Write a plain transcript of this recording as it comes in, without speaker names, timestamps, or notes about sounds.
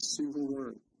single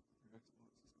word.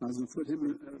 I was going to put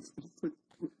him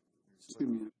excuse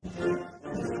me.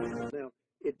 Now,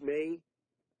 it may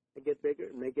get bigger,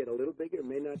 it may get a little bigger, it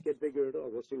may not get bigger at all.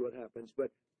 We'll see what happens.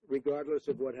 But regardless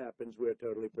of what happens, we're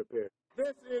totally prepared.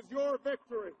 This is your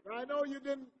victory. I know you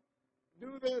didn't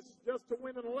do this just to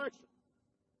win an election.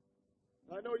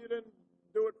 I know you didn't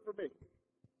do it for me.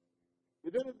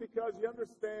 You did it because you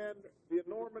understand the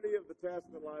enormity of the task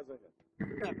that lies ahead.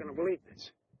 You're not going to believe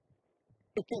this.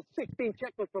 He killed 16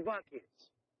 Czechoslovakians.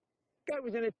 Guy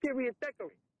was an interior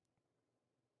decorator.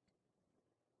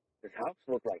 His house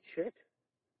looked like shit.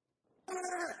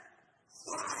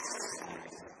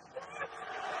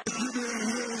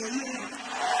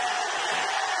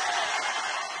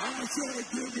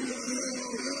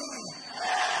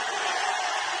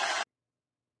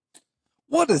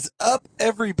 What is up,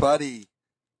 everybody?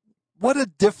 What a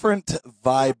different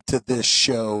vibe to this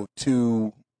show,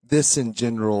 to this in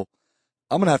general.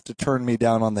 I'm going to have to turn me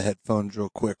down on the headphones real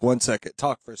quick. 1 second.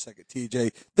 Talk for a second,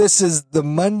 TJ. This is the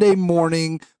Monday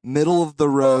morning, middle of the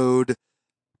road.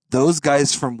 Those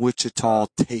guys from Wichita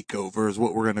takeover is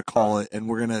what we're going to call it. And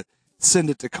we're going to send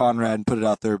it to Conrad and put it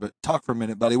out there. But talk for a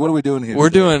minute, buddy. What are we doing here? We're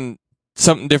doing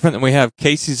something different than we have.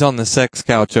 Casey's on the sex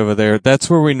couch over there. That's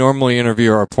where we normally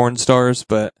interview our porn stars.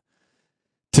 But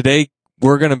today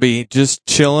we're going to be just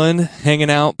chilling, hanging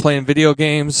out, playing video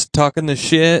games, talking the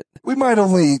shit. We might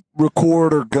only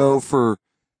record or go for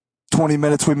 20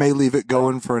 minutes. We may leave it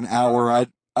going for an hour.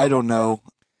 I don't know.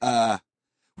 We're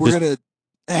going to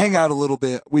hang out a little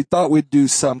bit. We thought we'd do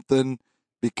something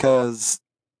because,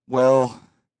 well,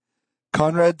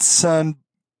 Conrad's son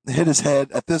hit his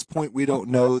head. At this point, we don't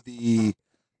know the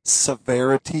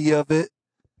severity of it.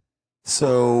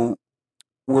 So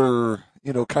we're,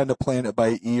 kind of playing it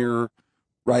by ear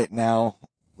right now.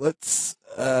 Let's,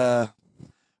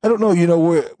 I don't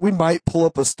know, we might pull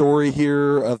up a story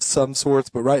here of some sorts,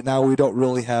 but right now we don't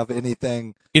really have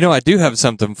anything. I do have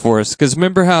something for us, because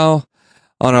remember how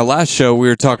on our last show we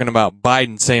were talking about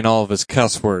Biden saying all of his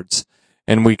cuss words,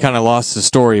 and we kind of lost the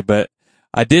story, but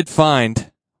I did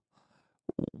find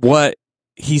what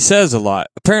he says a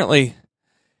lot. Apparently,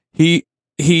 he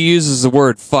uses the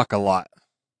word fuck a lot.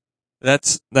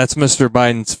 That's Mr.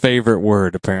 Biden's favorite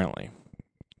word, apparently.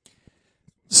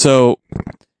 So,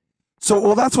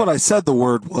 well, that's what I said the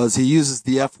word was. He uses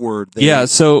the F word. Yeah,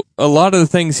 so a lot of the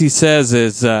things he says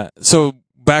is, so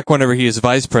back whenever he was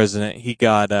vice president, he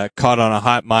got caught on a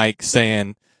hot mic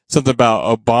saying something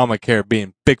about Obamacare being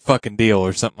a big fucking deal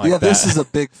or something like that. Yeah, this is a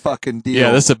big fucking deal.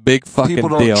 Yeah, this is a big fucking deal.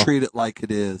 People don't treat it like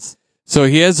it is. So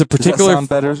he has a particular... Does that sound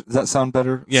better? Does that sound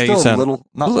better? Yeah, Still you sound... a little,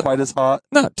 not quite as hot.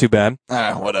 Not too bad.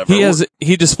 Whatever.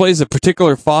 He displays a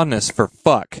particular fondness for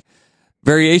fuck.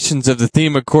 Variations of the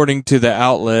theme according to the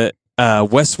outlet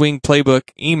West Wing Playbook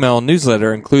email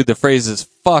newsletter include the phrases,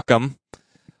 fuck 'em,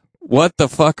 what the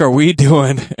fuck are we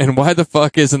doing, and why the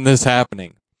fuck isn't this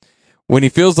happening? When he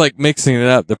feels like mixing it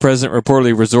up, the president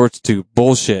reportedly resorts to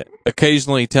bullshit,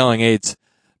 occasionally telling aides,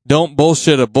 don't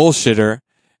bullshit a bullshitter,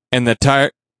 and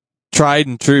the tried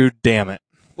and true damn it.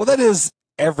 Well, that is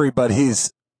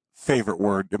everybody's favorite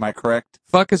word. Am I correct?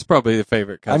 Fuck is probably the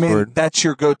favorite cuss word. That's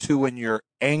your go-to when you're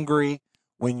angry,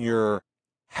 when you're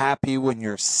happy, when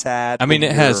you're sad.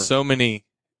 It has so many,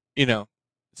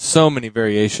 so many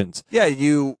variations. Yeah,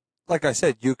 like I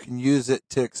said, you can use it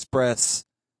to express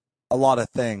a lot of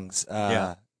things.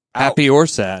 Happy or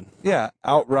sad. Yeah,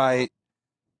 outright.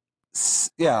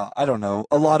 Yeah, I don't know.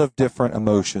 A lot of different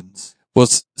emotions. Well,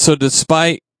 so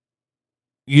despite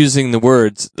using the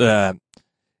words,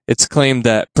 it's claimed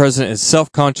that President is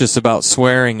self-conscious about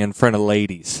swearing in front of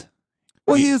ladies.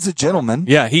 Well, he is a gentleman.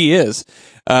 Yeah, he is.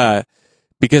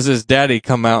 Because his daddy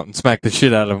come out and smack the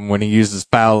shit out of him when he uses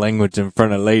foul language in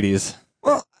front of ladies.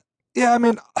 Well, yeah,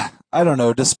 I don't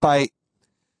know. Despite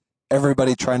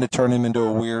everybody trying to turn him into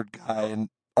a weird guy and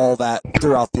all that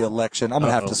throughout the election, I'm going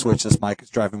to have to switch this mic.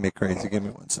 It's driving me crazy. Give me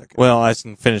 1 second. Well, I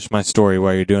can finish my story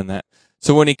while you're doing that.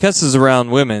 So when he cusses around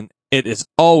women, it is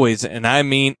always, and I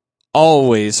mean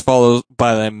always, followed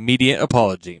by an immediate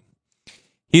apology.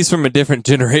 He's from a different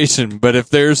generation, but if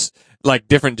there's like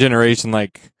different generation,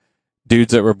 like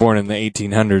dudes that were born in the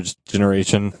 1800s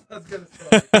generation.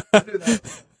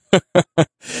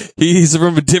 He's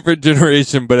from a different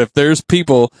generation, but if there's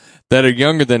people that are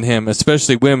younger than him,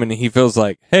 especially women, he feels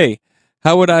like, hey,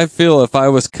 how would I feel if I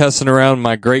was cussing around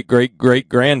my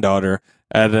great-great-great-granddaughter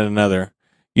at another?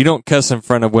 You don't cuss in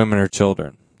front of women or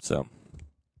children, so.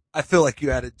 I feel like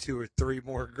you added 2 or 3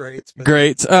 more greats. But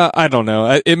Great. I don't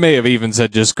know. It may have even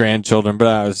said just grandchildren, but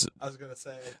I was gonna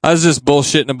say, I was just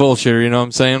bullshitting a bullshitter. You know what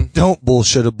I'm saying? don't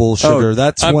bullshit a bullshitter. Oh,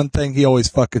 That's one thing he always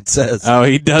fucking says. Oh,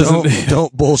 he doesn't.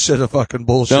 Don't bullshit a fucking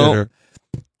bullshitter.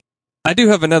 I do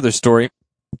have another story.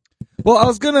 Well, I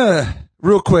was gonna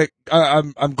real quick.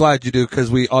 I'm glad you do,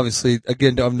 because we obviously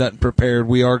again don't have nothing prepared.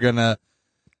 We are gonna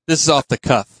This is off the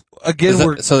cuff. again.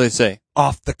 We're So they say.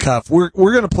 off the cuff. We're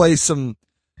gonna play some.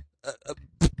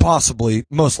 Possibly,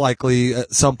 most likely,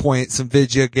 at some point, some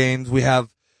video games. We have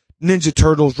Ninja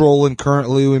Turtles rolling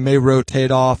currently. We may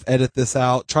rotate off, edit this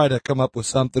out, try to come up with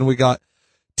something. We got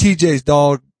TJ's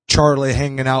dog, Charlie,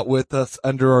 hanging out with us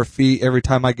under our feet. Every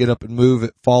time I get up and move,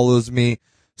 it follows me.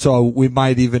 So we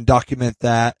might even document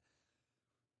that.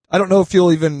 I don't know if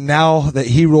you'll even, now that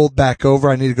he rolled back over,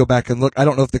 I need to go back and look. I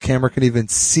don't know if the camera can even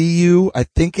see you. I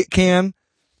think it can,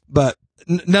 but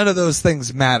none of those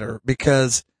things matter,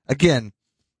 because again,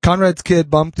 Conrad's kid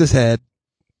bumped his head.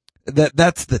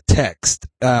 That's the text.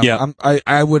 Yeah.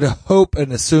 I would hope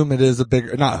and assume it is a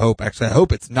bigger, not hope, actually, I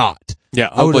hope it's not. Yeah.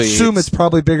 I would assume it's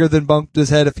probably bigger than bumped his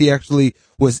head if he actually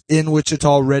was in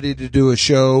Wichita ready to do a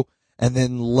show and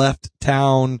then left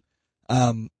town,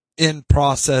 in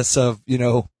process of,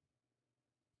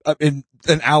 in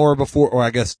an hour before, or I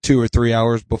guess 2 or 3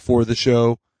 hours before the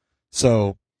show.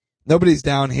 So nobody's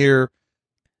down here.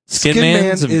 Skin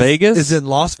Man's in Vegas? Is in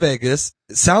Las Vegas.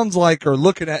 It sounds like, or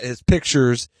looking at his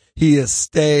pictures, he is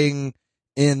staying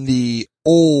in the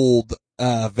old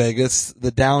Vegas,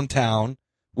 the downtown,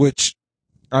 which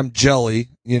I'm jelly,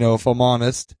 if I'm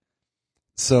honest.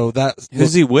 So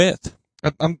who's he with?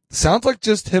 Sounds like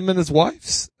just him and his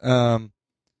wife's.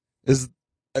 Is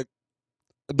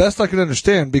the best I can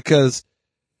understand, because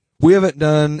we haven't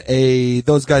done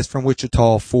those guys from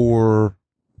Wichita for,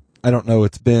 I don't know,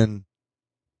 it's been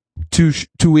 2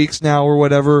 weeks now or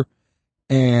whatever.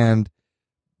 And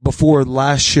before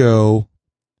last show,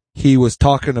 he was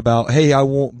talking about, hey, I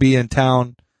won't be in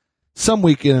town some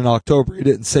weekend in October. He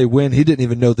didn't say when. He didn't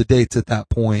even know the dates at that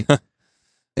point.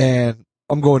 And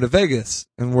I'm going to Vegas.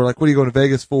 And we're like, what are you going to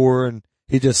Vegas for? And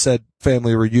he just said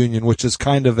family reunion, which is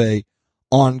kind of a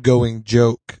ongoing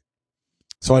joke.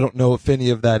 So I don't know if any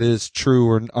of that is true,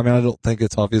 or, I don't think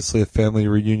it's obviously a family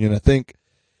reunion. I think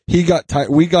we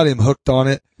got him hooked on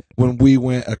it when we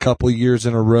went a couple years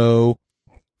in a row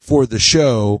for the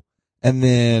show, and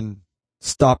then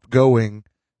stopped going,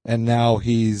 and now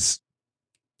he's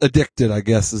addicted, I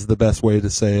guess is the best way to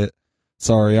say it.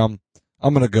 Sorry, I'm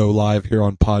gonna go live here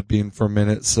on Podbean for a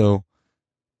minute, so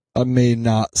I may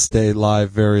not stay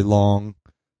live very long,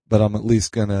 but I'm at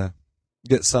least gonna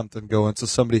get something going so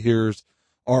somebody hears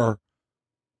our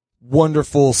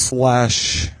wonderful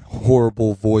 /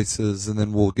 horrible voices, and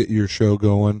then we'll get your show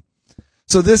going.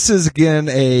 So this is again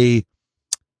a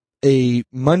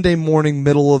Monday morning,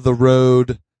 middle of the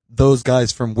road. Those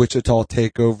guys from Wichita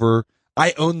Takeover.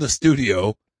 I own the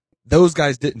studio. Those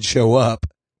guys didn't show up,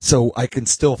 so I can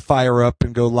still fire up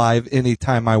and go live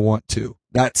anytime I want to.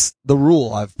 That's the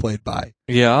rule I've played by.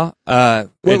 Yeah. What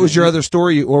was your other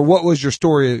story, or what was your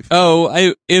story?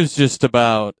 It was just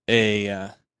about a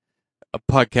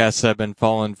podcast I've been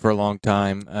following for a long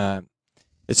time.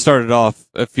 It started off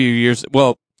a few years.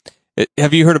 Well,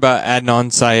 have you heard about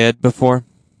Adnan Syed before?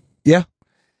 Yeah.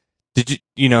 Did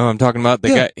you know who I'm talking about? The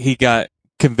guy, he got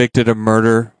convicted of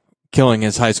murder, killing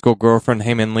his high school girlfriend,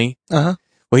 Heyman Lee. Uh-huh.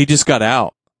 Well, he just got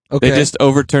out. Okay. They just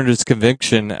overturned his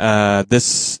conviction,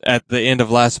 this at the end of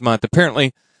last month.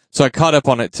 Apparently, so I caught up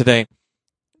on it today.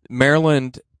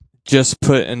 Maryland just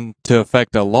put into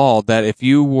effect a law that if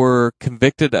you were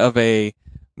convicted of a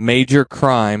major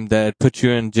crime that put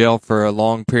you in jail for a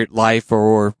long period, life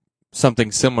or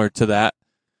something similar to that,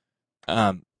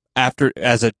 after,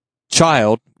 as a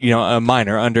child, a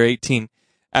minor under 18,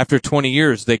 after 20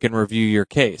 years, they can review your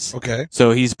case. Okay.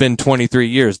 So he's been 23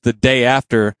 years. The day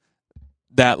after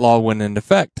that law went into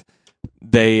effect,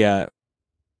 they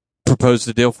proposed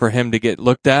a deal for him to get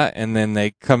looked at, and then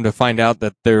they come to find out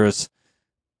that there was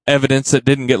evidence that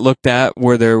didn't get looked at,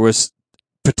 where there was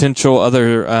potential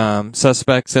other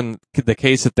suspects in the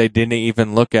case that they didn't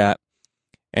even look at,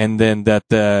 and then that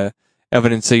the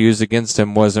evidence they used against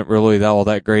him wasn't really all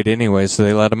that great anyway, so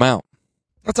they let him out.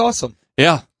 That's awesome.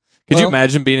 Yeah. Could you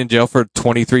imagine being in jail for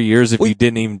 23 years if you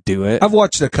didn't even do it? I've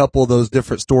watched a couple of those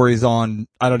different stories on,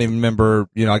 I don't even remember,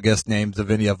 I guess names of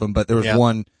any of them, but there was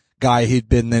one guy, he'd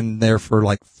been in there for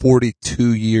like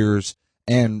 42 years,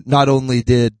 and not only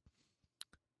did,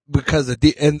 because of,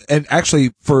 and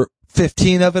actually for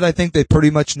 15 of it, I think they pretty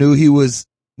much knew he was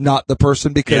not the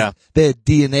person, because they had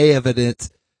DNA evidence,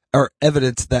 or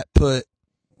evidence that put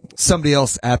somebody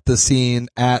else at the scene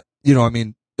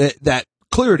that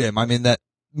cleared him. I mean,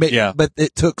 but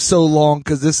it took so long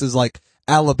because this is like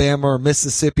Alabama or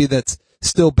Mississippi that's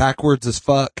still backwards as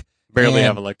fuck. Barely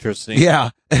have electricity.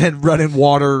 Yeah. And running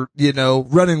water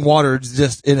is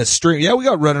just in a stream. Yeah, we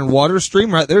got running water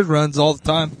stream right there. Runs all the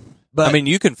time. But I mean,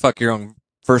 you can fuck your own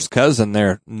first cousin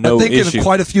there. No I think issue. in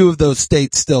quite a few of those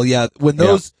states still. Yeah. When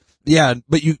those,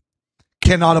 but you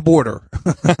cannot abort her.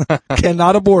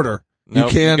 Cannot abort her.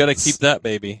 Nope, you gotta keep that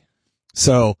baby.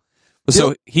 So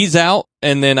he's out,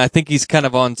 and then I think he's kind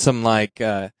of on some like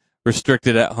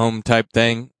restricted at home type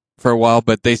thing for a while,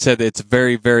 but they said it's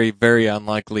very, very, very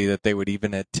unlikely that they would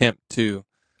even attempt to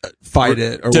fight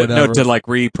it or whatever. No, to like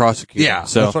re-prosecute. Yeah, him.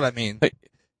 So that's what I mean.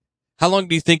 How long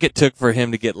do you think it took for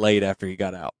him to get laid after he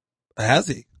got out? Has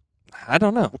he? I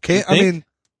don't know. Okay, I mean,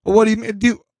 what do you mean?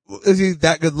 Is he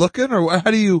that good looking, or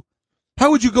how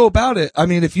would you go about it? I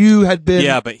mean, if you had been...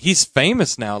 Yeah, but he's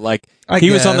famous now. Like, I he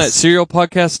was guess. on that Serial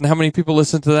podcast, and how many people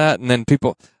listen to that? And then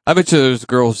I bet you there's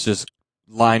girls just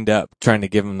lined up trying to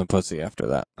give him the pussy after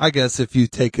that. I guess if you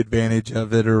take advantage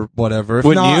of it or whatever. If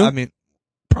Wouldn't not, you?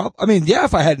 I mean, yeah,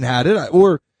 if I hadn't had it,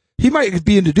 or he might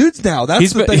be into dudes now.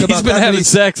 That's the thing about he's been having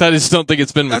sex. I just don't think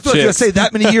it's been with That's what I was chicks. going to say.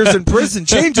 That many years in prison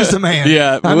changes a man.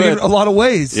 Yeah, it I would. mean, a lot of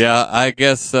ways. Yeah, I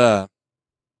guess, probably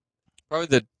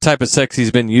the type of sex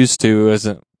he's been used to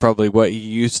isn't probably what he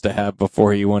used to have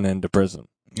before he went into prison.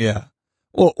 Yeah.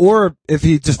 Well, or if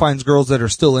he just finds girls that are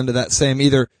still into that same,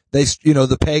 either they,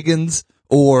 the pagans,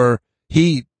 or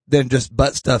he then just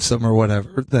butt stuffs them or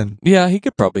whatever, then. Yeah, he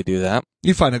could probably do that.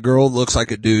 You find a girl that looks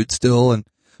like a dude still. And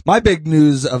my big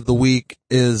news of the week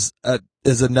is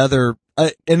another,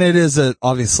 and it is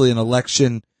obviously an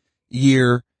election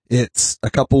year. It's a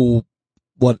couple,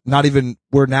 we're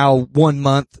now 1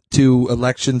 month to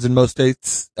elections in most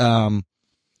states. November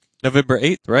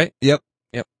 8th, right? Yep.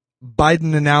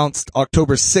 Biden announced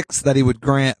October 6th that he would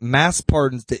grant mass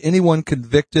pardons to anyone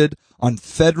convicted on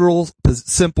federal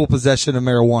simple possession of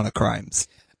marijuana crimes.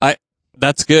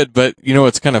 That's good, but you know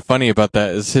what's kind of funny about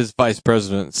that is his vice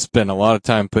president spent a lot of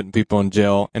time putting people in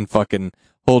jail and fucking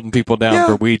holding people down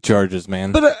for weed charges,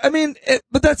 man. But I mean,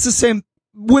 but that's the same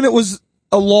when it was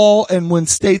a law and when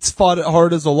states fought it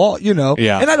hard as a law,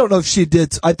 Yeah. And I don't know if she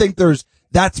did. I think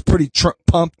that's pretty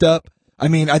pumped up. I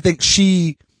mean, I think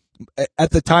at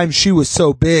the time she was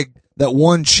so big that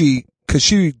cause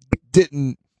she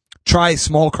didn't try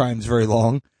small crimes very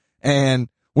long. And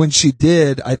when she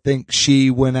did, I think she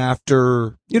went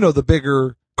after, the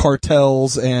bigger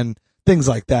cartels and things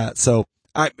like that. So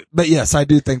but yes, I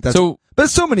do think that's, but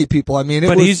so many people, I mean,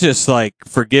 he's just like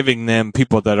forgiving them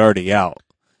people that are already out.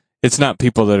 It's not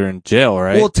people that are in jail,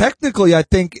 right? Well, technically, I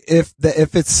think if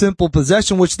it's simple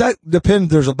possession, which that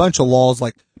depends, there's a bunch of laws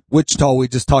like Wichita, we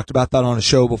just talked about that on a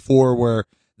show before where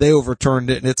they overturned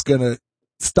it and it's going to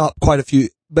stop quite a few.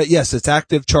 But yes, it's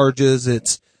active charges.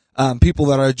 It's, people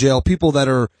that are in jail, people that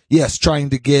are, trying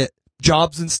to get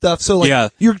jobs and stuff. So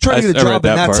you're trying to get a job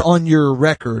and that's on your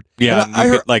record. Yeah.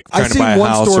 And I seen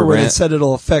one story where they said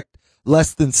it'll affect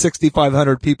less than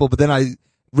 6,500 people, but then I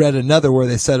read another where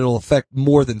they said it'll affect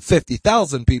more than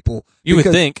 50,000 people. You would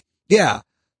think. Yeah.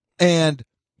 And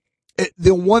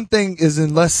the one thing is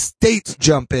unless states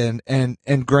jump in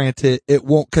and grant it, it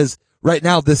won't, cause right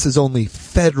now this is only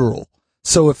federal.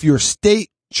 So if you're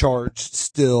state charged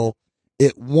still,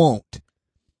 it won't.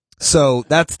 So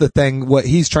that's the thing. What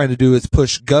he's trying to do is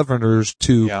push governors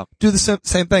to do the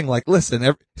same thing. Like,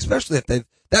 listen, especially if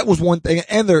that was one thing.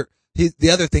 And the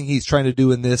other thing he's trying to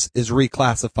do in this is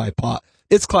reclassify pot.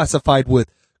 It's classified with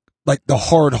like the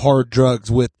hard drugs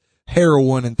with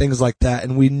heroin and things like that.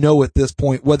 And we know at this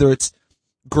point, whether it's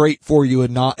great for you or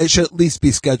not, it should at least be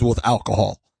scheduled with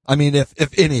alcohol. I mean, if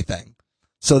anything.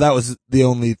 So that was the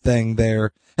only thing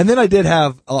there. And then I did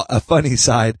have a funny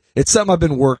side. It's something I've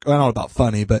been I don't know about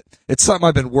funny, but it's something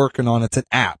I've been working on. It's an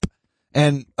app.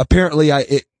 And apparently I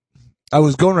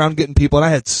was going around getting people and I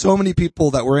had so many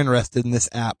people that were interested in this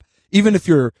app. Even if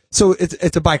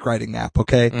it's a bike riding app.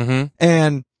 Okay. Mm-hmm.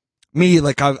 And me,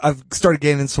 like I've started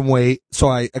gaining some weight. So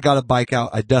I got a bike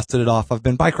out. I dusted it off. I've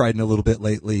been bike riding a little bit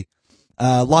lately.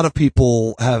 A lot of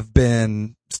people have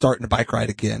been starting to bike ride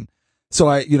again. So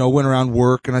I, went around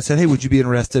work and I said, hey, would you be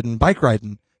interested in bike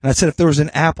riding? And I said, if there was an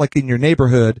app like in your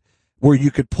neighborhood where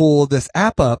you could pull this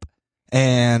app up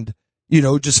and,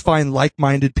 just find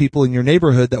like-minded people in your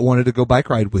neighborhood that wanted to go bike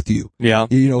ride with you. Yeah.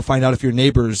 Find out if your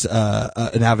neighbor's,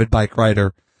 an avid bike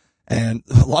rider. And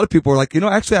a lot of people were like,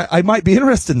 actually I might be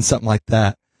interested in something like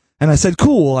that. And I said,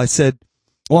 cool. I said,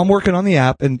 well, I'm working on the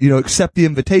app and, accept the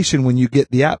invitation when you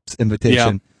get the app's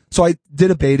invitation. Yeah. So I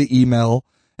did a beta email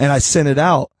and I sent it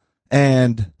out.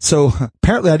 And so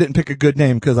apparently I didn't pick a good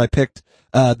name because I picked,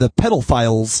 the pedal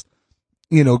files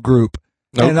group.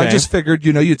 And I Okay. just figured,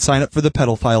 you'd sign up for the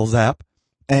Pedal Files app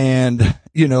and,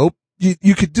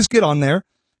 you could just get on there.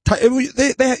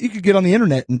 You could get on the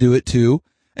internet and do it too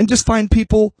and just find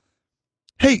people.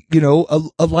 Hey,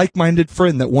 a like-minded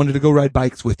friend that wanted to go ride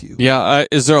bikes with you. Yeah.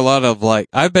 Is there a lot of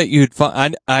I bet you'd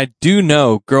find, I do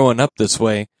know growing up this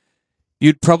way,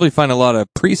 you'd probably find a lot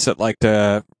of priests that like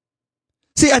to.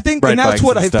 See, I think, ride and that's bikes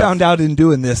what and I stuff. found out in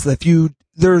doing this, that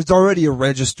there's already a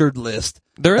registered list.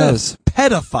 There of is.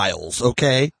 pedophiles,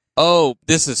 okay? Oh,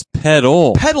 this is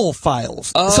pedal. Pedal files.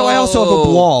 So I also have a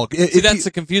blog. See, that's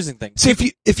the confusing thing. So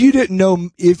if you didn't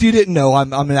know,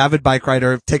 I'm an avid bike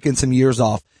rider. I've taken some years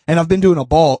off, and I've been doing a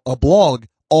blog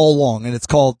all along, and it's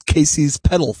called Casey's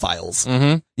Pedal Files.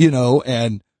 Mm-hmm.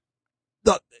 And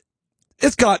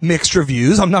it's got mixed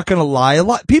reviews. I'm not gonna lie. A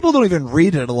lot people don't even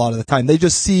read it a lot of the time. They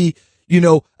just see,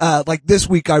 like this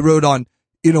week I wrote on,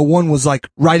 one was like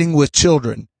riding with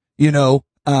children,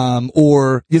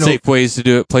 or safe ways to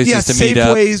do it, places to meet safe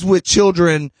up. ways with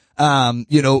children.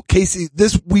 Casey,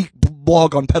 this week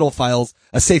blog on Pedal Files,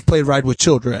 a safe play ride with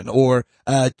children, or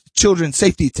children's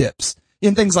safety tips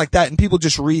and things like that. And people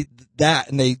just read that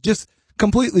and they just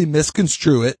completely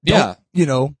misconstrue it. Yeah.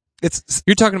 It's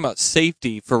You're talking about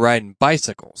safety for riding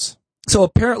bicycles. so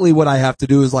apparently what I have to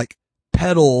do is like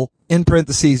pedal in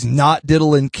parentheses, not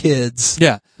diddling kids.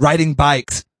 Yeah. Riding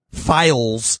bikes,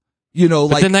 files.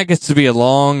 But then that gets to be a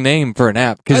long name for an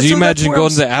app. Because So you that's imagine where going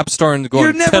I'm to the App Store and going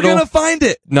you're never pedal. gonna find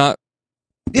it. Not.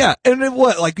 Yeah, and then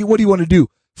what? Like, what do you want to do?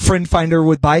 Friend finder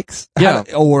with bikes? Yeah.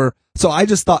 So I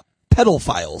just thought Pedal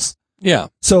Files. Yeah.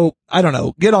 So I don't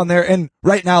know. Get on there, and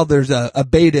right now there's a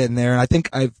beta in there, and I think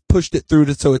I've pushed it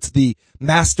through so it's the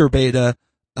master beta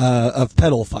of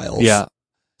Pedal Files. Yeah.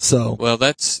 So Well,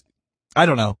 I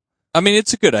don't know. I mean,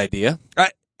 it's a good idea.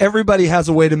 Everybody has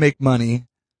a way to make money.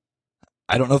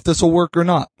 I don't know if this will work or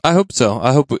not. I hope so.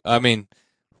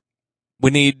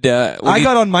 We need, I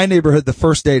got on My Neighborhood the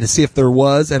first day to see if there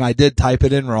was, and I did type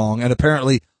it in wrong, and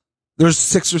apparently there's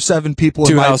 6 or 7 people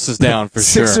two houses down for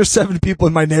sure. 6 or 7 people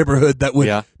in my neighborhood that would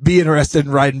Yeah. be interested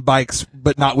in riding bikes,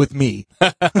 but not with me.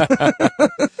 I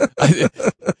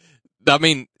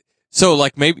mean, so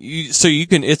like maybe, you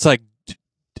can, it's like,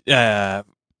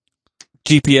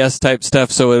 GPS type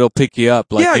stuff, so it'll pick you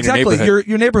up like yeah, in exactly. your neighborhood.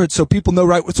 Your neighborhood, so people know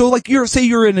right. So like say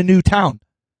you're in a new town,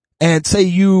 and say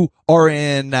you are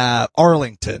in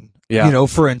Arlington, Yeah.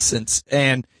 for instance,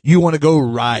 and you want to go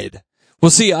ride.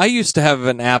 Well, see, I used to have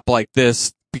an app like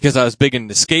this because I was big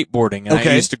into skateboarding and I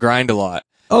Okay. used to grind a lot.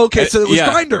 Okay, so it was yeah.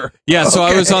 Grindr. Yeah, so I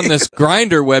Okay. was on this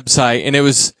Grinder website and it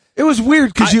was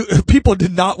weird because people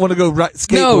did not want to go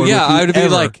skateboard. no, yeah, with you I would be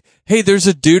ever. like, hey, there's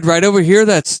a dude right over here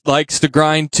that likes to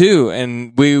grind too,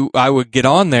 and I would get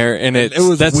on there and it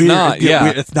was that's weird. not, yeah,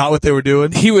 Weird. It's not what they were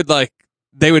doing.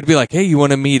 they would be like, hey, you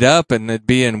want to meet up, and it'd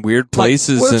be in weird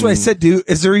places. Well, that's and, what I said, dude.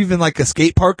 Is there even like a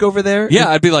skate park over there? yeah,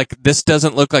 I'd be like, this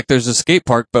doesn't look like there's a skate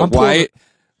park, but I'm pulling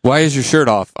why is your shirt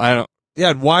off? I don't.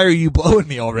 Yeah, and why are you blowing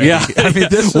me already? Yeah, I mean,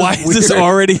 this why is this weird.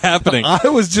 already happening? I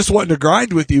was just wanting to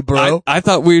grind with you, bro. I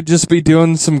thought we'd just be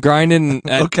doing some grinding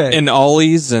Okay. and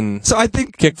ollies and So I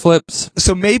think kick flips.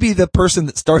 so. Maybe the person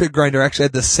that started Grindr actually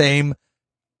had the same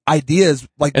ideas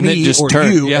like And me it just or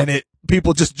turned, you, yeah. and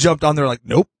people just jumped on there like,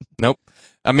 nope.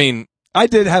 I mean, I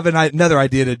did have another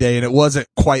idea today, and it wasn't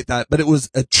quite that, but it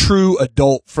was a true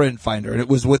adult friend finder, and it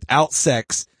was without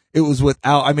sex. It was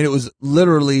without. I mean, it was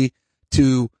literally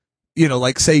to,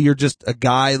 like say you're just a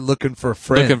guy looking for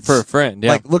friends, looking for a friend.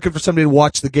 Yeah. like looking for somebody to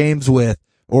watch the games with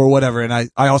or whatever. And I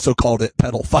also called it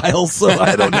Pedal Files, so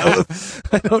I don't know.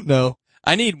 I don't know.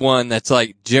 I need one that's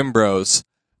like gym bros,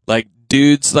 like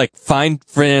dudes, like find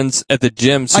friends at the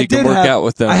gym so you can work out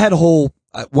with them. I had a whole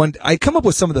I come up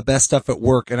with some of the best stuff at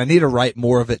work, and I need to write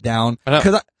more of it down I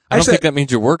don't I said, think that means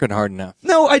you're working hard enough.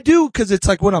 no, I do, because it's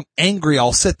like when I'm angry,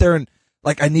 I'll sit there and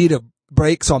like I need a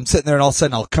break, so I'm sitting there and all of a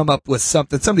sudden I'll come up with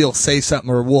something. Somebody will say something,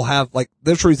 or we'll have like.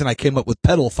 There's the reason I came up with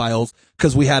Pedal Files,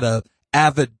 because we had a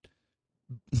avid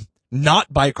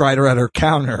not bike rider at our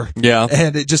counter, Yeah.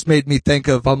 and it just made me think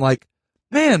of. I'm like,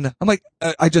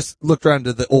 I just looked around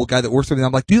to the old guy that works with me.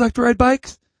 I'm like, do you like to ride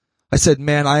bikes? I said,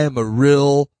 man, I am a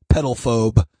real pedal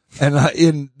phobe,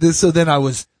 and so then I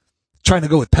was trying to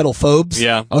go with pedal phobes.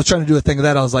 Yeah. I was trying to do a thing of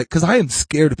that. I was like, cause I am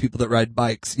scared of people that ride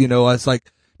bikes. I was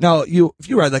like, now if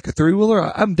you ride like a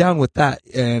 3-wheeler, I'm down with that.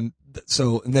 And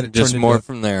then it Just turned more into,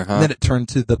 from there, huh? and then it turned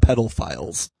to the Pedal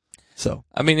Files. So,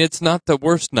 I mean, it's not the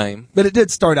worst name. but it did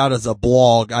start out as a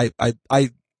blog. I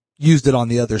used it on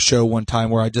the other show one time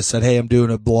where I just said, hey, I'm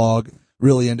doing a blog,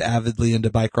 really avidly into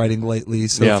bike riding lately.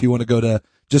 So Yeah. if you want to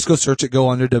just go search it, go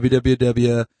under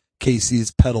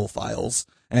www.Casey's Pedal Files.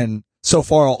 And so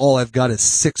far, all I've got is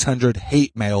 600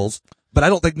 hate mails but I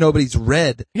don't think nobody's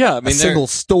read Yeah, I mean, a single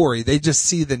story. They just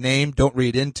see the name, don't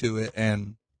read into it,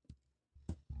 and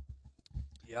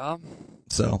yeah.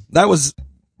 so that was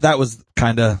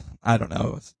kind of, I don't know,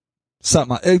 it was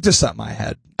just something I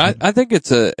had. I think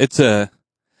it's a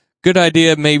good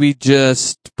idea. Maybe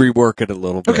just rework it a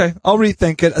little bit. Okay, I'll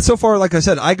rethink it. So far, like I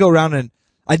said, I go around and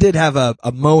I did have a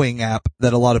mowing app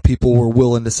that a lot of people were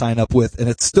willing to sign up with, and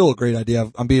it's still a great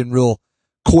idea. I'm being real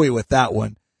coy with that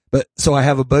one. But so I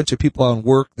have a bunch of people on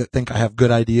work that think I have good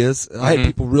ideas. I had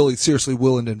people really seriously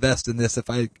willing to invest in this if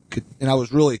I could, and I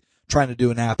was really trying to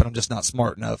do an app and I'm just not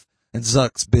smart enough, and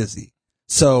Zuck's busy.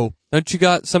 So. Don't you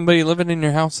got somebody living in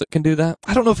your house that can do that?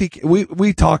 I don't know if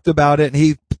we talked about it and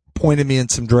he pointed me in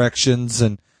some directions,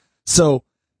 and so,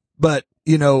 but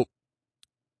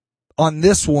on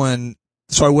this one,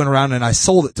 so I went around and I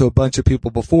sold it to a bunch of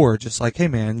people before, just like, hey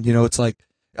man, it's like,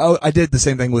 I did the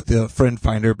same thing with the friend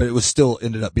finder, but it was still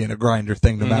ended up being a grinder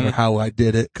thing no matter how I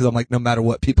did it. Cause I'm like, no matter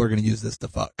what, people are going to use this to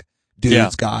fuck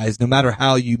dudes, guys, no matter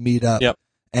how you meet up. Yep.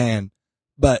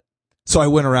 But so I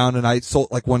went around and I sold,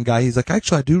 like, one guy, he's like,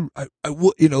 actually I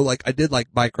will, like I did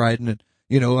like bike riding and,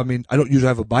 I mean, I don't usually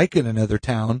have a bike in another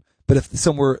town, but if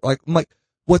somewhere like, I'm like,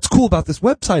 what's cool about this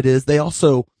website is they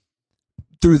also,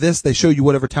 through this, they show you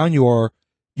whatever town you are,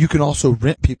 you can also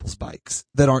rent people's bikes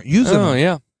that aren't using them. Oh,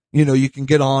 yeah. You can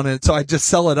get on, and so I just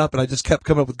sell it up, and I just kept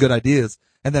coming up with good ideas.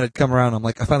 And then I'd come around, I'm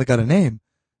like, I finally got a name.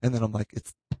 And then I'm like,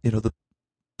 it's, the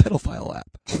pedophile app.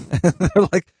 And they're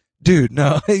like, dude,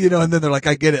 no, and then they're like,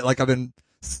 I get it. Like I've been,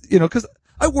 cause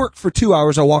I work for 2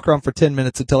 hours. I walk around for 10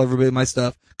 minutes and tell everybody my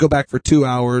stuff, go back for 2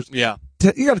 hours. Yeah.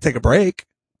 You got to take a break.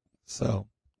 So.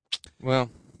 Well,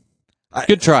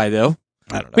 good try though.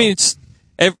 I don't know. I mean, it's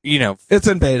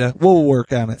in beta. We'll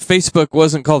work on it. Facebook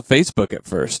wasn't called Facebook at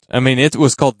first. I mean, it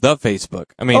was called the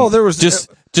Facebook. I mean, there was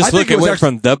just look, it went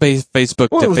from the Facebook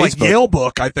to it was Facebook. Like Yale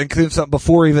book, I think, something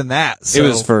before even that. So. It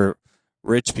was for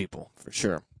rich people, for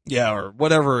sure. Yeah, or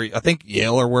whatever. I think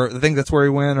Yale I think that's where he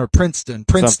went, or Princeton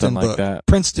Something book, like that.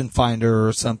 Princeton Finder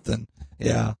or something.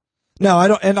 Yeah. No, I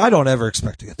don't ever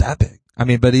expect to get that big. I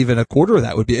mean, but even a quarter of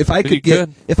that would be, if I could get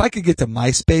to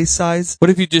MySpace size. What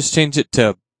if you just change it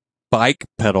to bike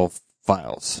pedal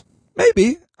files?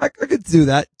 Maybe I could do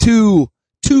that. Two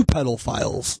pedal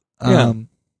files. Yeah.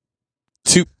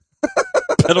 2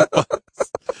 pedal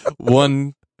files.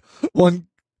 One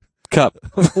cup.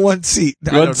 One seat.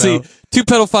 One seat. 2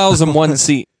 pedal files and 1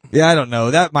 seat. Yeah, I don't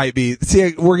know. That might be.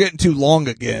 See, we're getting too long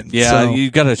again. Yeah, so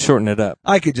you got to shorten it up.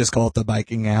 I could just call it the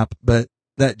biking app, but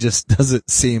that just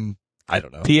doesn't seem. I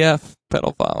don't know. PF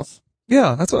pedal files.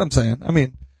 Yeah, that's what I'm saying. I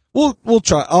mean, we'll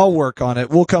try. I'll work on it.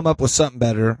 We'll come up with something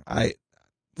better. I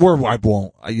won't.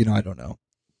 I don't know.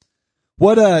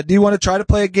 What do you want to try to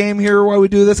play a game here while we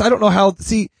do this? I don't know how.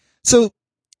 See, so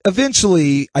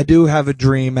eventually, I do have a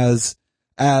dream as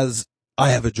I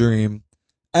have a dream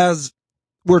as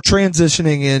we're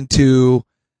transitioning into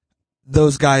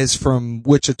those guys from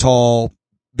Wichita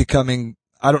becoming.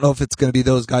 I don't know if it's going to be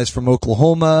those guys from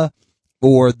Oklahoma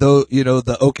or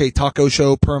the OK Taco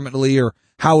Show permanently, or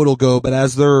how it'll go, but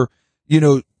as they're,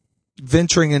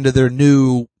 venturing into their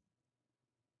new,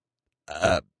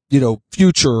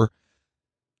 future,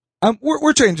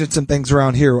 we're changing some things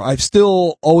around here. I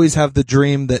still always have the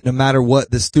dream that no matter what,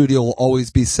 the studio will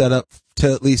always be set up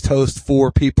to at least host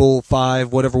 4 people,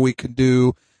 5, whatever we can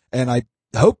do. And I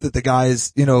hope that the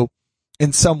guys,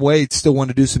 in some way still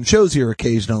want to do some shows here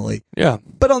occasionally. Yeah.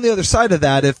 But on the other side of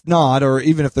that, if not, or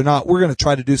even if they're not, we're going to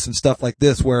try to do some stuff like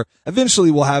this where eventually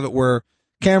we'll have it where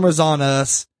cameras on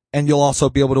us and you'll also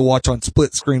be able to watch on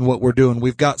split screen what we're doing.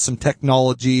 We've got some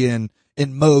technology in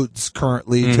modes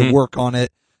currently to work on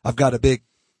it. I've got a big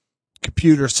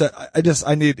computer set.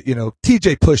 I need,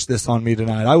 TJ pushed this on me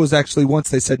tonight. I was actually, once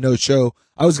they said no show,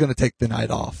 I was going to take the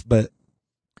night off, but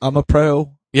I'm a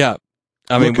pro. Yeah.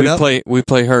 I mean, we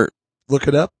play Hurt. Look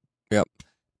it up. Yep.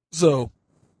 So,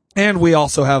 and we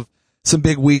also have some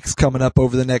big weeks coming up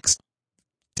over the next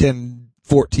 10,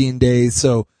 14 days.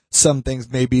 So some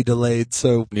things may be delayed.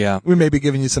 So yeah, we may be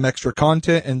giving you some extra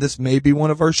content, and this may be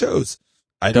one of our shows.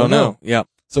 I don't know. Yeah.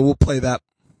 So we'll play that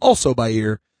also by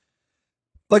ear.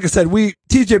 Like I said,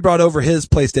 TJ brought over his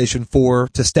PlayStation 4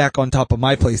 to stack on top of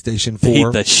my PlayStation 4.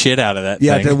 Heat the shit out of that thing.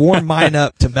 Yeah, to warm mine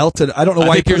up, to melt it. I don't know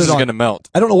why he put yours it is on. Gonna melt.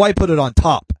 I don't know why he put it on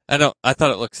top. I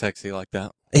thought it looked sexy like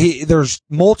that. There's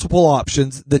multiple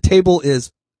options. The table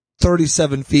is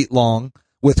 37 feet long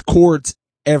with cords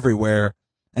everywhere,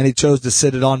 and he chose to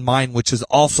sit it on mine, which is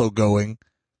also going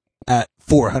at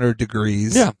 400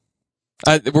 degrees. Yeah.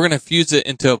 We're going to fuse it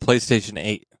into a PlayStation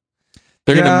 8.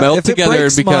 They're going to melt if together it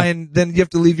breaks and become mine, then you have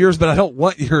to leave yours, but I don't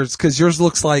want yours because yours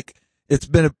looks like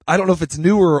I don't know if it's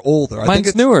newer or older.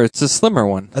 Mine's newer. It's a slimmer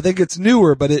one. I think it's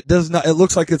newer, but it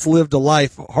looks like it's lived a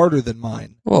life harder than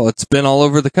mine. Well, it's been all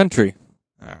over the country.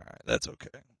 All right, that's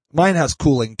okay. Mine has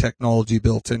cooling technology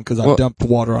built in because I've dumped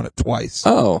water on it twice.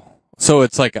 Oh, so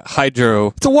it's like a hydro.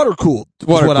 It's a water cooled.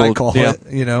 What I call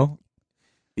it. You know.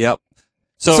 Yep.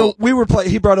 So we were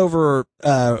he brought over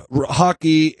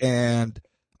hockey, and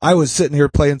I was sitting here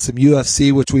playing some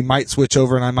UFC, which we might switch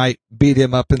over, and I might beat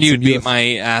him up in some You'd beat UFC.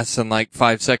 my ass in like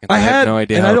 5 seconds. I had no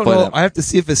idea and how I to don't play know. that. I have to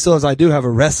see if it still is. I do have a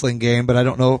wrestling game, but I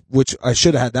don't know which. I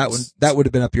should have had that one. That would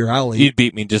have been up your alley. You'd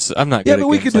beat me. I'm not. Yeah, good but at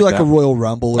we games could do like that. a Royal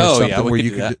Rumble or something we where could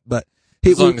you do could. that. But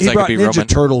he As long as I brought could be Ninja Roman.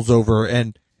 Turtles over,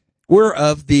 and we're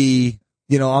of the.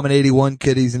 I'm an 81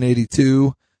 kid. He's an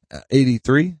 82,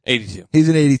 83. 82. He's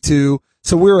an 82.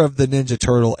 So we're of the Ninja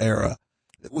Turtle era,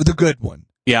 the good one.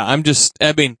 Yeah, I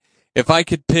mean, if I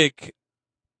could pick,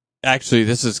 actually,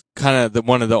 this is kind of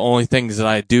one of the only things that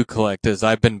I do collect is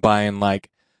I've been buying like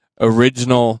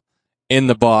original in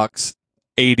the box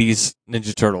 80s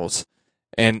Ninja Turtles.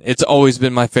 And it's always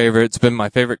been my favorite. It's been my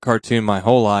favorite cartoon my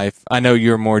whole life. I know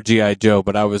you're more G.I. Joe,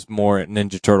 but I was more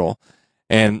Ninja Turtle.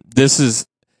 And this is,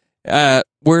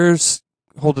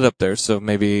 hold it up there so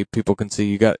maybe people can see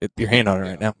you got your hand on it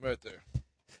right now. Right there.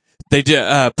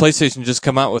 PlayStation just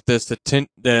come out with this,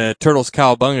 the Turtles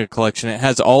Cowabunga collection. It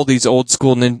has all these old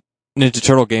school Ninja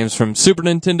Turtle games from Super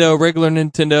Nintendo, regular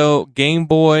Nintendo, Game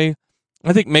Boy.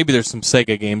 I think maybe there's some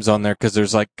Sega games on there because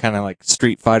there's like kind of like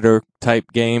Street Fighter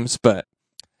type games, but.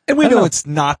 And we know it's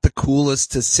not the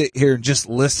coolest to sit here and just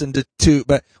listen to,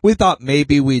 but we thought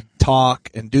maybe we'd talk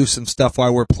and do some stuff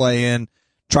while we're playing,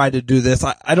 try to do this.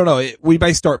 I don't know. We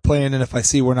may start playing, and if I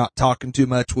see we're not talking too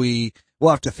much, we'll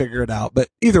have to figure it out. But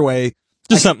either way.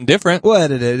 Just something different. We'll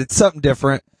edit it. It's something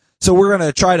different. So we're going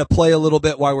to try to play a little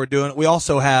bit while we're doing it. We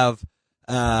also have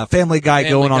Family Guy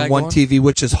going on one TV,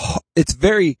 which is, it's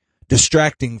very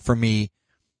distracting for me.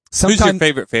 Who's your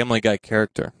favorite Family Guy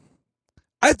character?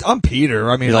 I'm Peter.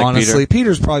 I mean, like honestly,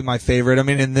 Peter's probably my favorite. I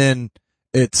mean, and then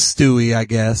it's Stewie, I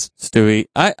guess. Stewie.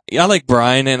 I like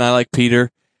Brian and I like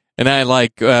Peter and I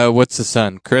like, what's the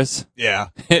son? Chris? Yeah.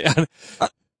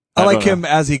 I like him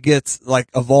as he gets like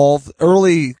evolved.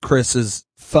 Early Chris is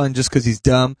fun just cause he's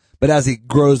dumb, but as he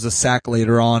grows the sack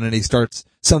later on and he starts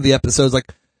some of the episodes,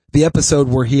 like the episode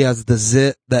where he has the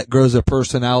zit that grows a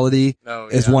personality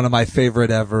is one of my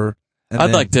favorite ever. And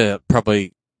I'd like to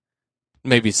probably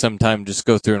maybe sometime just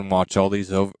go through and watch all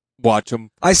these watch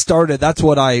them. I started, that's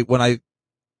what it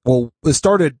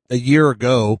started a year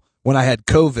ago when I had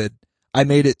COVID. I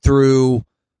made it through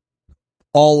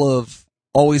all of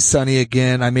Always Sunny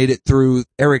again. I made it through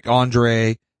Eric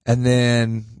Andre, and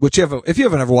then, if you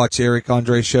haven't ever watched the Eric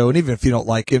Andre show, and even if you don't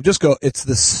like him, just go, it's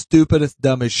the stupidest,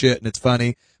 dumbest shit, and it's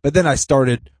funny. But then I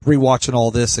started rewatching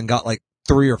all this and got like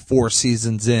 3 or 4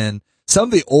 seasons in. Some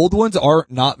of the old ones are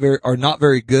not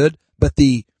very good, but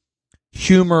the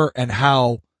humor and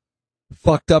how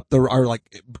fucked up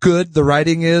good the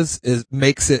writing is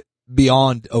makes it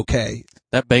beyond okay.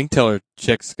 That bank teller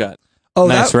chick's got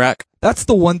nice rack. That's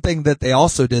the one thing that they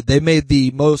also did. They made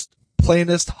the most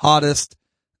plainest, hottest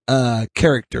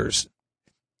characters.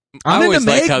 I'm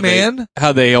into Meg,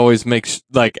 how they always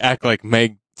act like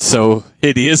Meg so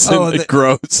hideous and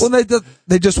gross. Well,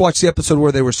 they just watched the episode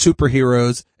where they were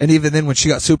superheroes, and even then when she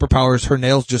got superpowers, her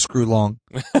nails just grew long.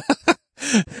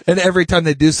 And every time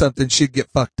they do something, she'd get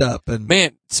fucked up. And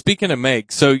man, speaking of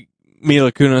Meg, so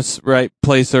Mila Kunis, right,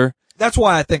 plays her. That's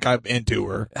why I think I'm into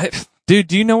her. Dude,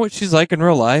 do you know what she's like in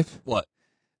real life? What?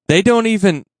 They leave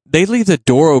the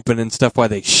door open and stuff while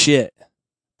they shit.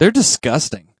 They're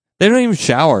disgusting. They don't even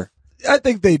shower. I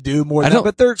think they do more than that,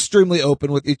 but they're extremely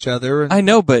open with each other. And I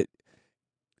know, but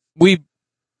we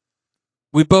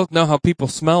both know how people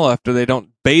smell after they don't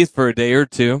bathe for a day or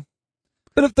two.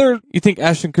 But you think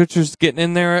Ashton Kutcher's getting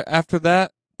in there after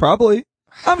that? Probably.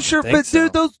 I'm sure, but so.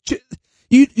 Dude,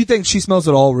 you think she smells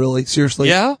at all, really? Seriously?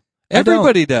 Yeah.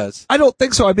 Everybody does. I don't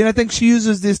think so. I mean, I think she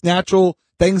uses these natural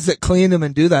things that clean them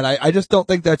and do that. I just don't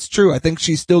think that's true. I think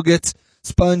she still gets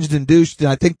sponged and douched, and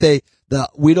I think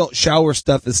we don't shower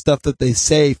stuff is stuff that they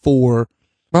say for.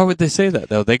 Why would they say that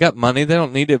though? They got money. They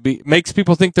don't need to be. Makes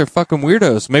people think they're fucking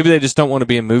weirdos. Maybe they just don't want to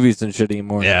be in movies and shit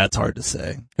anymore. Yeah, it's hard to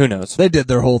say. Who knows? They did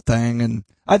their whole thing, and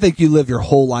I think you live your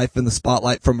whole life in the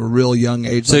spotlight from a real young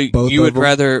age. So like both you would of them.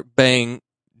 rather bang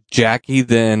Jackie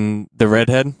than the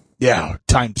redhead? Yeah,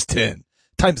 times 10.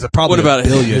 Times probably what about a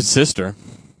billion. His sister?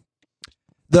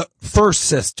 The first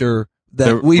sister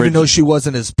that even though she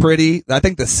wasn't as pretty, I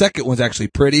think the second one's actually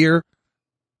prettier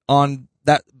on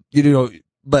that,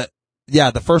 but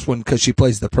yeah, the first one, cause she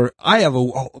plays I have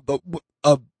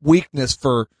a weakness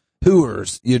for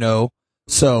hooers,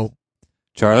 so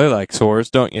Charlie likes whores,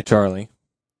 don't you, Charlie?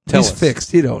 Tell He's us.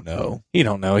 fixed. He don't know. He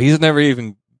don't know. He's never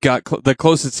even got the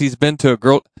closest he's been to a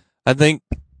girl. I think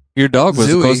your dog was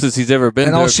Zooey. the closest he's ever been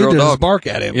And to all a she girl did dog. is bark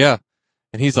at him. Yeah.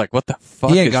 And he's like, what the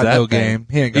fuck He ain't is got that no thing? game.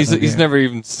 He ain't got He's no game. never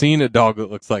even seen a dog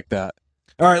that looks like that.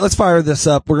 All right, let's fire this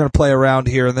up. We're going to play around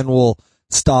here, and then we'll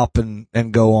stop and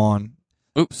go on.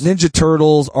 Oops. Ninja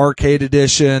Turtles Arcade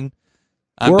Edition.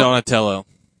 I'm Donatello.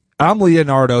 I'm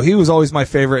Leonardo. He was always my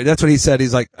favorite. That's what he said.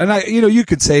 He's like, and you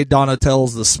could say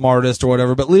Donatello's the smartest or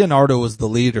whatever, but Leonardo was the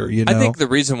leader, I think the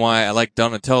reason why I like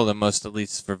Donatello the most, at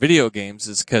least for video games,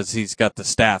 is because he's got the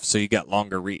staff, so you got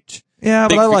longer reach. Yeah,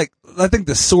 but I think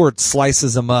the sword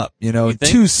slices him up, You think?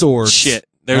 two swords. Shit.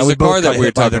 There's we a car both that got we were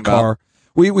hit by talking the car. about.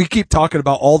 We keep talking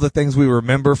about all the things we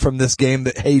remember from this game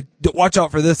that, hey, watch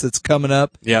out for this, it's coming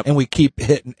up. Yep. And we keep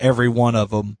hitting every one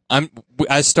of them.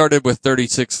 I started with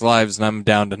 36 lives and I'm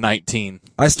down to 19.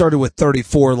 I started with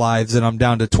 34 lives and I'm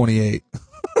down to 28.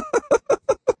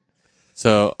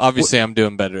 So obviously I'm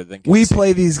doing better than We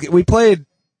Casey. we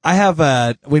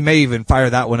may even fire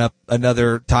that one up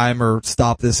another time or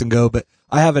stop this and go, but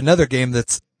I have another game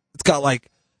it's got like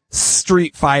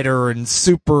Street Fighter and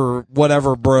Super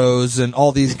whatever Bros and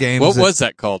all these games. What was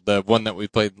that called? The one that we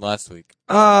played last week?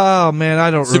 Oh man,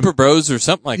 I don't remember. Super Bros or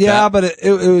something like that. Yeah, but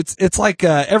it's like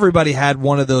everybody had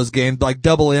one of those games, like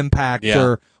Double Impact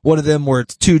or one of them where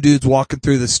it's two dudes walking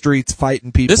through the streets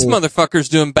fighting people. This motherfucker's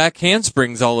doing back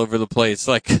handsprings all over the place.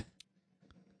 Like,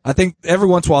 I think every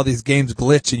once in a while these games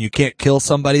glitch and you can't kill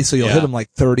somebody, so you'll hit them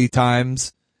like 30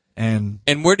 times. And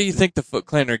where do you think the Foot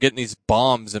Clan are getting these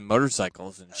bombs and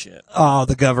motorcycles and shit? oh,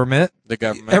 the government. The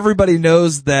government. Everybody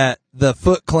knows that the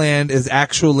Foot Clan is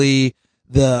actually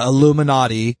the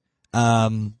Illuminati,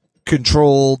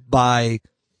 controlled by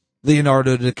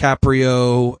Leonardo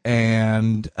DiCaprio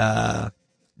and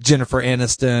Jennifer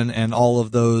Aniston and all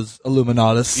of those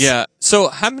Illuminatis. Yeah. So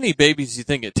how many babies do you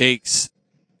think it takes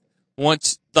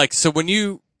once, like, so when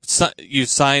you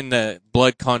sign the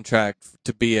blood contract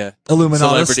to be a Illuminatus.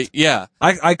 celebrity? Yeah.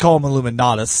 I call them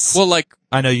Illuminatus. Well, like,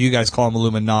 I know you guys call them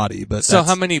Illuminati, but so that's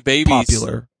how many babies,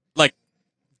 popular. like,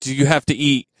 do you have to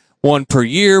eat one per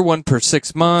year, one per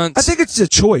 6 months? I think it's a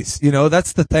choice,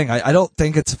 that's the thing. I don't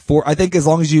think it's I think as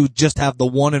long as you just have the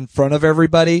one in front of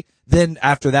everybody, then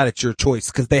after that it's your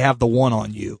choice because they have the one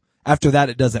on you. After that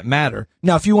it doesn't matter.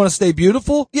 Now if you want to stay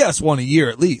beautiful, yes, one a year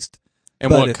at least. And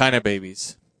but what kind of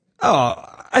babies? Oh,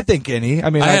 I think any. I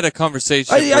mean, I had a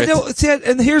conversation I with... know, see,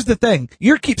 and here's the thing.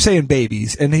 You keep saying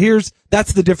babies, and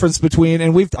that's the difference between,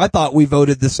 and I thought we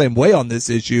voted the same way on this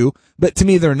issue, but to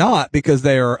me they're not because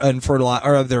they are unfertilized,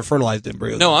 or they're fertilized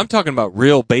embryos. No, I'm talking about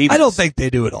real babies. I don't think they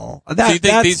do it all. So you think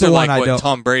that's these the are one like I what don't.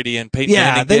 Tom Brady and Peyton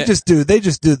Yeah, Manning they get? just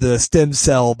do the stem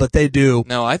cell, but they do.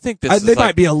 No, I think this is They like...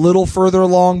 might be a little further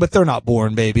along, but they're not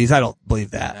born babies. I don't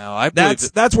believe that. No, I believe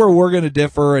that's where we're going to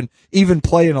differ, and even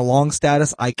play in a long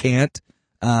status, I can't.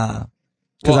 Well,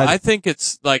 I think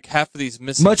it's like half of these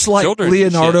missing Much like children and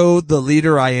Leonardo, the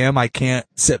leader I am, I can't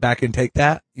sit back and take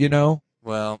that, shit.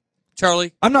 Well,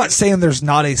 Charlie, I'm not saying there's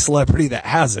not a celebrity that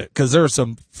has it, because there's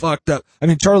some fucked up. I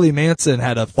mean, Charlie Manson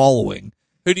had a following.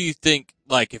 who do you think,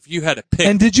 like, if you had to pick...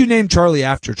 And did you name Charlie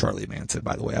after Charlie Manson,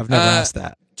 by the way? I've never asked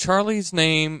that. Charlie's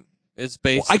name is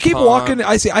based I keep upon- walking,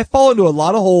 I fall into a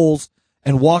lot of holes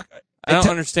and walk. I don't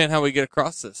understand how we get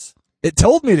across this. It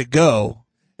told me to go.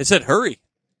 It said hurry.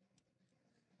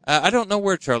 I don't know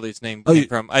where Charlie's name Oh, came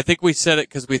from. I think we said it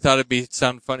because we thought it'd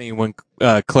sound funny when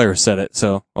Claire said it.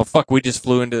 So, fuck, we just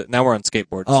flew into it. Now we're on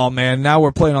skateboards. Oh man, now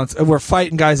we're we're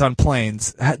fighting guys on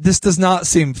planes. This does not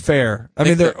seem fair. I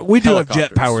mean, they're we do have helicopters.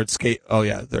 jet powered skate. Oh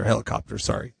yeah, they're helicopters.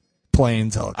 Sorry,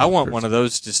 planes, helicopters. I want one of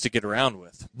those just to get around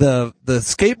with. The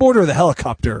skateboard or the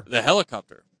helicopter. The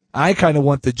helicopter. I kind of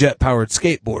want the jet powered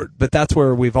skateboard, but that's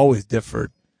where we've always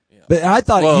differed. Yeah. But I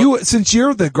thought since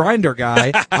you're the grinder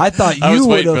guy, I thought I was you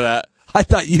would waiting for have. that. I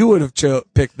thought you would have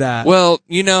picked that. Well,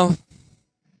 you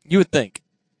would think.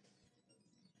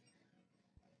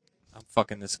 I'm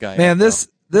fucking this guy. Man, up,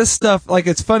 this stuff, like,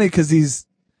 it's funny because these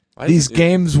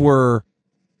games were,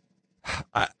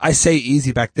 I say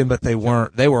easy back then, but they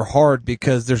weren't. They were hard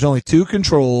because there's only two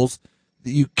controls.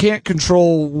 You can't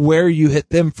control where you hit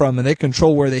them from, and they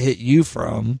control where they hit you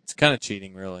from. It's kind of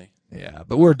cheating, really. Yeah,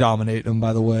 but we're dominating them,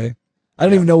 by the way. I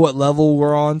don't even know what level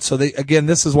we're on. So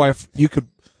this is why if you could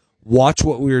watch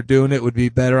what we were doing, it would be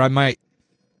better. I might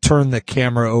turn the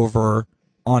camera over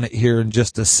on it here in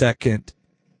just a second.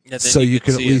 Yeah, so you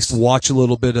can at least watch a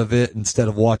little bit of it instead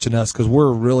of watching us, because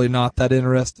we're really not that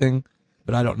interesting.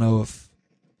 But I don't know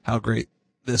how great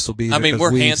this will be. I mean,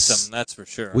 we're handsome, that's for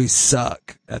sure. We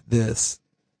suck at this.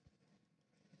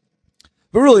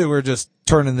 But really, we're just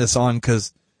turning this on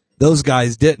because those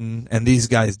guys didn't, and these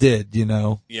guys did, you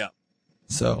know. Yeah.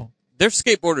 So Their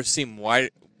skateboarders seem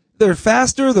wide. they're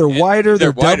faster, they're wider,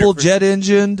 they're wider double for- jet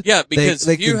engined. Yeah, because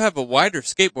they if you can- have a wider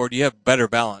skateboard, you have better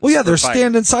balance. well, yeah, for they're fighting.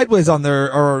 standing sideways on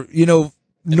their, or you know,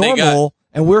 they normal,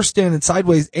 and we're standing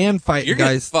sideways and fighting You're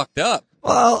getting guys. fucked up.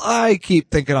 Well, I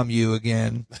keep thinking I'm you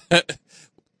again.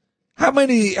 How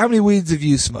many weeds have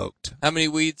you smoked? How many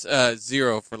weeds?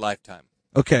 0 for lifetime.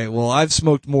 Okay, well, I've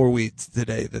smoked more weeds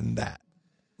today than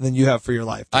you have for your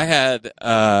life. I had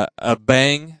a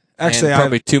bang. Actually, and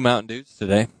probably 2 Mountain Dews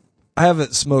today. I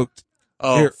haven't smoked.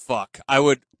 Oh Here. fuck! I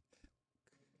would.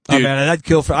 Oh Dude. man, I'd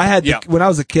kill for. I had when I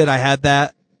was a kid. I had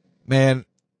that. Man,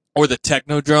 Or the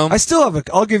Technodrome. I still have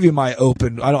I'll give you my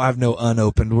open. I don't have no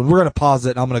unopened one. We're gonna pause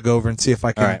it, and I'm gonna go over and see if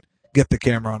I can All right. get the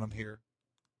camera on him here.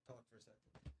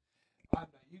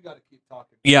 You got to keep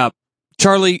talking. Yeah,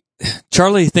 Charlie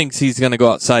thinks he's gonna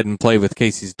go outside and play with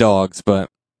Casey's dogs, but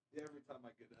Every time I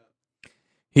get up.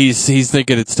 he's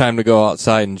thinking it's time to go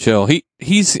outside and chill.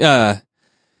 He's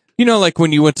you know, like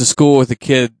when you went to school with a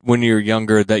kid when you were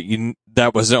younger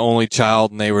that was the only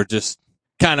child and they were just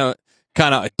kind of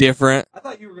different. I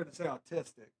thought you were gonna say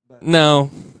autistic, but No,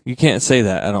 you can't say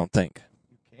that. I don't think.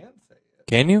 you can say it.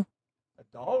 Can you? A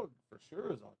dog for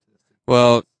sure is autistic.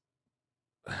 Well,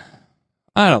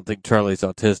 I don't think Charlie's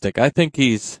autistic. I think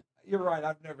he's You're right.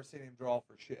 I've never seen him draw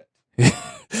for shit.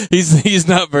 he's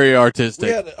not very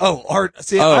artistic. Art.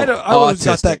 See, Oh, I always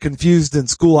got autistic. that confused in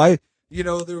school.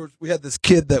 We had this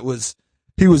kid that was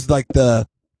like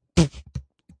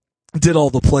did all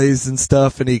the plays and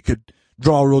stuff, and he could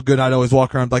draw real good. I'd always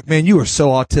walk around like, man, you are so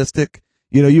autistic.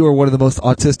 You know, you are one of the most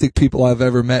autistic people I've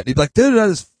ever met. And he'd be like, dude,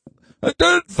 I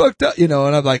done fucked up, you know,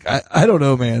 and I'm like, I don't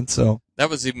know, man. So That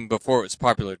was even before it was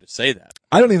popular to say that.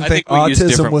 I don't even I think think we used autism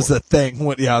different was words. the thing.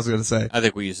 I was going to say. I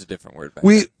think we used a different word back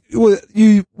We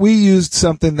then. used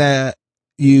something that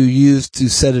you used to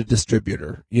set a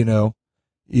distributor, you know,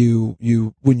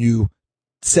 when you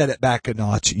set it back a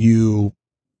notch, all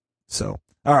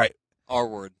right, R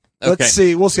word. Okay. let's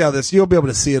see. We'll see how you'll be able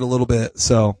to see it a little bit.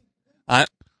 So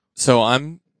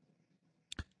You're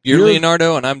You're-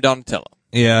 Leonardo and I'm Donatello.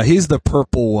 yeah, he's the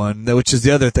purple one, which is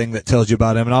the other thing that tells you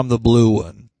about him. And I'm the blue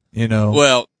one, you know.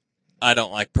 Well, I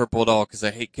don't like purple at all because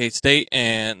I hate K-State,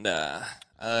 and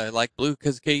I like blue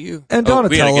because of KU. And Oh, we gotta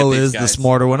get Donatello these is the guys.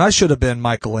 smarter one. I should have been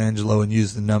Michelangelo and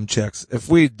used the nunchucks. If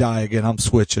we die again, I'm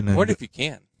switching. And What if you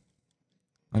can?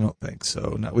 I don't think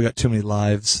so. No, we got too many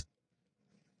lives.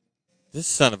 This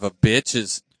son of a bitch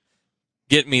is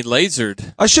getting me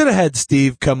lasered. I should have had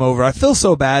Steve come over. I feel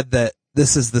so bad that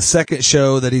this is the second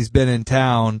show that he's been in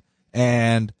town,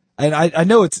 and I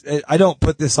know I don't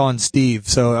put this on Steve,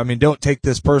 so I mean, don't take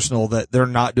this personal that they're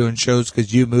not doing shows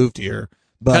because you moved here.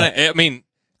 But I mean,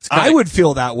 it's I kinda- would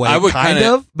feel that way, I would kind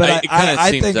kinda- of, but it kinda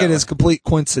I seems think that it way. is complete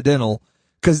coincidental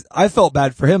because I felt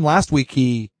bad for him last week.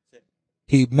 He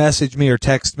messaged me or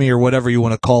texted me or whatever you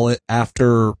want to call it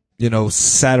after, you know,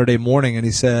 Saturday morning, and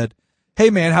he said, "Hey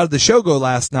man, how did the show go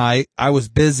last night? I was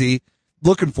busy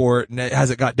looking for it, and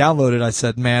as it got downloaded, I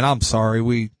said, man, I'm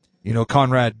sorry.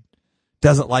 Conrad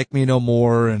doesn't like me no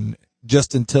more, and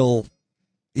just until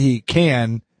he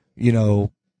can, you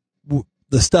know,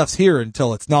 the stuff's here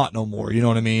until it's not no more. You know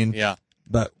what I mean? Yeah.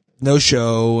 But no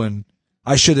show, and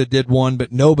I should have did one,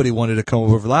 but nobody wanted to come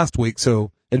over last week,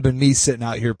 so it'd been me sitting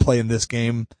out here playing this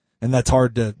game, and that's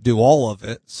hard to do all of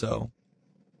it. So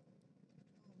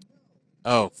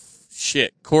Oh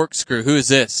shit! Corkscrew. Who is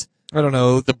this? I don't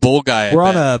know. The bull guy. I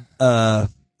We're bet. on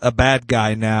a bad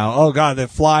guy now. Oh god, they're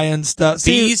flying stuff.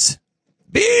 See, Bees.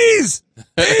 bees.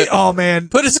 Oh man,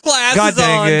 Put his glasses god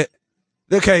dang on. it.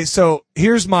 Okay, so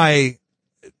here's my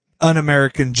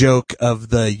un-American joke of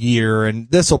the year, and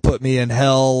this will put me in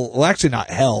hell. Well, actually not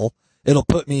hell. It'll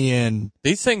put me in.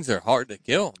 These things are hard to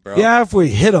kill, bro. Yeah, if we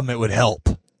hit them, it would help.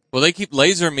 Well, they keep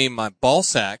lasering me in my ball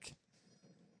sack.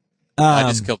 I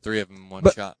just killed 3 of them in one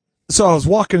but- shot. So I was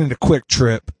walking into Quick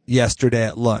Trip yesterday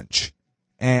at lunch,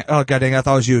 and oh god dang, I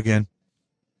thought it was you again.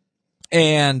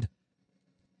 And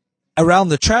around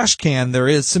the trash can there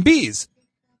is some bees,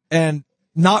 and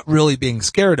not really being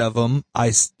scared of them,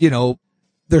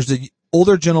 there's a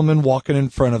older gentleman walking in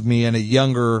front of me and a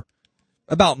younger,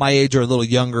 about my age or a little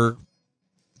younger,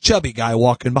 chubby guy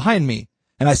walking behind me,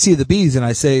 and I see the bees and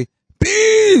I say,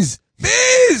 "Bees,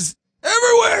 bees!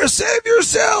 Everywhere, save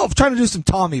yourself!" Trying to do some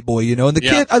Tommy boy, you know. And the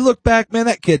Yeah. kid, I look back, man,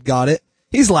 that kid got it.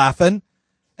 He's laughing.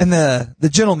 And the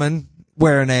gentleman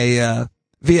wearing a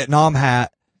Vietnam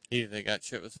hat, You think that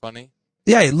shit was funny?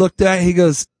 yeah, he looked at it, he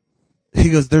goes,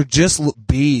 they're just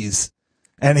bees.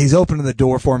 And he's opening the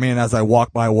door for me, and as I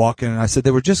walk in, and I said, they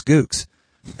were just gooks.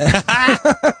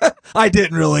 I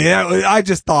didn't really. I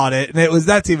just thought it, and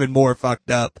that's even more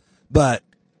fucked up. But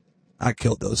I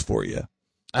killed those for you.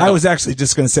 I was actually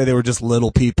just going to say they were just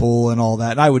little people and all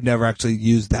that. And I would never actually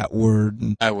use that word.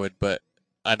 And I would, but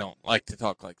I don't like to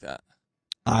talk like that.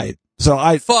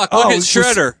 Fuck, look at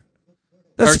Shredder.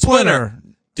 That's Or Splinter.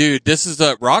 Dude, this is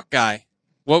a rock guy.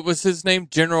 What was his name?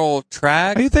 General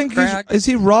Trag? You think is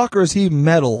he rock or is he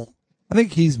metal? I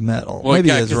think he's metal. Well,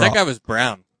 maybe he's rock. that guy was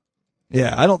brown.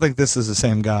 Yeah, I don't think this is the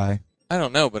same guy. I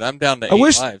don't know, but I'm down to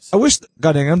 8 lives. I wish,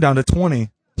 God dang, I'm down to 20.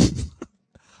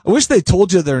 I wish they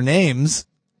told you their names.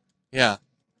 Yeah.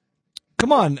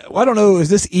 Come on. I don't know. Is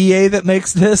this EA that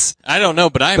makes this? I don't know,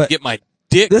 but I'm getting my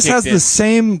dick This kicked has in. the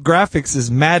same graphics as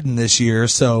Madden this year,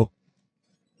 so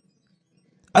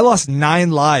I lost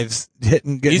 9 lives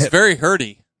getting He's hit. very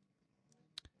hurty.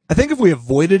 I think if we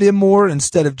avoided him more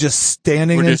instead of just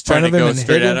standing We're in just front trying of to him go and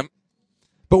straight hit at him. him.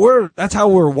 But that's how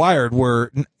we're wired. We're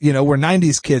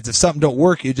 90s kids. If something don't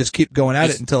work, you just keep going at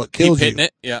it until it kills Keep you. hitting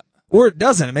it, yeah. Or it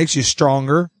doesn't. It makes you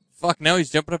stronger. Fuck, now he's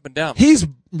jumping up and down. He's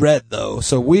red though,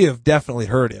 so we have definitely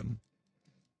hurt him.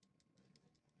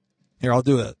 Here, I'll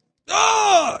do it.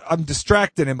 Oh, I'm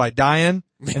distracting him by dying.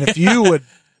 And if you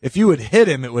would hit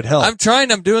him, it would help. I'm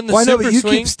trying. I'm doing the Well, I know, super but you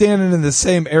swing. keep standing in the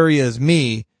same area as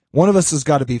me. One of us has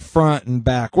got to be front and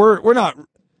back. We're not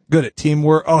good at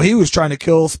teamwork. Oh, he was trying to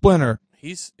kill Splinter.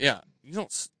 You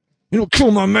don't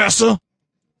kill my massa.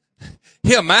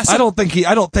 Yeah, massa. I don't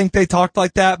think they talked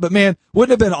like that, but man,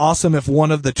 wouldn't it have been awesome if one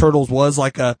of the turtles was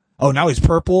like now he's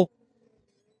purple?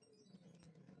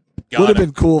 Would have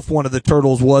been cool if one of the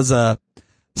turtles was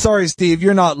sorry, Steve,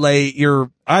 you're not late.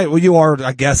 You are,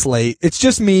 I guess, late. It's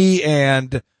just me,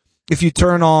 and if you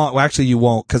turn on, well, actually you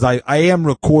won't, because I am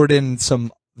recording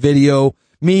some video.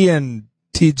 Me and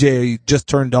TJ just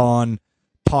turned on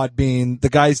Podbean. The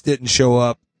guys didn't show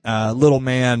up. Little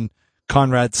man,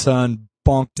 Conrad's son,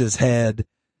 bonked his head,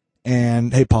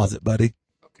 and hey, pause it, buddy.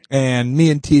 Okay. And me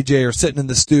and TJ are sitting in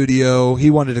the studio. He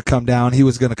wanted to come down. He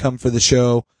was going to come for the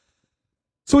show.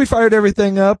 So we fired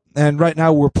everything up, and right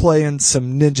now we're playing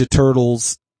some Ninja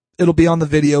Turtles. It'll be on the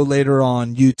video later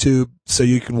on YouTube, so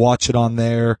you can watch it on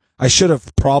there. I should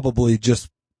have probably just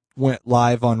went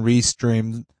live on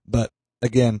Restream, but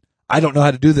again, I don't know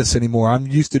how to do this anymore. I'm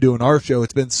used to doing our show.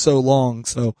 It's been so long,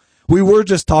 so we were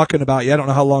just talking about you. I don't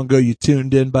know how long ago you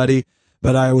tuned in, buddy,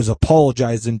 but I was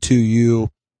apologizing to you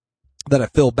that I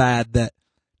feel bad that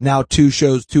now 2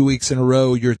 shows 2 weeks in a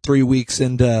row, you're 3 weeks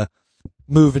into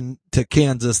moving to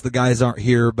Kansas. The guys aren't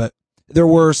here, but there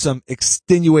were some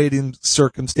extenuating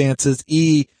circumstances.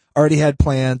 E already had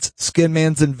plans. Skin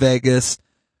Man's in Vegas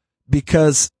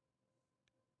because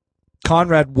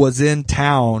Conrad was in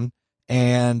town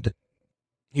and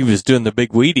he was doing the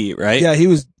big weed eat, right? Yeah, he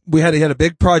had a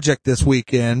big project this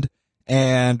weekend,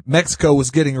 and Mexico was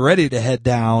getting ready to head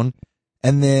down,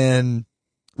 and then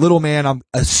little man, I'm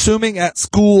assuming at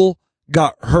school,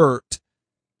 got hurt,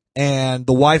 and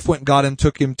the wife went and got him,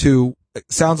 took him to, it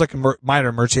sounds like a minor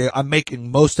emergency. I'm making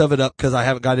most of it up because I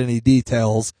haven't got any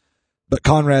details, but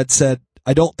Conrad said,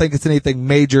 I don't think it's anything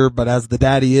major, but as the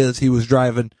daddy is, he was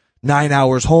driving 9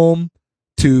 hours home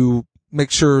to make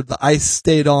sure the ice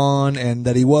stayed on and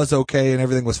that he was okay and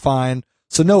everything was fine.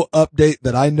 So no update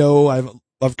that I know.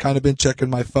 I've kind of been checking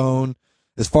my phone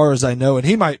as far as I know, and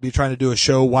he might be trying to do a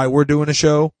show while we're doing a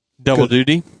show. Double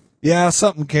duty? Yeah,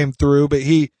 something came through, but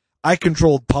I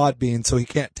controlled Podbean, so he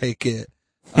can't take it.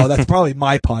 Oh, that's probably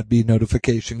my Podbean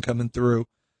notification coming through.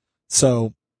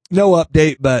 So no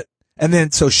update, and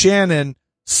then so Shannon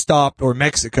stopped, or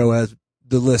Mexico, as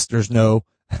the listeners know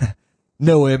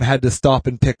him, had to stop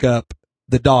and pick up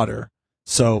the daughter.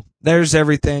 So there's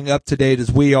everything up to date as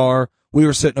we are. We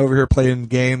were sitting over here playing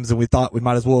games, and we thought we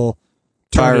might as well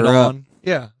turn it on.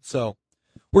 Yeah, so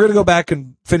we're going to go back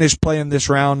and finish playing this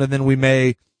round, and then we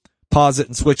may pause it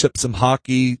and switch up some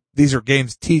hockey. These are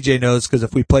games TJ knows, because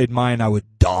if we played mine, I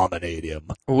would dominate him.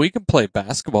 Well, we can play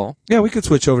basketball. Yeah, we could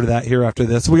switch over to that here after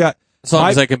this. As long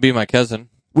as I can be my cousin.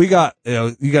 You got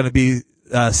to be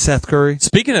Seth Curry.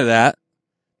 Speaking of that,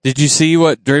 did you see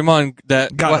what Draymond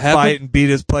got what a happened? fight and beat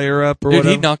his player up or Dude,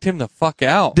 whatever? he knocked him the fuck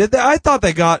out. Did they? I thought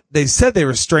they said they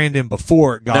restrained him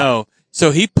before it got. No.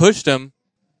 So he pushed him.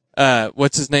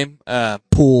 What's his name?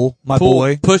 Poole, my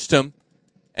boy. Pushed him.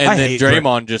 And then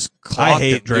Draymond just clocked him. I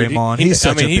hate Draymond. He's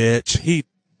such a bitch. He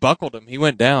buckled him. He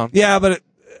went down. Yeah, but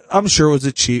I'm sure it was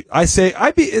a cheat.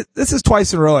 This is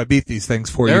twice in a row I beat these things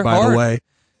for you, by hard. the way.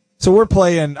 So we're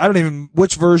playing,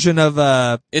 which version of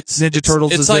Ninja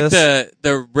Turtles is this? It's like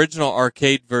the original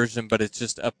arcade version, but it's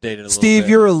just updated a little bit. Steve,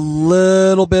 you're a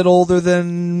little bit older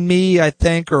than me, I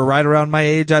think, or right around my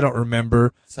age. I don't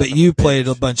remember. But you played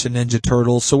a bunch of Ninja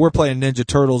Turtles, so we're playing Ninja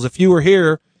Turtles. If you were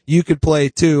here, you could play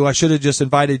too. I should have just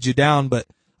invited you down, but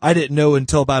I didn't know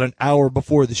until about an hour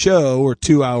before the show, or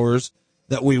 2 hours,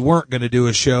 that we weren't going to do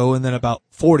a show. And then about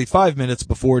 45 minutes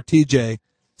before, TJ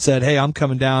said, hey, I'm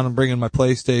coming down. I'm bringing my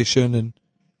PlayStation, and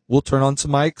we'll turn on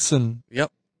some mics, and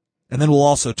Yep. and then we'll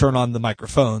also turn on the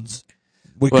microphones.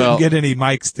 We couldn't get any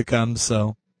mics to come,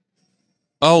 so.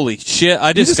 Holy shit! I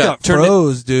You just got turned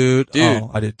froze, dude. Dude.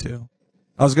 Oh, I did too.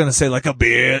 I was going to say like a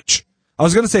bitch. I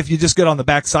was going to say if you just get on the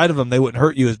back side of them, they wouldn't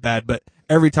hurt you as bad, but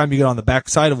every time you get on the back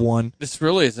side of one. This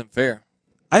really isn't fair.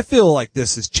 I feel like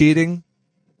this is cheating.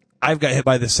 I've got hit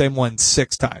by the same one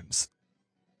 6 times.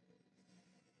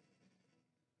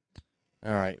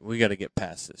 All right, we got to get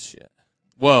past this shit.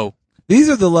 Whoa. These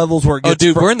are the levels where it gets... Oh,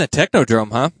 dude, we're in the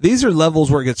Technodrome, huh? These are levels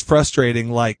where it gets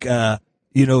frustrating, like,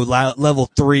 level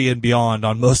 3 and beyond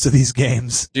on most of these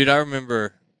games. Dude, I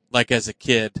remember, like, as a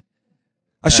kid.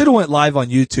 I should have went live on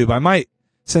YouTube. I might,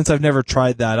 since I've never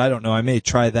tried that, I don't know, I may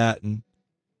try that and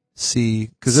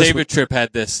see. Saber Trip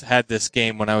had this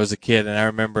game when I was a kid, and I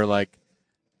remember, like,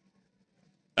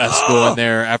 us going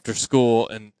there after school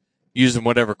and using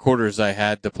whatever quarters I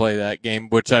had to play that game,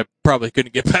 which I probably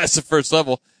couldn't get past the first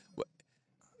level.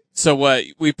 So what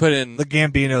we put in the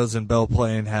Gambinos in Belle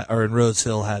Plaine or in Rose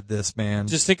Hill had this, man.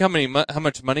 Just think how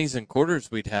much monies and quarters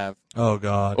we'd have. Oh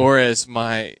God! Or as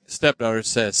my stepdaughter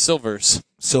says, silvers.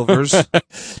 Silvers.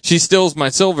 She steals my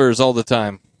silvers all the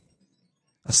time.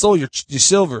 I stole your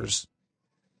silvers.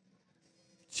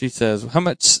 She says, "How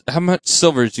much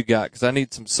silvers you got? Because I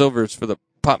need some silvers for the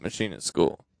pop machine at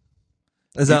school."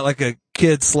 Is that like a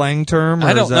kid slang term? Or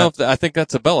I don't know I think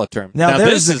that's a Bella term. Now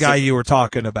there's the guy you were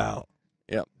talking about.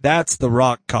 Yep. That's the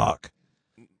rock cock.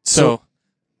 So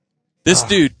this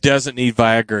dude doesn't need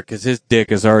Viagra because his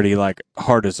dick is already like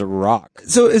hard as a rock.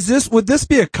 So would this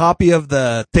be a copy of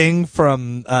the thing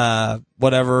from,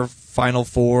 whatever, Final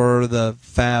Four, the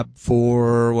Fab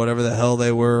Four, whatever the hell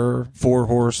they were, Four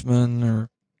Horsemen or?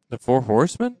 The Four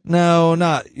Horsemen? No,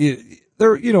 not, you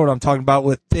know what I'm talking about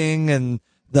with Thing and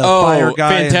the fire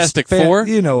guy. Fantastic Four?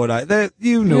 You know what I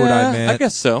meant. I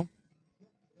guess so.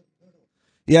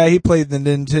 Yeah, he played the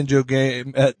Nintendo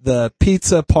game at the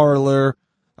pizza parlor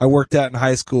I worked at in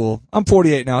high school. I'm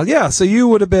 48 now. Yeah, so you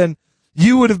would have been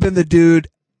the dude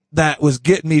that was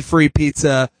getting me free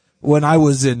pizza when I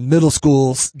was in middle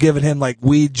school, giving him like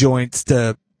weed joints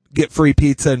to get free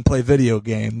pizza and play video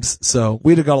games. So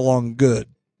we'd have got along good.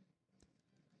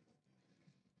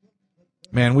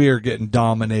 Man, we are getting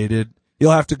dominated.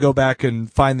 You'll have to go back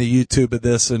and find the YouTube of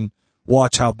this and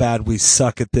watch how bad we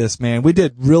suck at this, man. We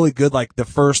did really good like the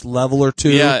first level or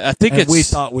two. Yeah, I think we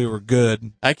thought we were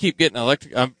good. I keep getting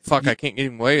electric. I can't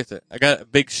get away with it. I got a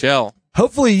big shell.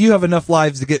 Hopefully you have enough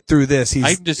lives to get through this.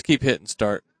 I can just keep hitting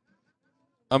start.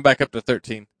 I'm back up to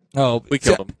 13. Oh, we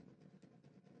killed him.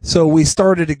 So we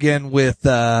started again with,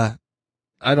 I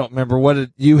don't remember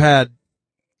you had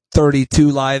 32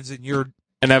 lives and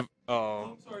I'm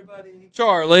sorry, buddy.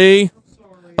 Charlie.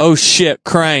 Oh shit,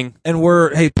 Krang. And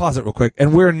pause it real quick.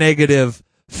 And we're negative,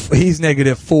 he's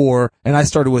 -4, and I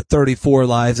started with 34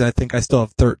 lives, and I think I still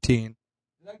have 13.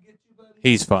 Did I get you, buddy?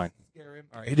 He's fine.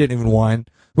 All right, he didn't even whine.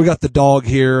 We got the dog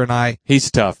here, and he's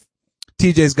tough.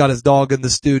 TJ's got his dog in the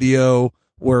studio.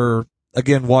 We're,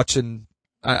 again, watching.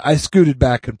 I scooted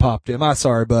back and popped him. I'm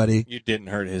sorry, buddy. You didn't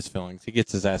hurt his feelings. He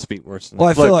gets his ass beat worse than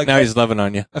I feel like now he's loving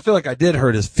on you. I feel like I did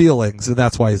hurt his feelings, and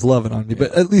that's why he's loving on me. Yeah.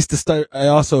 But at least I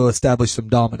also established some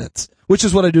dominance, which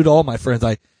is what I do to all my friends.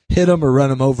 I hit them or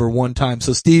run them over one time.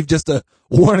 So, Steve, just a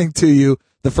warning to you,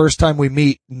 the first time we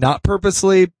meet, not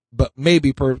purposely, but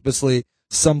maybe purposely,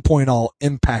 some point I'll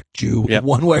impact you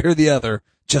one way or the other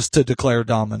just to declare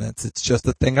dominance. It's just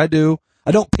a thing I do. I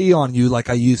don't pee on you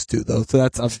like I used to, though. So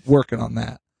I'm working on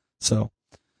that. So,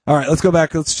 all right, let's go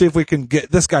back. Let's see if we can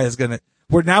get, this guy is going to,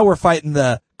 we're fighting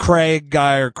the Craig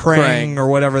guy or Krang or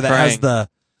whatever that has the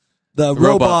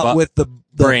robot with the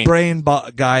brain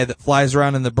guy that flies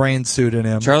around in the brain suit in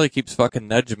him. Charlie keeps fucking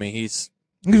nudging me.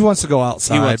 He wants to go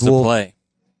outside. He wants to play.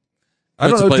 I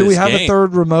don't know. Do we have a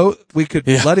third remote? We could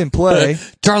let him play.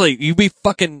 Charlie, you be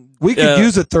fucking. We could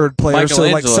use a third player, so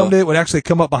like someday it would actually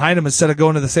come up behind him instead of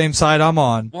going to the same side I'm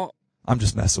on. Well, I'm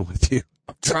just messing with you.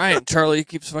 I'm trying. Charlie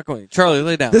keeps fucking with you. Charlie,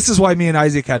 lay down. This is why me and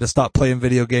Isaac had to stop playing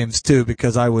video games too,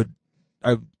 because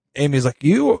Amy's like,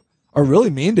 you are really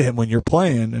mean to him when you're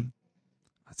playing, and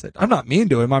I said, I'm not mean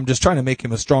to him. I'm just trying to make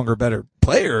him a stronger, better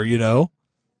player,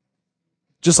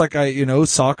 Just like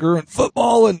soccer and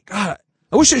football and God.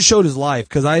 I wish it showed his life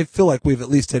because I feel like we've at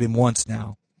least hit him once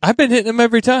now. I've been hitting him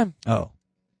every time. Oh.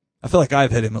 I feel like I've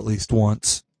hit him at least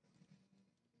once.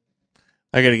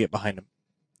 I gotta get behind him.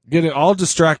 I'll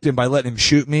distract him by letting him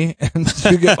shoot me and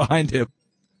you get behind him.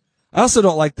 I also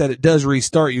don't like that it does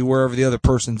restart you wherever the other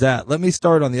person's at. Let me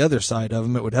start on the other side of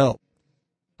him. It would help.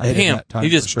 I hit him Damn, that time he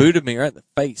for just sure. booted me right in the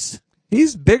face.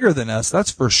 He's bigger than us.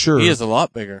 That's for sure. He is a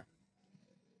lot bigger.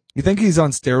 You think he's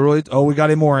on steroids? Oh, we got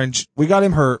him orange. We got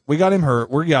him hurt. We got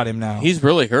him now. He's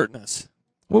really hurting us.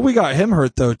 Well, we got him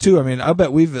hurt though too. I mean, I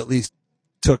bet we've at least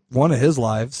took one of his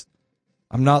lives.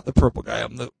 I'm not the purple guy.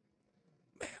 I'm the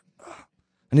man.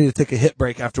 I need to take a hit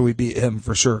break after we beat him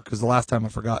for sure. Because the last time I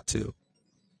forgot to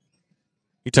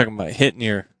You talking about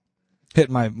hitting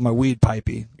my weed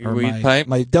pipey your or weed pipe?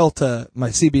 my Delta, my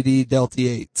CBD Delta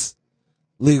 8s.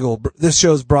 Legal. This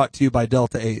show's brought to you by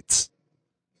Delta 8s.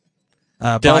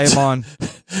 Buy him on.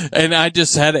 And I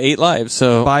just had 8 lives,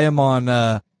 so Buy him on.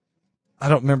 I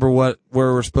don't remember where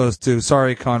we're supposed to.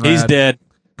 Sorry, Conrad. he's dead.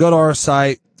 Go to our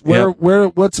site. Where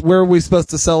are we supposed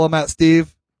to sell them at,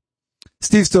 Steve?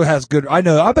 Steve still has good. I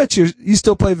know. I bet you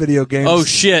still play video games. Oh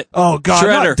shit! Oh god,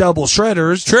 Shredder. not double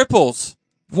shredders. Triples.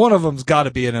 One of them's got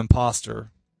to be an imposter.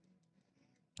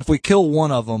 If we kill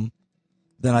one of them,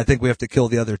 then I think we have to kill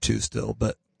the other 2 still.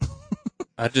 But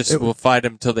I just will fight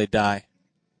them till they die.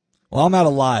 well, I'm out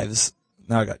of lives.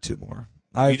 Now I got 2 more.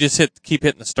 You just keep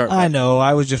hitting the start button. I know.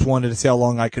 I was just wanted to see how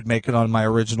long I could make it on my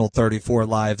original 34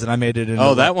 lives, and I made it into.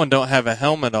 Oh, that one don't have a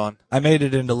helmet on. I made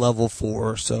it into level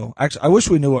 4. So actually, I wish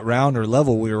we knew what round or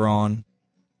level we were on.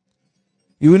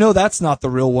 You know that's not the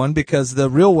real one because the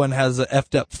real one has a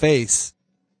effed up face.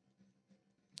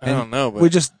 I don't know, but We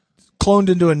just cloned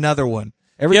into another one.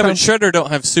 Every yeah, time. but Shredder don't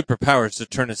have superpowers to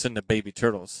turn us into baby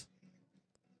turtles.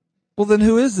 Well, then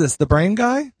who is this? The brain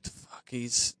guy? Fuck,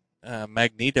 he's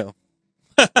Magneto.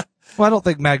 Well, I don't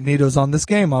think Magneto's on this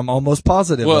game. I'm almost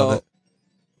positive Well- of it.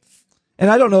 And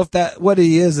I don't know if what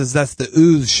he is that's the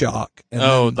ooze shock. And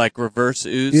then- Like reverse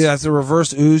ooze? yeah, it's a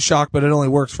reverse ooze shock, but it only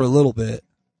works for a little bit.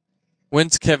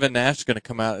 When's Kevin Nash going to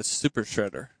come out as Super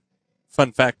Shredder?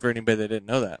 Fun fact for anybody that didn't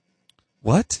know that.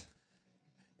 What?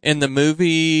 In the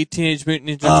movie Teenage Mutant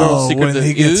Ninja Turtles Secret of when the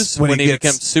he gets- Ooze, when when he he gets-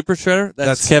 becomes Super Shredder, that's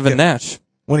that's Kevin Kev- Nash.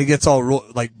 When he gets all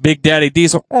like Big Daddy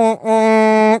Diesel.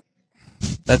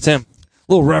 That's him.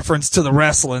 little reference to the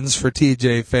wrestlings for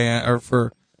TJ fan or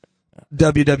for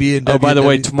WWE and Oh, by the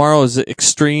way, WWE. tomorrow is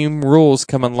Extreme Rules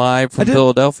coming live from I did-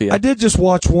 Philadelphia. I did just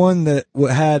watch one that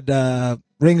had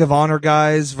Ring of Honor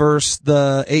guys versus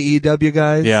the AEW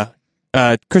guys. Yeah.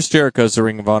 Chris Jericho's the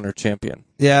Ring of Honor champion.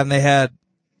 Yeah, and they had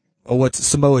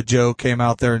Samoa Joe came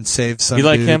out there and saved some. You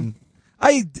like dude. him?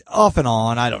 I off and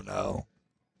on. I don't know.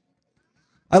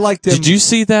 I liked him. Did you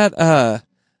see that?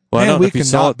 Well, I Man, don't know we if you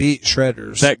saw cannot it. beat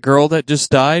Shredders. That girl that just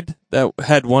died that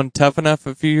had won Tough Enough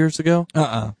a few years ago.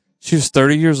 She was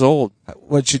 30 years old.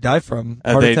 What'd she die from?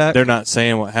 Heart attack? They're not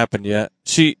saying what happened yet.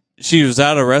 She was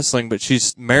out of wrestling, but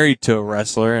she's married to a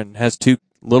wrestler and has 2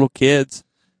 little kids.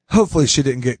 Hopefully she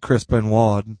didn't get Chris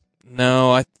Benoit.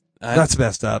 No, That's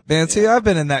messed up, man. See, I've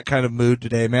been in that kind of mood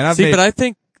today, man. but I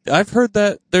think I've heard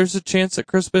that there's a chance that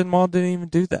Chris Benoit didn't even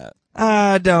do that.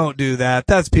 Don't do that.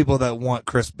 That's people that want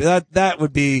Chris. That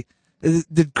would be.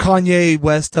 Did Kanye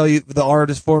West tell you, the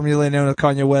artist formerly known as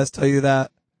Kanye West, tell you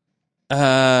that?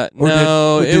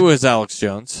 No, it was Alex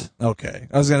Jones. Okay.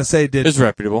 I was going to say, It was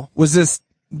reputable.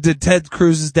 did Ted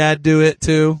Cruz's dad do it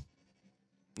too?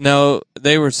 No,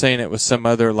 they were saying it was some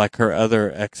other, like her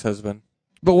other ex-husband.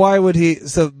 But why would he?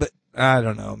 But I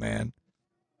don't know, man.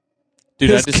 Dude,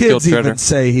 His I just killed kids even Shredder.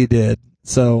 say he did.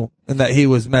 So, and that he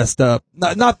was messed up.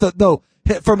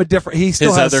 From a different, he still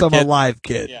His has other some kid? alive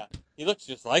kid. Yeah, he looks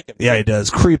just like him. Yeah, he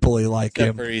does. Creepily like Except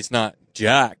him. for he's not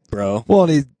Jack, bro. Well,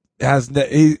 and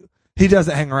he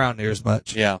doesn't hang around near as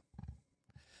much. Yeah.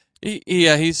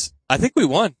 I think we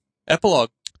won. Epilogue.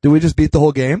 Did we just beat the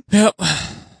whole game? Yep.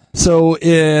 So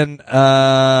in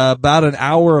about an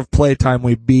hour of playtime,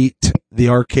 we beat the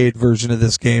arcade version of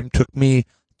this game. Took me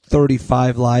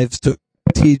 35 lives. Took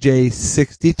TJ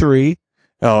 63.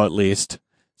 Oh, at least.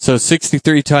 So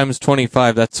 63 times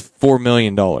 25, that's $4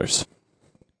 million.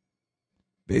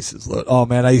 Bases loaded. Oh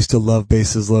man, I used to love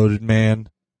bases loaded, man.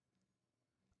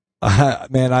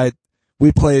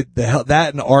 We played that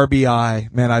and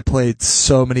RBI. Man, I played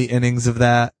so many innings of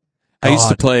that. I used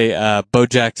to God. play Bo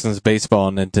Jackson's baseball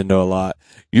on Nintendo a lot.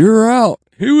 You're out.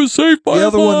 He was safe by The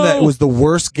other one that ball. was the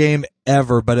worst game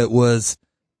ever, but it was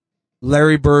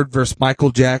Larry Bird versus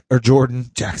Jordan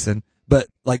Jackson, but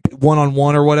like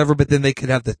 1-on-1 or whatever, but then they could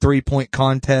have the 3-point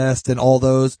contest and all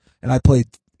those. And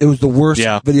it was the worst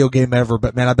video game ever,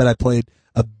 but man, I bet I played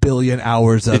a billion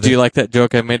hours of it. Did you like that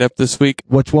joke I made up this week?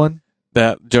 Which one?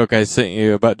 That joke I sent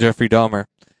you about Jeffrey Dahmer.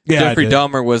 Yeah, Jeffrey I did.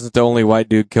 Dahmer wasn't the only white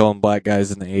dude killing black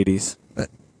guys in the 80s.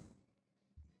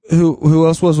 Who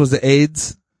else was it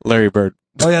AIDS? Larry Bird.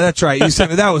 Oh yeah, that's right. You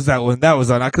sent me, that was that one. That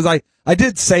was on, cause I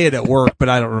did say it at work, but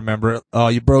I don't remember it. Oh,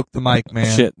 you broke the mic,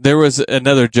 man. Shit. There was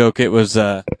another joke. It was,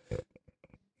 I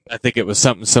think it was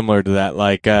something similar to that.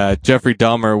 Like, Jeffrey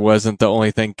Dahmer wasn't the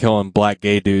only thing killing black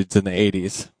gay dudes in the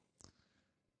 80s.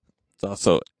 It's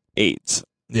also AIDS.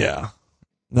 Yeah.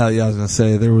 No, yeah, I was gonna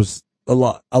say there was a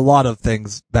lot of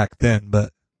things back then,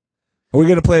 but are we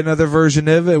gonna play another version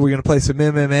of it? Are we gonna play some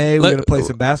MMA? We're gonna play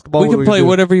some basketball? We can play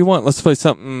whatever you want. Let's play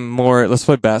something more. Let's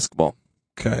play basketball.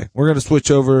 Okay. We're gonna switch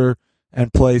over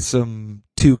and play some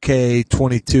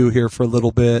 2K22 here for a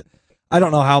little bit. I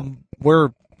don't know how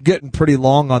we're getting pretty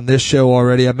long on this show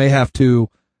already. I may have to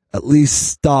at least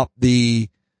stop the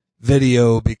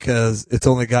video because it's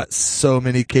only got so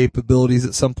many capabilities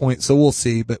at some point. So we'll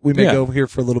see, but we may go over here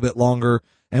for a little bit longer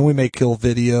and we may kill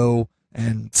video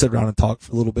and sit around and talk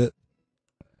for a little bit.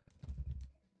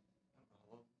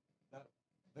 I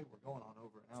think we're going on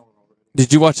over an hour already.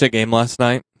 Did you watch that game last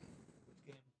night?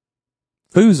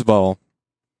 Foosball.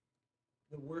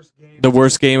 The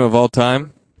worst game of all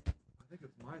time? I think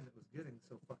it's mine that was getting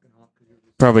so fucking hot.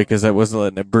 Probably because I wasn't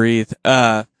letting it breathe.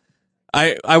 I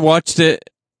watched it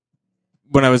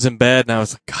when I was in bed, and I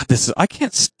was like, God, I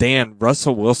can't stand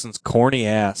Russell Wilson's corny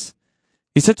ass.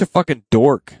 He's such a fucking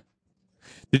dork.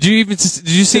 Did you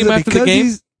see him after the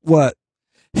game? What?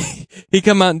 He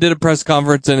come out and did a press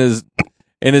conference in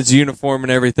his uniform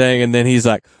and everything, and then he's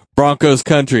like, Broncos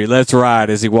country, let's ride,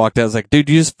 as he walked out. I was like, dude,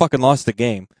 you just fucking lost the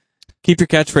game. Keep your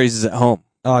catchphrases at home.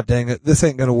 Oh, dang it. This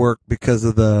ain't gonna work because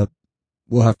of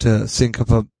we'll have to sync up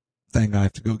a thing. I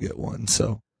have to go get one,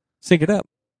 so. Sync it up.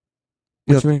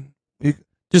 What you mean?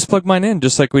 Just plug mine in,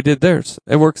 just like we did theirs.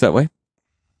 It works that way.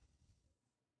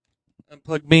 And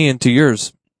plug me into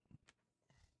yours.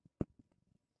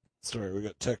 Sorry, we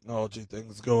got technology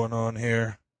things going on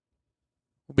here.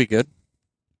 We'll be good.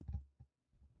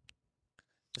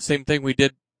 The same thing we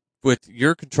did with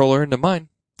your controller into mine.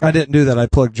 I didn't do that. I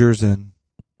plugged yours in.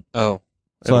 Oh.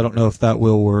 So I don't know if that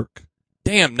will work.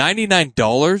 Damn,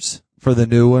 $99? For the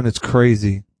new one? It's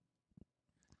crazy.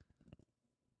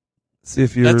 See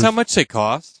if yours... That's how much they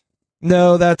cost?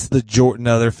 No, that's the Jordan.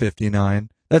 No, they're $59.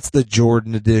 That's the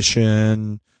Jordan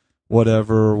edition,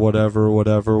 whatever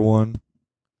one.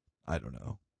 I don't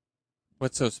know.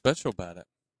 What's so special about it?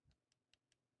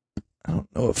 I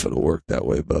don't know if it'll work that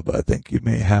way, Bubba. I think you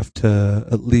may have to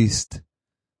at least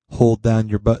hold down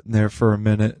your button there for a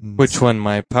minute. And which one,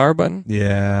 my power button?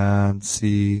 Yeah, and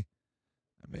see.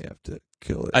 I may have to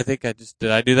kill it. I think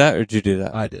did I do that or did you do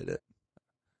that? I did it.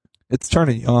 It's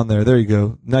turning you on there. There you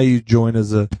go. Now you join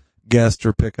as a guest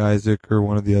or pick Isaac or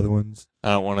one of the other ones.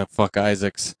 I don't want to fuck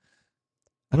Isaacs.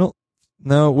 I don't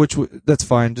know that's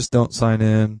fine. Just don't sign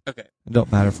in. Okay. It don't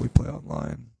matter if we play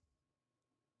online.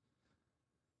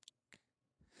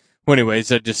 Well,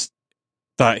 anyways, I just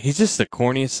thought he's just the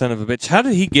corniest son of a bitch. How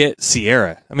did he get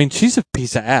Sierra? I mean, she's a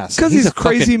piece of ass. Because he's a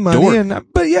crazy money,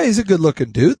 but yeah, he's a good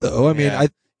looking dude though. I mean,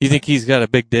 you think he's got a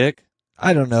big dick?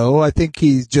 I don't know. I think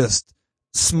he's just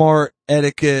smart,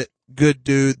 etiquette, good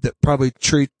dude that probably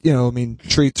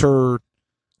treats her.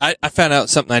 I found out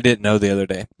something I didn't know the other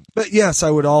day. But yes,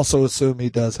 I would also assume he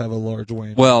does have a large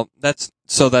wiener. Well, that's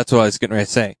what I was getting ready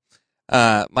to say.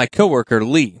 My coworker,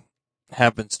 Lee,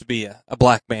 happens to be a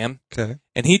black man. Okay.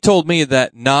 And he told me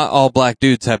that not all black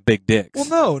dudes have big dicks. Well,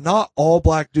 no, not all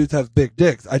black dudes have big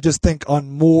dicks. I just think on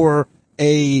more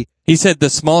He said the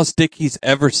smallest dick he's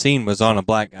ever seen was on a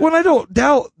black guy. Well, I don't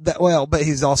doubt that. Well, but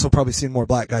he's also probably seen more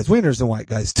black guys' wieners than white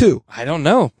guys too. I don't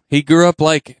know. He grew up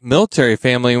like military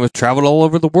family and was traveled all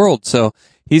over the world. So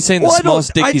he's saying the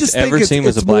smallest dick he's ever seen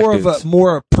was a black dude. It's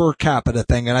more a per capita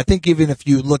thing. And I think even if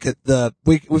you look at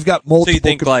we've got multiple. So you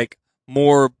think like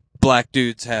more black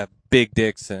dudes have big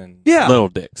dicks than little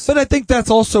dicks. But I think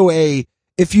that's also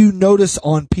if you notice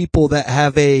on people that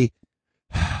have a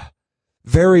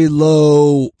very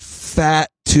low fat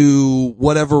to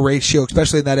whatever ratio,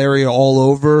 especially in that area all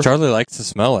over. Charlie likes to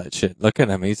smell that shit. Look at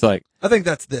him. He's like, I think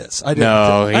that's this. I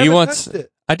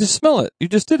just smell it. You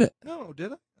just did it. No,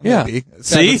 did I? Yeah. Maybe.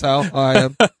 See? That's how I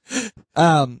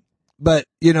am. But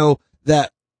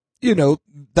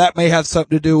that may have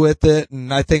something to do with it.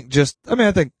 And I think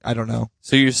I don't know.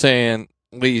 So you're saying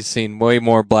Lee's seen way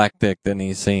more black dick than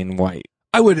he's seen white?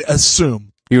 I would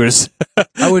assume.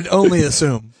 I would only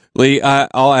assume. Lee,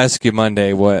 I'll ask you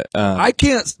Monday what, I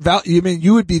can't you mean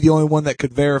you would be the only one that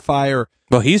could verify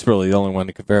well, he's really the only one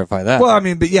that could verify that. Well, I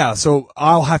mean, but yeah, so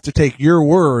I'll have to take your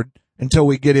word until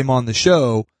we get him on the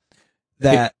show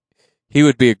that he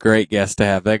would be a great guest to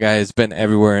have. That guy has been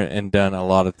everywhere and done a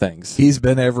lot of things. He's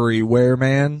been everywhere,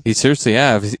 man. He seriously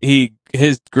has. He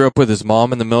grew up with his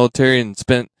mom in the military and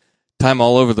spent time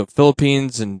all over the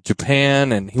Philippines and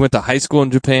Japan, and he went to high school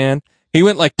in Japan. He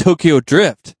went like Tokyo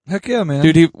Drift. Heck yeah, man.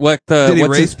 Dude, did he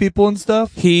race people and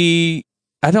stuff? I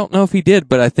don't know if he did,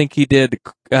 but I think he did,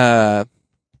 I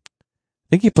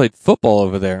think he played football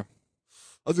over there.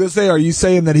 I was gonna say, are you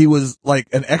saying that he was like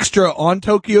an extra on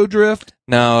Tokyo Drift?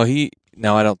 No, I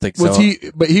don't think so.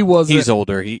 But he wasn't. He's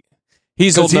older.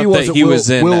 He's old enough that he was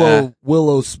in,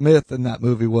 Willow Smith in that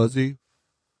movie, was he?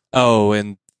 Oh,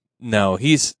 and no,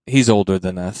 he's older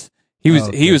than us. He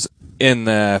was in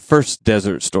the first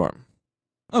Desert Storm.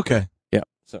 Okay. Yeah.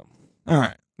 So. All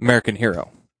right. American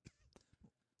Hero.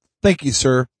 Thank you,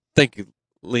 sir. Thank you,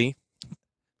 Lee.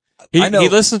 I know. He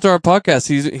listens to our podcast.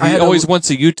 He always wants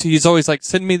a UT. He's always like,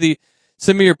 send me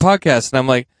your podcast. And I'm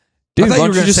like, dude, why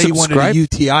don't you just subscribe? He wanted a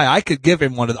UTI. I could give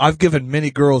him one I've given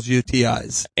many girls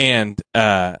UTIs. And,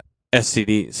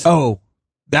 STDs. Oh,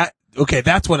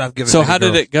 that's what I've given. So how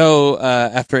did it go,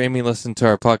 after Amy listened to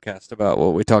our podcast about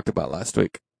what we talked about last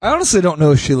week? I honestly don't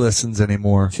know if she listens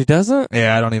anymore. She doesn't?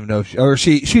 Yeah, I don't even know if she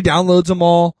downloads them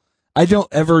all. I don't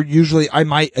ever I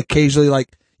might occasionally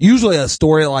usually a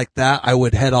story like that I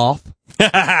would head off.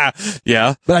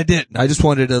 Yeah. But I didn't. I just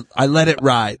I let it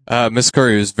ride. Miss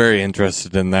Curry was very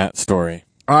interested in that story.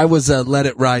 I was a let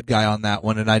it ride guy on that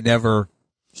one, and I never.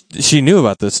 She knew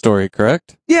about this story,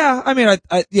 correct? Yeah. I mean,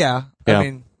 yeah. I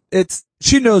mean,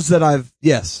 she knows that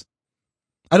yes.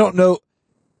 I don't know.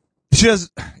 She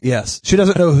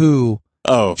doesn't know who.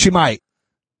 Oh. She might.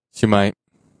 She might.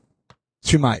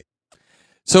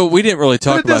 So we didn't really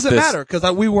talk about this. But it doesn't matter,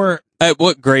 because we weren't. At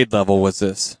what grade level was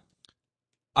this?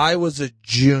 I was a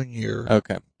junior.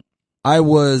 Okay. I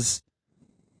was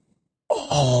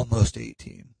almost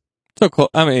 18. So cool.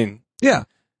 I mean. Yeah.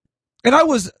 And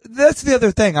that's the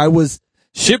other thing.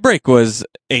 Shipbreak was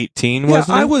 18,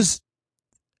 wasn't it? I was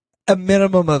a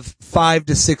minimum of 5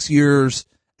 to 6 years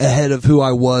ahead of who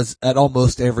I was at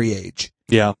almost every age.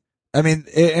 Yeah. I mean,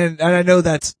 and I know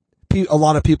that's, a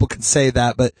lot of people can say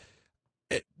that, but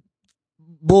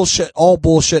all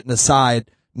bullshitting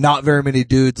aside, not very many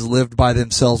dudes lived by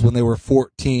themselves when they were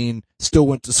 14, still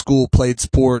went to school, played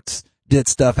sports, did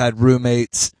stuff, had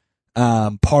roommates,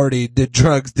 partied, did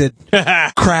drugs, did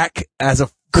crack as a...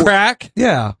 Crack?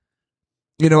 Yeah.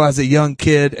 As a young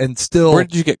kid, and still... Where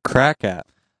did you get crack at?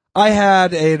 I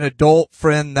had an adult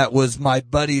friend that was my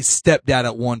buddy's stepdad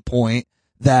at one point,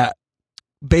 that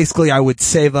basically I would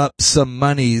save up some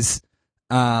monies,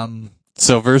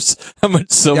 silvers? How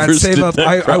much silvers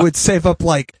I would save up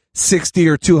like $60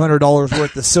 or $200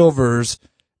 worth of silvers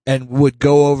and would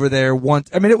go over there once.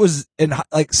 I mean, it was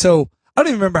so I don't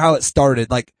even remember how it started.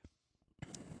 Like,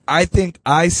 I think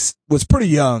I was pretty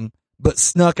young, but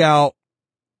snuck out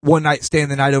one night, staying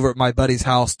the night over at my buddy's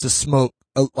house to smoke.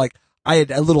 I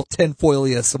had a little tinfoil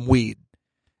of some weed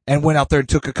and went out there and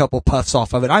took a couple puffs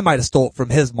off of it. I might have stole it from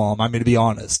his mom. I mean, to be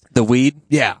honest. The weed?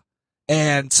 Yeah.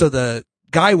 And so the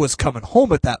guy was coming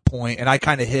home at that point, and I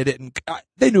kind of hid it, and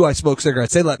they knew I smoked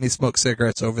cigarettes. They let me smoke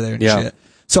cigarettes over there and shit.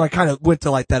 So I kind of went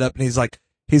to light that up, and he's like,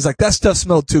 that stuff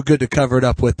smelled too good to cover it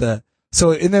up with and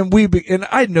then and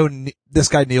I'd known this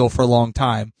guy Neil for a long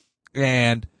time.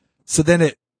 And so then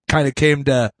it kind of came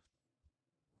to,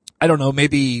 I don't know,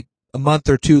 maybe a month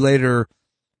or two later,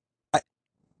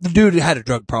 the dude had a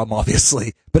drug problem,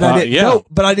 obviously, but I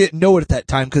didn't know it at that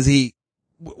time, because he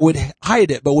would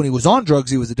hide it. But when he was on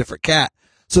drugs, he was a different cat.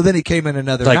 So then he came in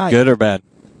another night. Like good or bad?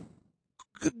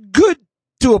 Good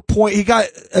to a point. He got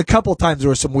a couple of times, there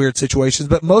were some weird situations,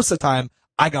 but most of the time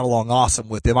I got along awesome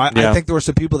with him. I think there were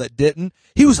some people that didn't.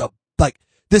 He was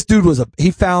this dude was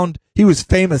he was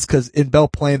famous because in Belle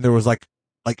Plaine there was like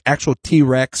actual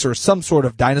T-Rex or some sort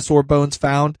of dinosaur bones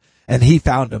found, and he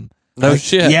found them. No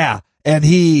shit. Yeah. And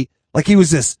he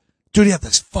was this dude, he had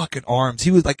this fucking arms.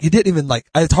 He was he didn't even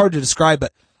it's hard to describe,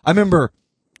 but I remember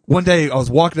one day I was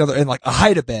walking down there in a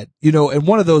hide-a-bed, and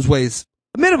one of those weighs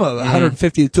a minimum of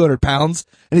 150 to 200 pounds,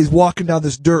 and he's walking down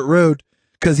this dirt road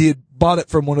because he had bought it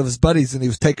from one of his buddies, and he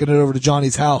was taking it over to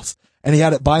Johnny's house, and he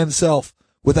had it by himself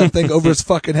with that thing over his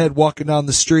fucking head walking down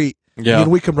the street. Yeah.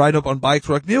 And we come ride up on bikes.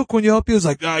 We're like, Neil, can you help you? He was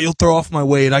like, you'll throw off my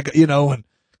weight. And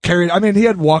carried, I mean, he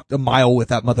had walked a mile with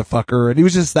that motherfucker, and he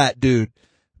was just that dude.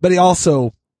 But he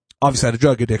also obviously had a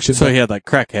drug addiction. So he had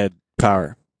crackhead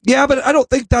power. Yeah, but I don't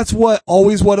think that's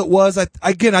always what it was. I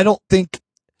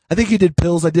think he did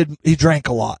pills. He drank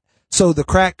a lot. So the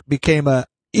crack became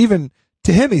even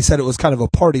to him, he said it was kind of a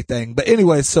party thing. But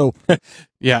anyway, so.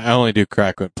 Yeah, I only do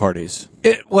crack at parties.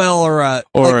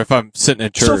 Or if I'm sitting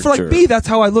at church. So for me, that's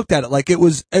how I looked at it. It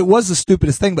was the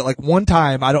stupidest thing, but one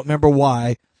time, I don't remember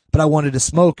why, but I wanted to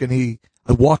smoke, and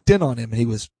I walked in on him, and he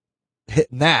was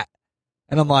hitting that.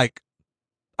 And I'm like,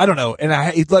 I don't know.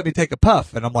 And he let me take a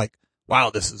puff, and I'm like, wow,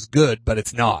 this is good, but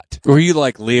it's not. Were you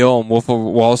like Leo on Wolf of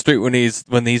Wall Street when he's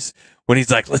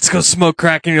like, let's go smoke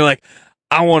crack, and you're like,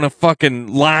 I want a fucking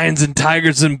lions and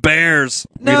tigers and bears.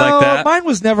 Were you like that? Mine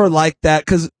was never like that,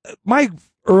 because my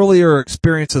earlier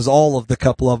experiences, all of the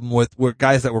couple of them were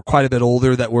guys that were quite a bit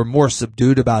older, that were more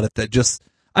subdued about it, that just,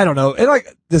 I don't know. And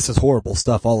this is horrible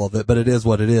stuff, all of it, but it is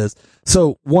what it is.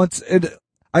 So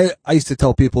I used to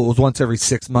tell people it was once every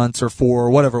 6 months or 4 or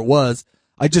whatever it was.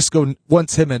 I just go,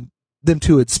 once him and them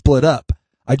two had split up,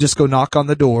 I just go knock on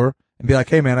the door and be like,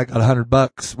 hey man, I got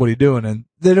 $100. What are you doing? And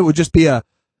then it would just be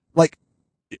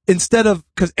instead of,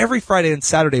 cause every Friday and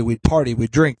Saturday we'd party,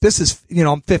 we'd drink. This is,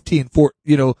 I'm 15,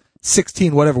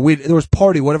 16, whatever. There was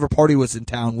whatever party was in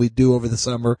town, we'd do over the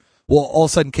summer. Well, all of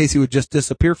a sudden Casey would just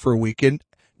disappear for a weekend.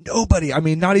 Nobody,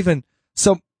 not even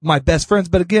my best friends,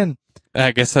 but again,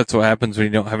 I guess that's what happens when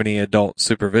you don't have any adult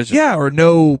supervision. yeah, or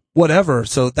no whatever.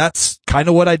 So that's kind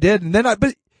of what I did. And then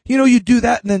you do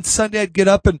that, and then Sunday I'd get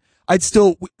up and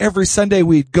every Sunday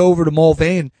we'd go over to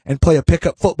Mulvane and play a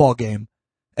pickup football game.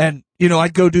 And,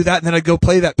 I'd go do that, and then I'd go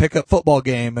play that pickup football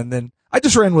game, and then I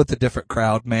just ran with a different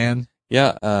crowd, man.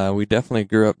 Yeah, we definitely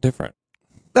grew up different.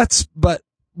 But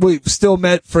we've still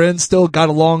met friends, still got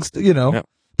along, Yep.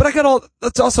 But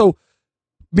that's also,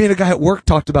 me and a guy at work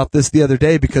talked about this the other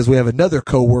day, because we have another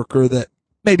coworker that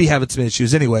maybe having some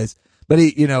issues anyways. But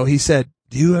he said,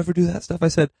 do you ever do that stuff? I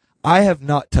said, I have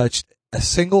not touched a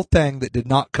single thing that did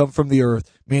not come from the earth,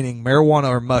 meaning marijuana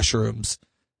or mushrooms.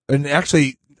 And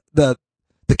actually, the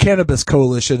Cannabis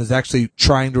Coalition is actually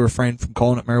trying to refrain from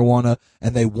calling it marijuana,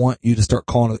 and they want you to start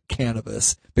calling it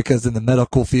cannabis, because in the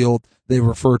medical field, they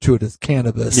refer to it as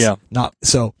cannabis. Yeah. Not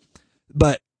so.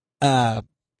 But, I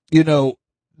don't know.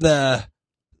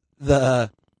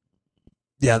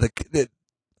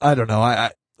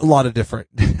 A lot of different.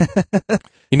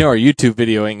 Our YouTube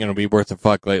video ain't gonna be worth a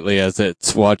fuck lately, as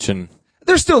it's watching.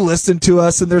 They're still listening to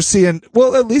us, and they're seeing,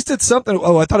 well, at least it's something.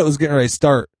 Oh, I thought it was getting ready to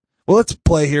start. Well, let's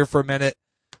play here for a minute.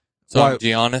 So I'm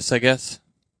Giannis, I guess.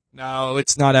 No,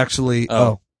 it's not actually.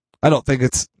 Oh, I don't think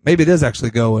maybe it is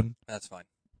actually going. That's fine.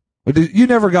 But you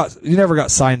never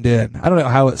got signed in. I don't know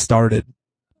how it started.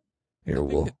 Here,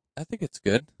 I think it's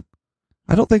good.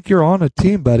 I don't think you're on a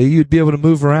team, buddy. You'd be able to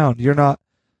move around. You're not.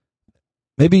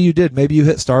 Maybe you did. Maybe you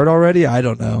hit start already. I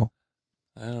don't know.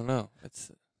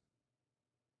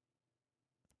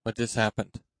 What just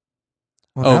happened?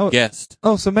 Well, guest.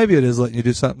 Oh, so maybe it is letting you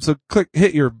do something. So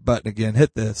hit your button again.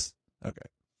 Hit this. Okay.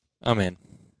 I'm in.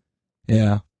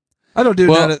 Yeah. I don't do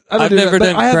that. I've never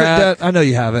done crack. I know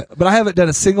you haven't, but I haven't done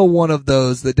a single one of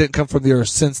those that didn't come from the earth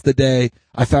since the day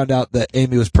I found out that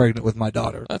Amy was pregnant with my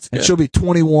daughter. That's good. And she'll be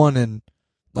 21 in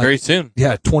very soon.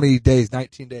 Yeah, 20 days,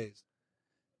 19 days.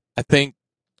 I think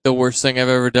the worst thing I've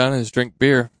ever done is drink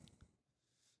beer.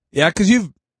 Yeah, because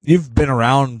you've been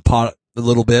around pot a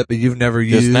little bit, but you've never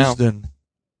Just used. now.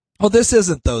 This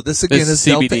isn't though. This again is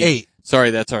CBD. Delta 8.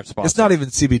 Sorry, that's our sponsor. It's not even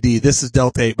CBD. This is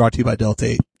Delta 8, brought to you by Delta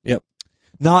 8. Yep.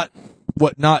 Not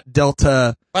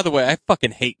Delta. By the way, I fucking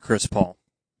hate Chris Paul.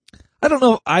 I don't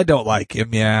know. I don't like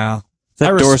him. Yeah. Is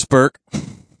that Doris Burke?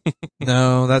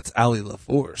 No, that's Allie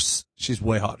LaForce. She's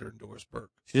way hotter than Doris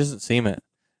Burke. She doesn't seem it.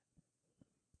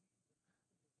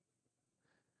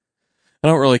 I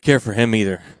don't really care for him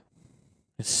either.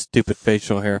 His stupid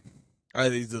facial hair.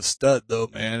 He's a stud though,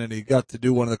 man, and he got to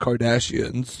do one of the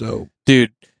Kardashians, so.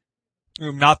 Dude.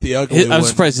 Not the ugly one. I'm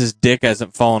surprised his dick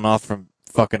hasn't fallen off from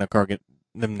fucking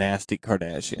them nasty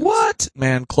Kardashians. What?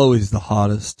 Man, Khloe's the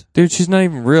hottest. Dude, she's not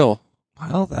even real.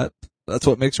 Well, that's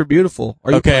what makes her beautiful.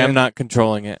 Are you okay, playing? I'm not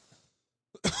controlling it.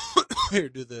 Here,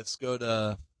 do this. Go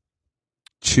to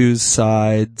choose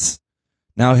sides.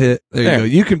 Now hit. There you go.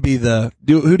 You can be who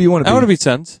do you want to be? I want to be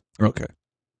Suns. Okay.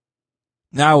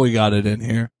 Now we got it in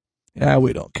here. Yeah,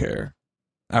 we don't care.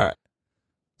 All right.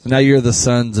 So now you're the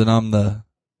Suns and I'm the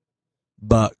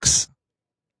Bucks.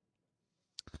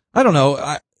 I don't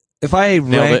know. If I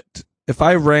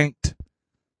ranked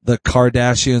the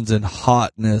Kardashians in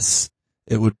hotness,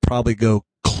 it would probably go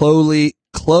Khloe.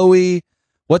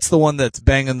 What's the one that's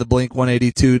banging the Blink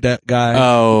 182 guy?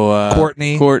 Oh,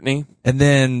 Courtney. And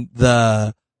then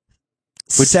the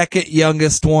second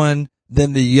youngest one,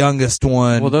 then the youngest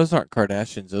one. Well, those aren't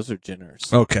Kardashians. Those are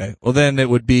Jenners. Okay. Well, then it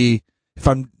would be,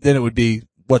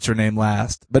 what's her name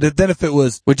last? But then if it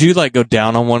was. Would you go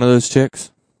down on one of those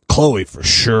chicks? Khloe for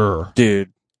sure.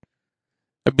 Dude.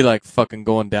 It'd be like fucking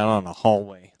going down on a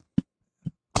hallway.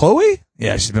 Khloe?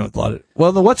 Yeah, she's been with a lot of,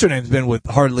 well, the what's her name's been with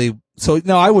hardly, so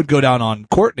no, I would go down on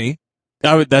Courtney.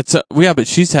 But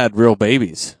she's had real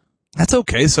babies. That's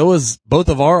okay. So is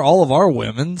all of our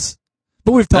women's.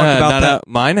 But we've talked about that.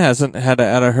 Mine hasn't had it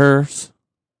out of hers.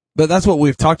 But that's what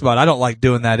we've talked about. I don't like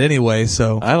doing that anyway,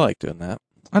 so. I like doing that.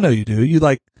 I know you do. You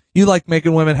like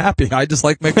making women happy. I just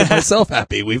like making myself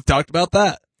happy. We've talked about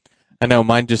that. I know.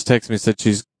 Mine just texted me, said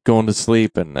she's going to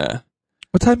sleep, and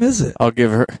What time is it? I'll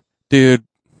give her. Dude,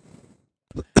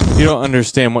 you don't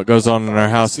understand what goes on in our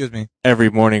house. Excuse me. Every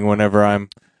morning whenever I'm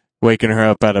waking her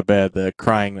up out of bed, the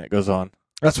crying that goes on.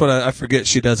 That's what I forget.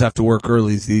 She does have to work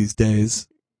early these days.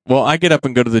 Well, I get up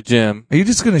and go to the gym. Are you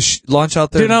just going to launch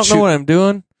out there? Dude, I don't know what I'm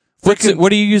doing. Frickin-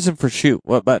 What are you using for shoot?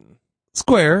 What button?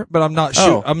 Square, but I'm not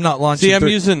Oh. I'm not launching. See, I'm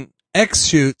using X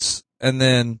shoots, and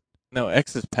then no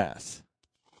X is pass.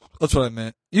 that's what I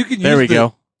meant. You can use There we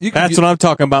go. You can That's what I'm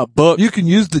talking about. Book. You can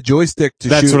use the joystick to shoot.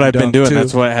 That's what and I've been dunk, doing. too.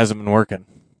 That's why it hasn't been working.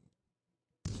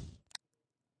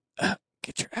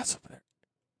 Get your ass over there.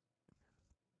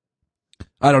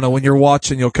 I don't know. When you're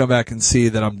watching, you'll come back and see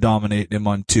that I'm dominating him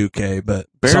on 2K, but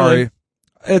Barely. sorry.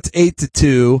 It's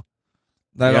 8-2.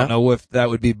 I Yeah. don't know if that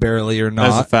would be barely or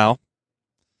That's a not. foul.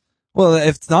 Well,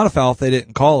 if it's not a foul, if they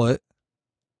didn't call it.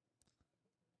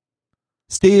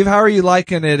 Steve, how are you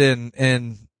liking it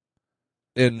in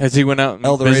Has he went out and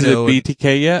El Dorado visited and-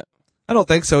 BTK yet? I don't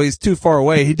think so. He's too far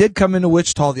away. He did come into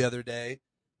Wichita the other day.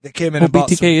 They came in Well, and bought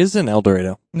BTK is in El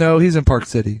Dorado. No, he's in Park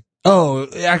City. Oh,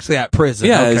 actually at prison.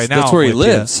 Yeah, okay, now that's I'm where he with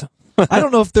ya. lives. I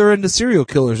don't know if they're into serial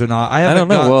killers or not. I don't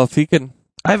know. Well, if he can,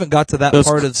 I haven't got to that Those-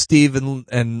 part of Steve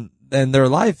and their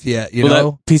life yet, you well,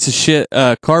 know? that piece of shit,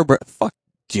 fuck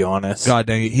Giannis. God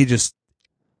dang it. He just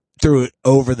threw it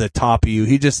over the top of you.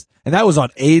 And that was on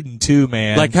Aiden too,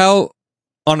 man. Like how,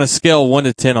 on a scale 1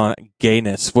 to 10 on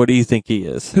gayness, what do you think he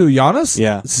is? Who, Giannis?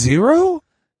 Yeah. 0?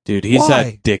 Dude, he's Why?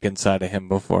 had dick inside of him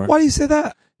before. Why do you say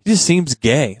that? He just seems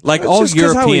gay. Like It's all just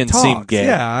 'cause how he Europeans seem talks. gay.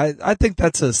 Yeah, I think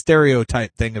that's a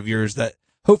stereotype thing of yours that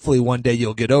hopefully one day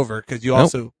you'll get over because you Nope.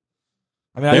 also,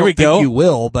 I mean, I There don't we think go. you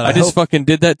will, but I just hope, fucking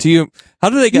did that to you. How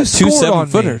do they You get two scored on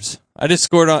me. 7-footers? I just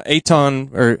scored on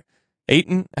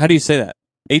Aiton. How do you say that?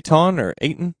 Aiton or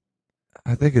Aiton?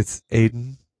 I think it's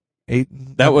Aiden.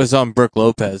 That was on Brooke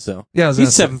Lopez though. Yeah, I was gonna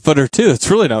He's say- 7-footer too. It's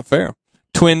really not fair.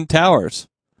 Twin towers.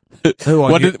 Who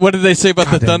on What you? did they say about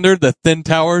God the damn. Thunder? The thin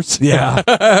towers? Yeah.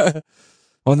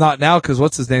 Well, not now because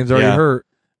what's his name's already Yeah. hurt.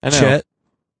 I know. Chet.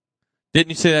 Didn't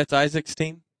you say that's Isaac's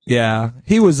team? Yeah,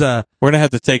 he was. We're gonna have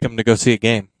to take him to go see a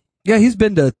game Yeah, he's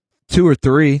been to 2 or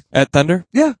 3. at Thunder.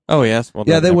 Yeah. Oh yes. Well,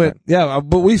 Yeah, then they never went. mind. Yeah,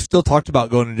 but we've still talked about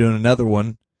going and doing another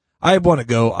one. I want to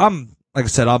go. Like I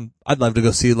said, I'd love to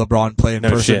go see LeBron play in No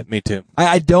person. shit. Me too.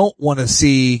 I don't want to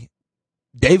see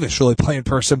Davis really play in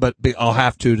person, but I'll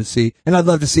have to see. And I'd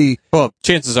love to see. Well,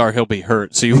 chances are he'll be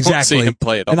hurt, so you won't Exactly. see him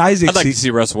play at all. And Isaac, I'd like to see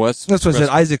Russ West. That's what I said.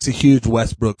 Isaac's a huge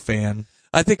Westbrook fan.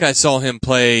 I think I saw him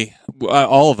play.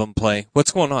 All of them play.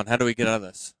 What's going on? How do we get out of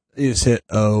this? You just hit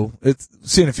O. It's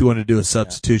seeing if you want to do a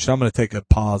substitution. I'm going to take a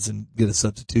pause and get a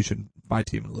substitution for my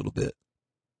team in a little bit.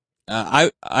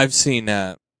 I've seen.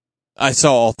 I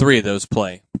saw all 3 of those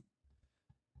play.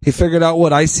 He figured out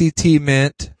what ICT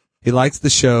meant. He likes the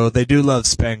show. They do love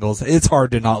Spangles. It's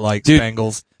hard to not like Dude.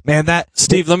 Spangles. Man,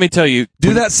 Steve, let me tell you.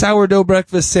 do that sourdough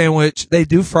breakfast sandwich. They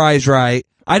do fries right.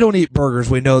 I don't eat burgers.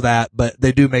 We know that, but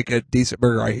they do make a decent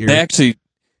burger right here. They actually,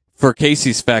 for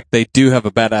Casey's fact, they do have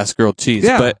a badass grilled cheese.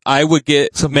 Yeah. But I would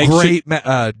get Some make sure- great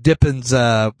Dippin's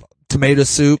tomato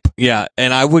soup. yeah,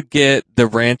 and I would get the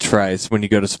ranch fries when you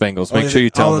go to Spangles. Make sure you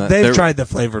tell them that. They've They're- tried the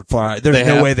flavored fry. There's They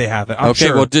no have? way they haven't. I'm okay,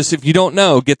 sure. well, just if you don't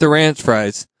know, get the ranch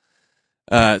fries.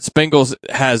 Spangles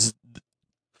has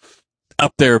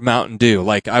up there Mountain Dew.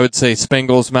 Like I would say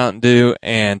Spangles Mountain Dew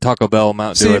and Taco Bell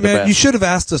Mountain Dew See, are the man, best. you should have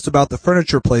asked us about the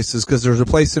furniture places because there's a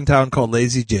place in town called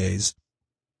Lazy J's.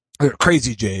 Or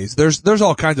Crazy J's. There's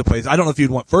all kinds of places. I don't know if you'd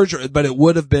want furniture, but it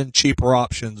would have been cheaper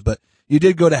options. But you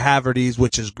did go to Haverty's,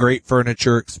 which is great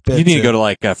furniture, expensive. You need to go to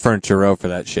like Furniture Row for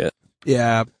that shit.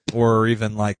 Yeah, or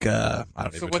even like I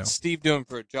don't So even what's Steve doing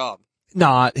for a job? know.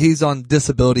 Not. He's on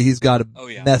disability. He's got a Oh,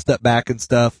 yeah. messed up back and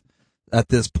stuff at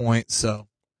this point. So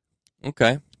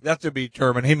Okay. that's to be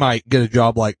determined. He might get a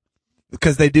job like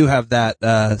because they do have that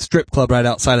strip club right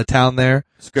outside of town there.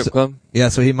 Script club. Yeah,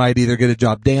 so he might either get a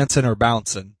job dancing or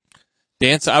bouncing.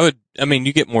 Dance.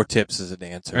 You get more tips as a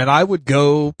dancer. And I would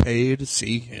go pay to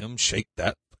see him shake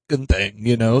that fucking thing,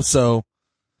 you know, so,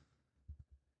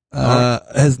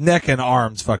 his neck and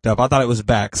arms fucked up. I thought it was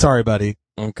back. Sorry, buddy.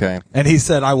 Okay. And he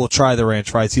said, I will try the ranch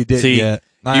fries. He didn't See, yet.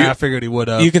 I figured he would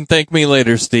have. You can thank me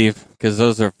later, Steve, because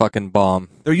those are fucking bomb.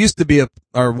 There used to be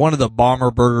one of the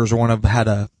Bomber burgers or had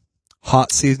a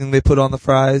hot seasoning they put on the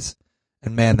fries.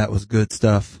 And man, that was good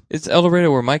stuff. It's El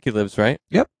Dorado where Mikey lives, right?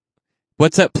 Yep.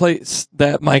 What's that place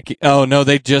that Mikey? Oh no,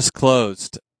 they just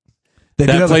closed. They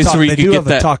That do have place where you they could do get have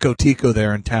that- a Taco Tico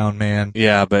there in town, man.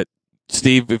 Yeah, but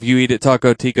Steve, if you eat at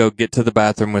Taco Tico, get to the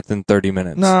bathroom within 30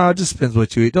 minutes. No, it just depends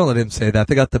what you eat. Don't let him say that.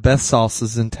 They got the best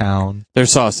sauces in town. Their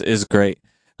sauce is great.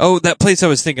 Oh, that place I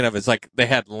was thinking of is like they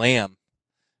had lamb,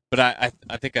 but I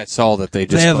think I saw that they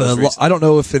just. They have closed recently. I don't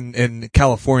know if in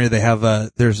California they have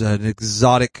there's an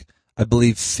exotic, I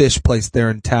believe, fish place there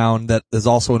in town that is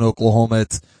also in Oklahoma.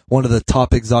 It's one of the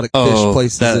top exotic fish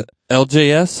places. That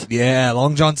LJS? Yeah,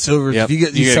 Long John Silver's. Yep. If you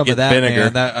get You gotta some get of that,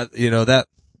 vinegar. man, that that.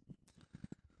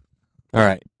 All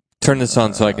right. Turn this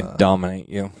on so I can dominate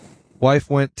you. Wife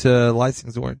went to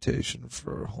license orientation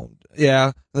for home.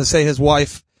 Yeah, let's say his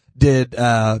wife did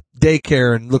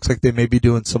daycare, and looks like they may be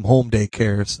doing some home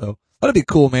daycare. So that'd be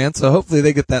cool, man. So hopefully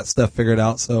they get that stuff figured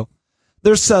out. So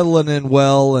they're settling in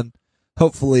well, and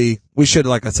hopefully we should,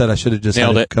 like I said, I should have just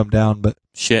Nailed had it. come down. But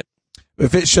Shit.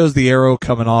 if it shows the arrow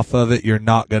coming off of it, you're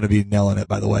not going to be nailing it,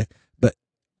 by the way. But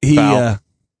Foul.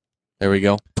 There we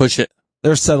go. Push it.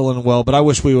 they're settling well, but I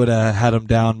wish we would have had him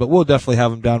down, but we'll definitely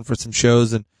have him down for some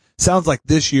shows. And sounds like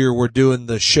this year we're doing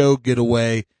the show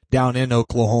getaway down in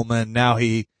Oklahoma, and now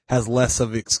he has less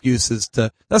of excuses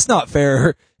to, that's not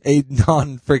fair, a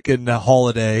non-freaking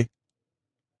holiday.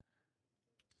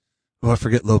 Oh, I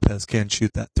forget Lopez can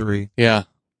shoot that three. Yeah.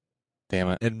 Damn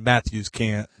it. And Matthews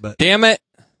can't, but. Damn it.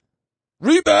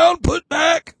 Rebound, put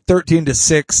back.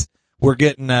 13-6. We're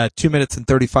getting 2 minutes and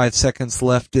 35 seconds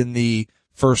left in the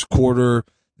first quarter.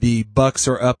 The Bucks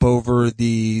are up over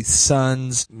the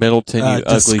Suns. Middleton, you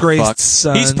ugly disgraced fuck.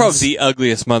 Suns. He's probably the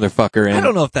ugliest motherfucker in. I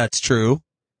don't know if that's true.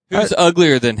 Who's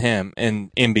uglier than him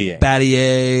in NBA?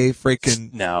 Battier,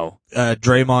 freaking No.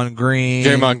 Draymond Green.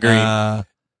 Draymond Green. I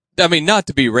mean, not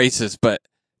to be racist, but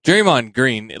Draymond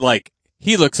Green, like,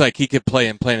 he looks like he could play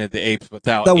in Planet of the Apes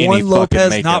without the any one fucking Lopez,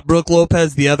 makeup. not Brooke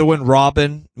Lopez. The other one,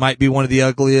 Robin, might be one of the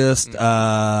ugliest.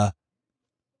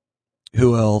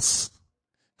 Who else?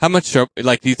 How much, do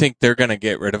you think they're gonna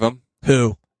get rid of him?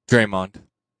 Who? Draymond.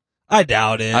 I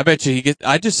doubt it. I bet you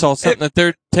I just saw something that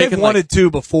they're taking. They've wanted to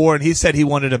before, and he said he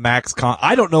wanted a max con.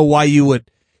 I don't know why you would.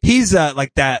 He's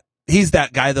like that. He's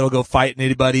that guy that'll go fighting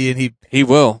anybody, and he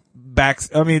will. Backs.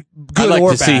 I mean, good I'd like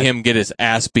or to bad. see him get his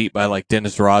ass beat by like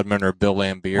Dennis Rodman or Bill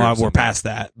Laimbeer. Well, we're past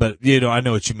that, but I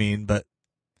know what you mean. But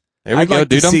there we I'd go, like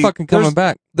to dude. I'm see- fucking coming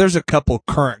back. There's a couple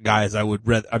current guys I would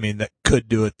rather. I mean, that could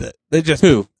do it. That they just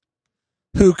Who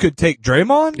could take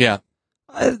Draymond? Yeah,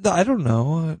 I don't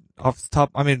know. Off the top,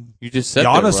 I mean, you just said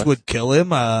Giannis there, would kill him.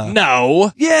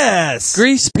 No. Yes.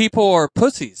 Greece people are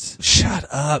pussies. Shut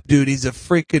up, dude. He's a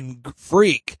freaking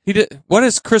freak. What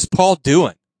is Chris Paul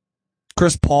doing?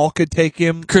 Chris Paul could take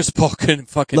him. Chris Paul couldn't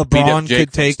fucking beat up LeBron Jake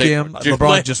could from take State him. Farm.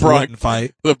 LeBron just wouldn't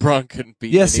fight. LeBron couldn't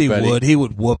beat Yes, anybody. he would. He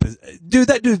would whoop his dude.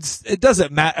 That dude's. It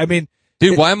doesn't matter. I mean,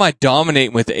 Dude, why am I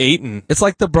dominating with Ayton? it's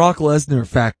like the Brock Lesnar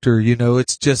factor.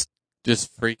 It's just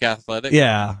freak athletic?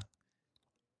 yeah.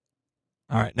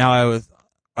 All right, now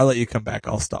I'll let you come back.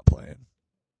 I'll stop playing.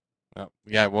 Oh,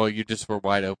 yeah, well, you just were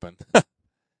wide open.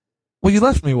 Well, you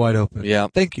left me wide open. Yeah.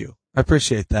 Thank you. I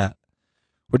appreciate that.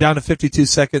 We're down to 52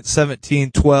 seconds,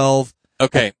 17-12.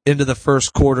 Okay. Into the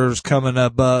first quarters coming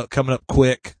up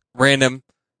quick. Random.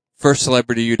 First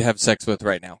celebrity you'd have sex with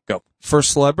right now. Go.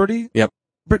 First celebrity? Yep.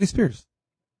 Britney Spears.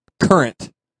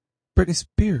 Current. Britney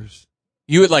Spears.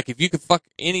 You would if you could fuck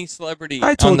any celebrity.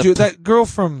 I told you that girl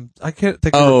from, I can't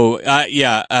think of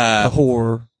yeah. the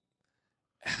whore.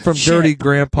 From shit. Dirty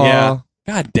Grandpa. Yeah.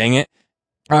 God dang it.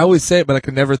 I always say it, but I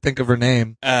can never think of her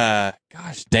name.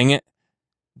 Gosh dang it.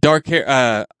 Dark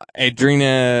hair,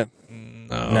 Adrina.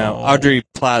 No. Audrey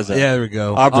Plaza. Yeah, there we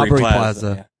go. Aubrey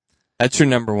Plaza. Yeah. That's your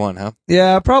number one, huh?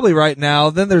 Yeah, probably right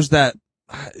now. Then there's I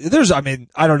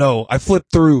don't know. I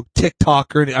flipped through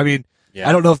TikTok Yeah.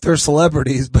 I don't know if they're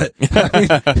celebrities, but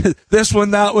this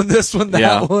one, that one, this one,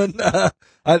 that one.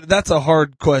 That's a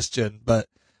hard question, but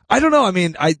I don't know. I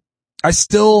mean, I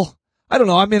don't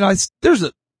know. I mean, there's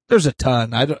a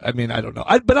ton. I don't know.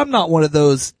 But I'm not one of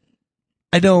those.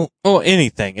 I don't. Well,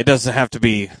 anything. It doesn't have to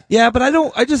be. Yeah, but I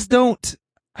don't. Well,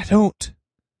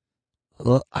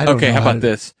 I don't Okay, know how about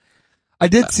this? I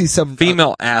did see some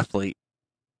Female athlete.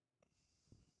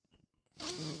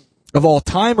 of all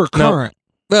time or current.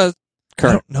 Current.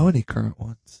 I don't know any current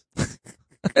ones.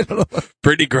 I don't know.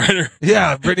 Brittany Griner.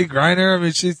 Yeah, Brittany Griner. I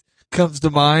mean, she comes to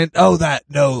mind. Oh,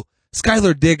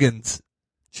 Skylar Diggins.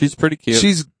 She's pretty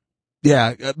cute.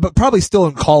 But probably still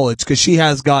in college because she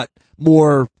has got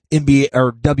more NBA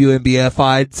or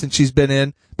WNBF'd since she's been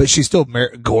in, but she's still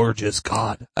gorgeous.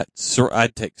 God.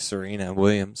 I'd take Serena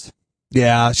Williams.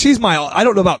 Yeah, I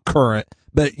don't know about current,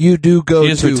 but you do go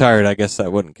She is retired. I guess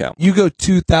that wouldn't count. You go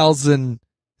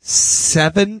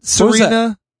 2007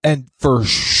 Serena, and for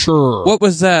sure. What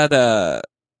was that,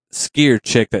 skier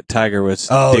chick that Tiger was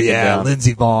Oh digging yeah, down.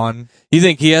 Lindsey Vonn. You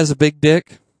think he has a big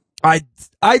dick?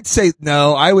 I'd say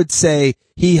no. I would say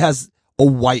he has a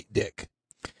white dick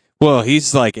Well,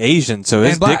 he's like Asian, so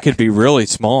his And black. dick could be really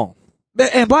small.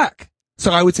 and black.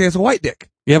 So I would say he has a white dick.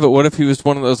 Yeah, but what if he was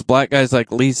one of those black guys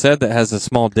like Lee said that has a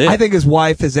small dick? I think his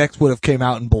wife, his ex, would have came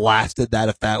out and blasted that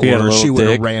if that He had a were. little She would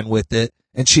have dick. ran with it,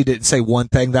 and she didn't say one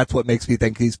thing. That's what makes me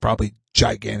think he's probably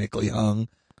gigantically hung.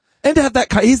 And to have that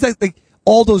kind, he's like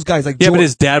all those guys like yeah, Jordan, but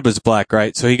his dad was black,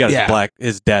 right? So he got Yeah.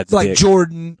 his dad's like dick.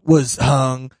 Jordan was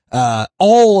hung.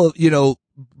 All of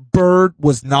Bird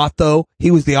was not though. He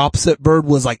was the opposite. Bird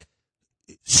was like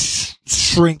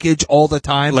shrinkage all the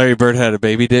time. Larry Bird had a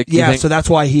baby dick. you Yeah, think? so that's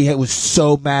why he was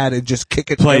so mad and just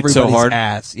kicking Played so everybody's hard.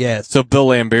 ass. Yes. So Bill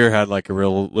Lambier had like a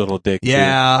real little dick. Too.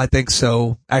 Yeah, I think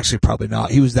so. Actually, probably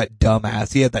not. He was that dumb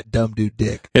ass. He had that dumb dude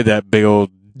dick. He had that big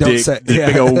old Don't dick, say- this yeah.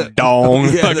 big old dong,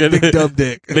 Yeah, the big dumb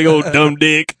dick. big old dumb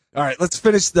dick. All right, let's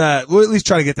finish that. We'll at least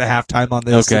try to get to halftime on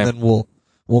this, Okay. and then we'll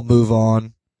move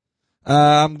on.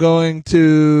 I'm going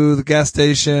to the gas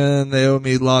station. They owe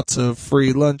me lots of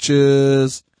free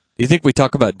lunches. Do you think we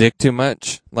talk about dick too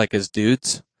much, like as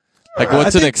dudes? Like, I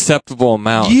what's an think acceptable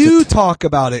amount? You talk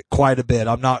about it quite a bit.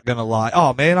 I'm not gonna lie.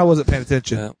 Oh man, I wasn't paying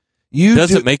attention. Yeah. You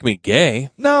doesn't do, make me gay.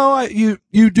 no, you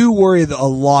do worry a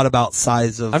lot about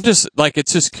size of. I'm just like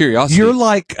it's just curiosity. You're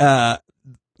like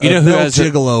You know who Mel has a-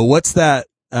 Gigolo. What's that?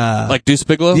 like Deuce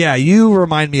Bigelow. Yeah, you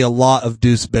remind me a lot of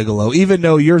Deuce Bigelow, even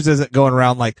though yours isn't going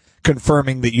around like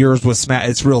confirming that yours was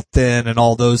it's real thin and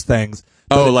all those things.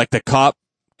 Oh, like the cop.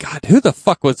 God, who the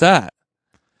fuck was that?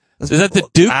 Is that the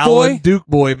Duke Alan boy? Duke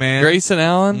boy, man. Grayson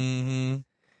Allen. Mm-hmm.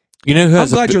 You know who I'm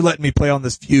has? glad you're letting me play on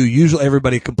this view. Usually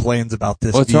everybody complains about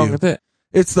this What's view. wrong with it?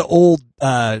 It's the old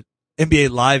NBA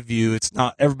Live view. It's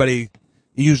not everybody.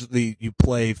 Usually you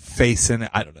play facing.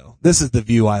 I don't know. This is the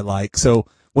view I like. So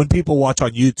when people watch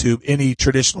on YouTube, any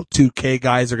traditional 2K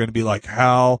guys are going to be like,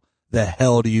 "How the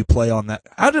hell do you play on that?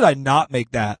 How did I not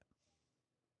make that?"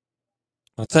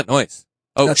 What's that noise?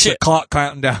 Oh That's shit! the clock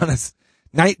counting down. It's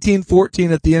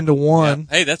 19-14 at the end of one.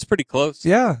 Yeah. Hey, that's pretty close.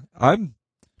 Yeah, I'm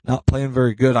not playing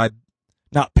very good. I'm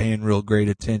not paying real great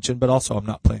attention, but also I'm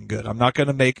not playing good. I'm not going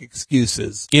to make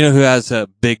excuses. You know who has a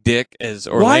big dick is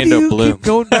Why Orlando do you Bloom. keep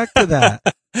going back to that?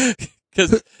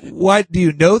 Because Why do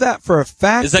you know that for a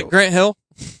fact? is that Grant Hill?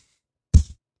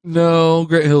 No,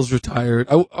 Grant Hill's retired.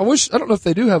 I don't know if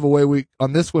they do have a way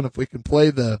on this one if we can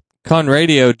play the. Con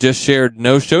Radio just shared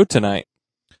no show tonight.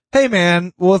 Hey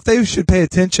man, well if they should pay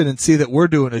attention and see that we're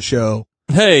doing a show.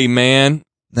 Hey man,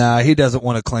 Nah, he doesn't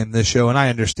want to claim this show, and I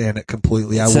understand it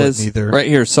completely. I it wouldn't says either. right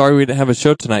here. Sorry we didn't have a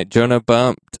show tonight. Jonah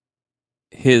bumped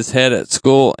his head at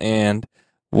school and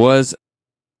was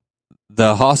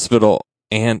the hospital.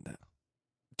 And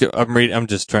I'm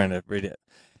just trying to read it.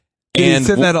 Can And you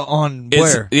send that on it's-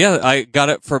 where? Yeah, I got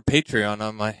it for Patreon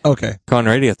on my Okay. Con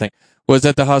Radio thing. Was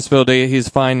at the hospital today. He's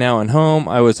fine now and home.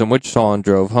 I was in Wichita and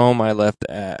drove home. I left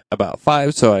at about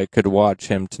 5 so I could watch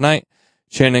him tonight.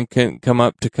 Shannon couldn't come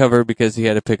up to cover because he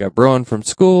had to pick up Rowan from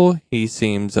school. He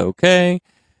seems okay.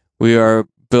 We are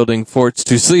building forts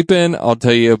to sleep in. I'll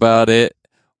tell you about it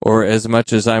or as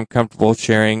much as I'm comfortable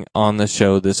sharing on the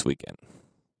show this weekend.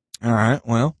 All right.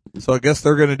 Well, so I guess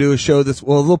they're going to do a show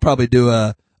well, they'll probably do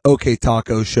a OK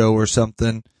Taco show or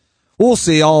something. We'll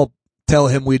see. I'll tell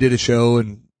him we did a show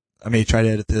and I may try to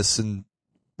edit this and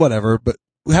whatever, but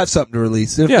we have something to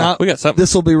release. If Yeah, not, we got something.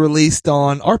 this will be released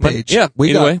on our page. Yeah, we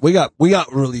either way. we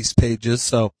got release pages.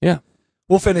 So Yeah.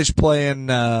 we'll finish playing,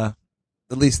 at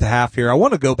least the half here. I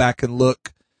want to go back and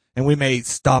look and we may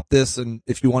stop this. And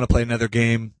if you want to play another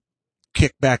game,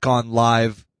 kick back on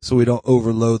live so we don't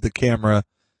overload the camera.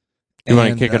 You want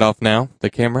to And, kick it off now, the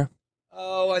camera?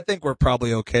 Oh, I think we're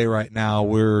probably okay right now.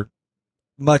 We're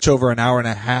much over an hour and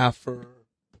a half, so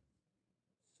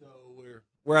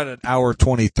we're at an hour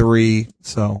 23.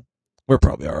 So we're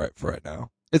probably all right for right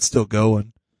now. It's still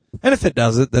going, and if it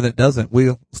doesn't, then it doesn't.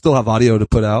 We'll still have audio to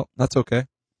put out. That's okay.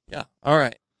 Yeah. All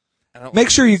right. Make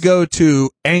sure you go to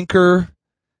Anchor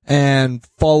and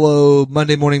follow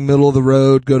Monday Morning Middle of the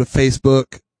Road. Go to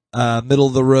Facebook, Middle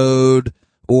of the Road,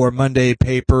 or Monday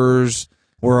Papers.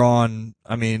 We're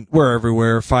we're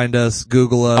everywhere. Find us,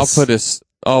 Google us.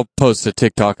 I'll post a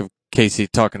TikTok of Casey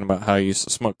talking about how he used to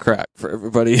smoke crack for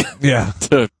everybody Yeah.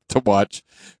 to watch,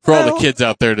 for all Well, the kids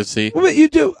out there to see. Well, but you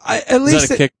do. At Is least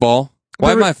that a kickball?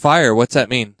 Why am I fire? What's that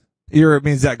mean? it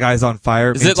means that guy's on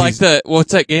fire. Is it like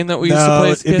what's that game that we used to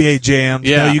play as kids? NBA Jam.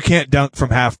 Yeah. No, you can't dunk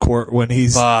from half court when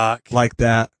he's Fuck. like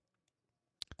that.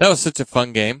 That was such a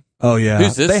fun game. Oh yeah.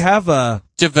 Who's this? They have a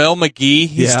JaVale McGee.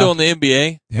 He's Yeah. still in the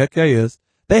NBA. heck yeah, he is.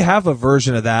 They have a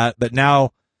version of that, but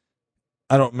now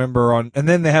I don't remember on, and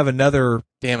then they have another,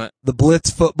 Damn it. the Blitz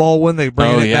football one. They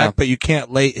bring it yeah. back, but you can't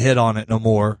late hit on it no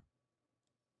more.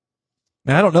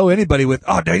 Man, I don't know anybody with,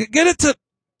 oh, dang it, get it to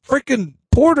freaking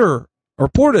Porter or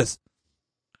Portis.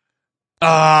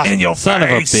 In your son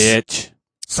face. Of a bitch.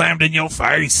 Slammed in your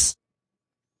face.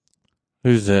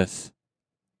 Who's this?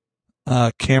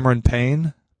 Cameron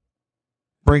Payne.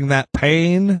 Bring that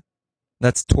pain.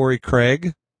 That's Torrey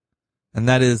Craig. And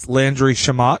that is Landry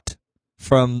Shamat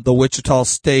from the Wichita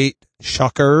State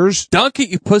Shockers. Dunk it,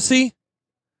 you pussy.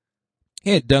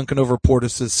 He ain't dunking over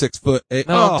Portis' 6'8".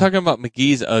 No, I'm talking about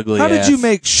McGee's ugly How ass. did you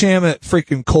make Shamet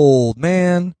freaking cold,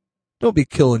 man? Don't be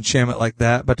killing Shamet like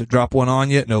that. About to drop one on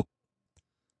you? Nope.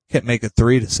 Can't make a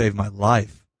 3 to save my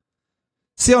life.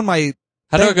 See on my...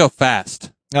 How do I go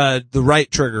fast? The right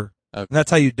trigger. Okay. And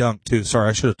that's how you dunk, too. Sorry,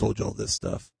 I should have told you all this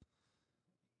stuff.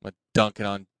 I'm dunking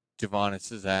on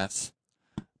Javonis' ass.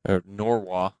 Or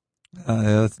Norwa.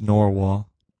 Yeah, that's Norwal.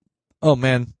 Oh,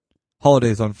 man.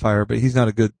 Holiday's on fire, but he's not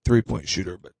a good 3-point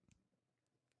shooter. But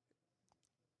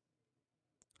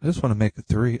I just want to make a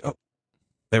 3. Oh,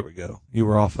 there we go. You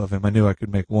were off of him. I knew I could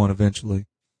make one eventually.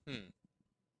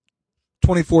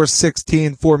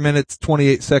 24-16, 4 minutes,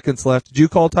 28 seconds left. Did you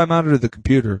call timeout or the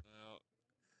computer? No.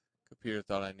 Computer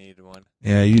thought I needed one.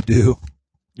 Yeah, you do.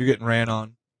 You're getting ran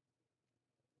on.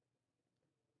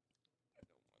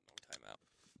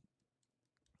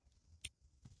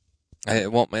 Timeout.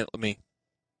 It won't let me.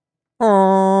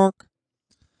 Well,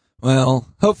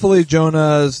 hopefully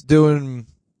Jonah's doing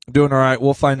all right.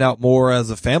 We'll find out more as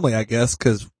a family, I guess,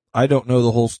 because I don't know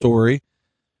the whole story.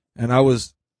 And I'll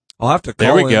have to call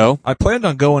There we him. go. I planned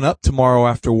on going up tomorrow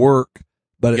after work,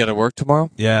 but You got to work tomorrow?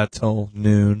 yeah, till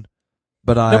noon.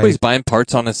 But Nobody's buying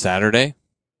parts on a Saturday?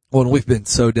 well, we've been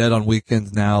so dead on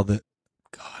weekends now that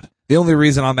God. the only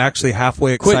reason I'm actually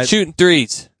halfway excited. Quit shooting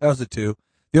threes. That was a 2.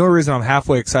 The only reason I'm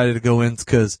halfway excited to go in is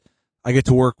because I get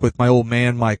to work with my old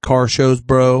man, my car shows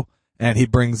bro, and he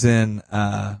brings in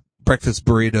breakfast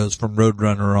burritos from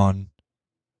Roadrunner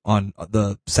on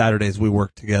the Saturdays we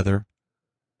work together.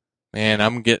 Man,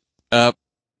 I'm get up.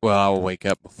 Well, I'll wake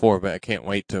up before, but I can't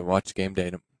wait to watch game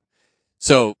day.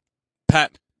 So,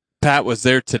 Pat was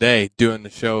there today doing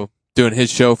his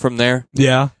show from there,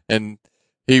 Yeah. and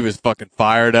he was fucking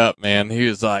fired up, man. He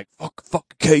was like,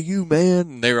 fuck KU, man.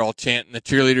 And they were all chanting. The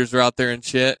cheerleaders were out there and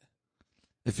shit.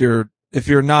 If you're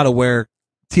not aware,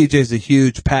 TJ's a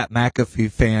huge Pat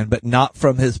McAfee fan, but not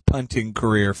from his punting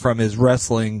career, from his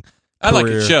wrestling I career.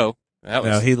 like his show. That was,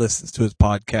 No, he listens to his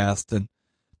podcast,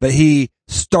 but he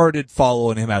started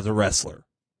following him as a wrestler,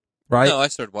 right? No, I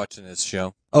started watching his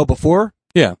show. Oh, before?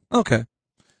 Yeah. Okay.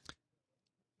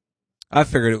 I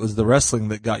figured it was the wrestling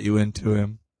that got you into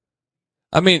him.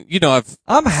 I mean,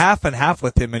 I'm half and half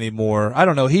with him anymore. I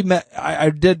don't know.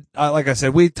 Like I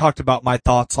said, we talked about my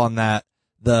thoughts on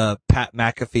the Pat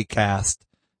McAfee cast.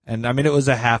 And I mean, it was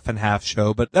a half and half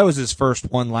show, but that was his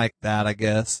first one like that, I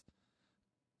guess.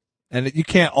 And you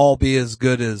can't all be as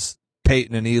good as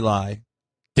Peyton and Eli.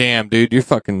 damn, dude, you're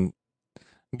fucking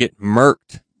getting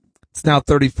murked. It's now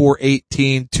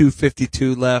 34-18,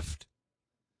 2:52 left.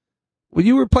 Well,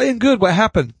 you were playing good. What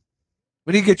happened?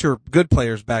 We need to get your good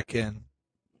players back in.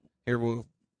 Here, I'm going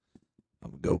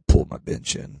to go pull my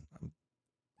bench in.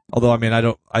 Although, I mean,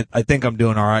 I think I'm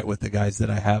doing all right with the guys that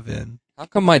I have in. How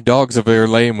come my dog's over there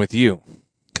laying with you?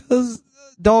 Because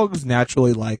dogs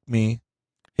naturally like me.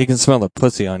 He can smell the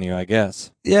pussy on you, I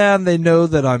guess. Yeah, and they know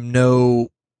that I'm no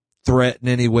threat in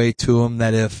any way to them,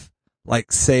 that if,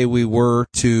 like, say we were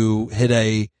to hit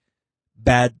a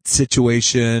bad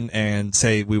situation and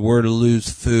say we were to lose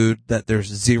food, that there's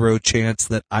zero chance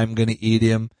that I'm going to eat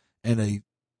him and a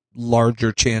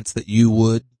larger chance that you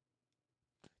would.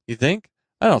 You think?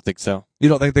 I don't think so. You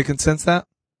don't think they can sense that?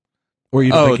 Or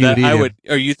you don't think you would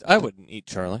eat him? I wouldn't eat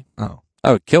Charlie. Oh.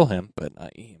 I would kill him, but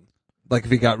not eat him. Like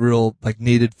if he got real, like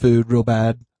needed food real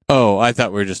bad? Oh, I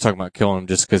thought we were just talking about killing him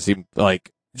just because he,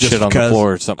 like, Just shit on the because?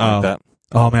 floor or something like that.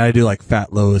 Oh man, I do like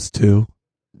Fat Lois too.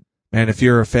 Man, if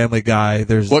you're a Family Guy,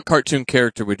 there's What cartoon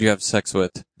character would you have sex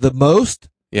with? the most.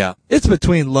 Yeah. It's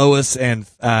between Lois and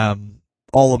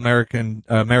All American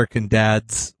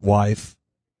Dad's wife.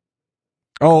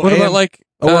 Oh, What about, like,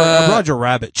 or a Roger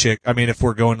Rabbit chick? I mean, if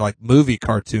we're going like movie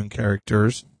cartoon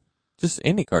characters, just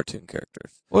any cartoon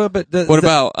characters? well, but What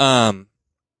about,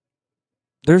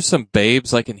 there's some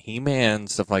babes like in He-Man and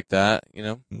stuff like that, you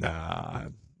know? Nah,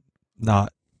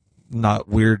 not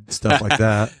weird stuff like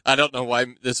that. I don't know why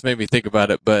this made me think about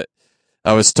it, but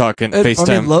I was talking I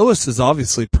FaceTime. mean, Lois is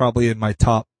obviously probably in my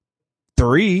top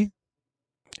 3.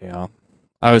 Yeah.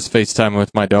 I was FaceTime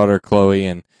with my daughter, Chloe,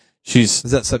 and she's,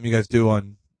 Is that something you guys do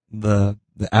on the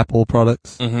Apple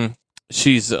products? mm-hmm.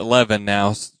 she's 11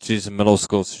 now. She's in middle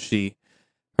school, so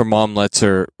her mom lets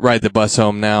her ride the bus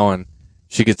home now, and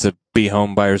she gets to be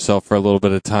home by herself for a little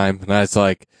bit of time. And I was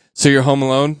like, so you're home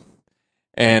alone?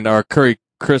 And our Curry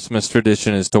Christmas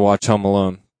tradition is to watch Home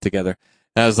Alone together.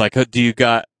 And I was like, do you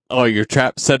got all your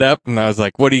traps set up? And I was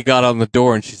like, what do you got on the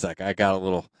door? And she's like, I got a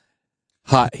little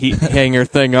hot heat hanger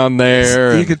thing on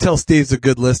there. You can tell Steve's a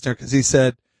good listener because he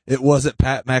said it wasn't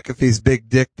Pat McAfee's big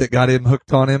dick that got him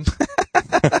hooked on him.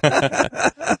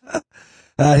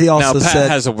 He also now, Pat said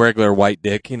has a regular white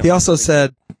dick. You know. He also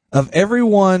said, of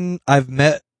everyone I've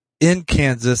met in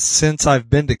Kansas since I've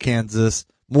been to Kansas,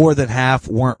 more than half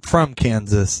weren't from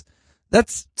Kansas.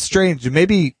 That's strange.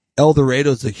 Maybe El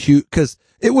Dorado's a huge, because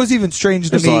it was even strange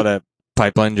to me. There's a lot of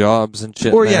pipeline jobs and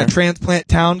shit. Or yeah, transplant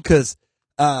town, because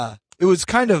it was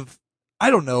kind of, I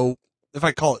don't know if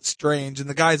I call it strange. And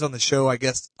the guys on the show, I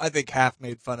think half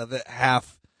made fun of it,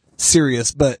 half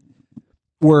serious, but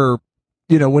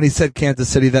when he said Kansas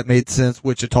City, that made sense.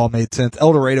 Wichita made sense.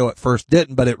 El Dorado at first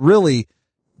didn't, but it really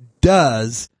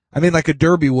does. I mean, like a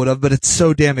Derby would have, but it's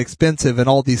so damn expensive and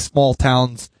all these small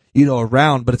towns,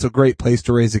 around, but it's a great place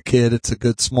to raise a kid. It's a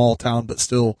good small town, but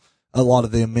still a lot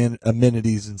of the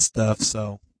amenities and stuff.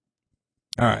 So,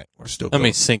 all right, we're still Let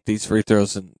me sink these free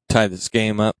throws and tie this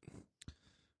game up.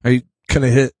 Are you going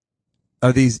to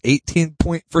are these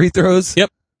 18-point free throws? Yep.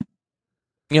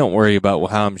 You don't worry about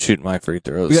how I'm shooting my free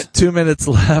throws. We got 2 minutes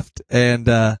left, and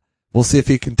we'll see if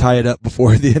he can tie it up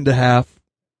before the end of half.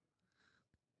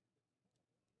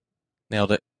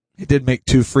 Nailed it. He did make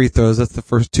 2 free throws. That's the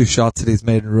first 2 shots that he's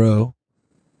made in a row.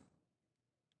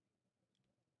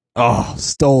 Oh,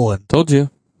 stolen. Told you.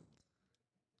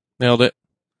 Nailed it.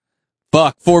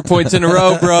 Fuck, 4 points in a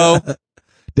row, bro.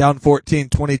 Down 14,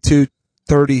 22,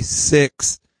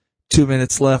 36. 2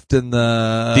 minutes left in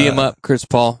the... DM up, Chris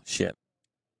Paul. Shit.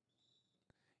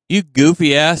 You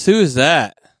goofy ass. Who is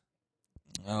that?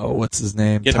 Oh, what's his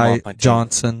name? Get him off my team.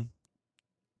 Johnson.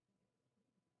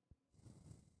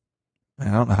 Man,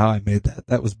 I don't know how I made that.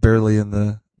 That was barely in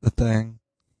the thing.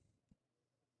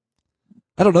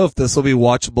 I don't know if this will be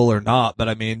watchable or not, but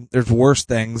I mean, there's worse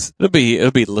things. It'll be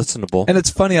listenable. And it's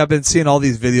funny, I've been seeing all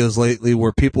these videos lately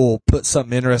where people put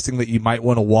something interesting that you might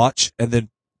want to watch and then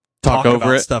talk over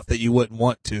about it. Stuff that you wouldn't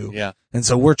want to. Yeah. And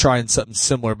so we're trying something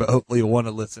similar, but hopefully you'll want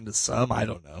to listen to some. I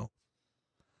don't know.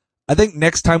 I think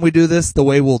next time we do this, the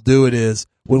way we'll do it is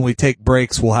when we take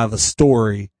breaks, we'll have a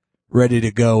story ready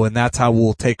to go, and that's how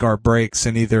we'll take our breaks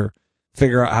and either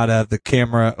figure out how to have the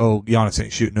camera. Oh, Giannis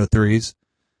ain't shooting no threes.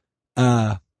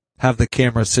 Have the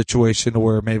camera situation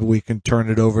where maybe we can turn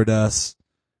it over to us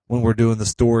when we're doing the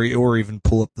story, or even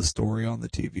pull up the story on the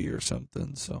TV or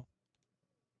something. So,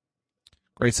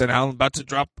 Grayson Allen about to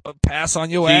drop a pass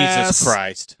on your ass. Jesus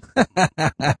Christ.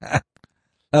 That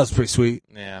was pretty sweet.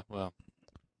 Yeah, well.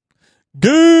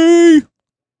 Gay!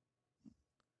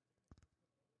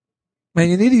 Man,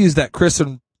 you need to use that Chris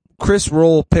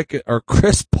Paul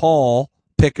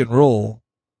pick and roll.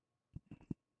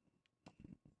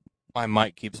 My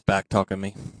mic keeps back talking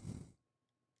me.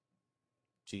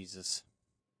 Jesus.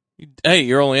 Hey,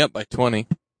 you're only up by 20.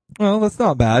 Well, that's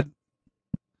not bad.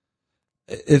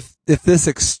 If this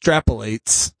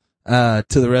extrapolates to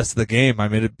the rest of the game, I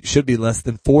mean, it should be less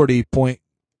than 40-point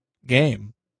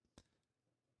game.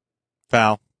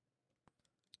 Foul.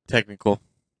 Technical.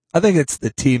 I think it's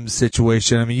the team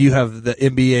situation. I mean, you have the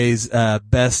NBA's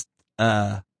best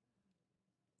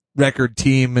record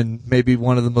team and maybe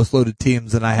one of the most loaded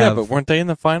teams that I have. Yeah, but weren't they in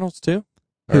the finals too?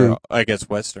 Who? Or, I guess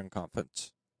Western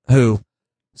Conference. Who?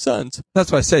 Suns.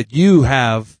 That's what I said. You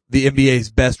have the NBA's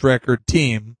best record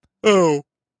team. Oh.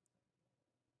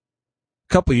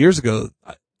 A couple of years ago.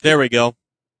 There we go.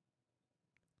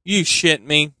 You shit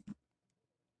me.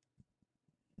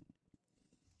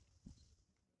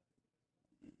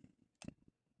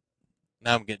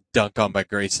 Now I'm getting dunked on by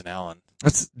Grayson Allen.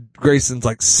 That's Grayson's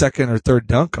like second or third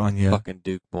dunk on you. Fucking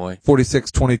Duke boy.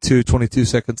 46-22, 22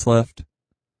 seconds left.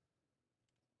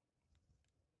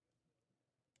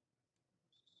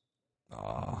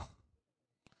 Aw.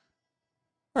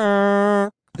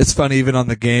 It's funny, even on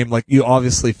the game, like you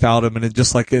obviously fouled him, and it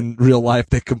just like in real life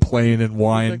they complain and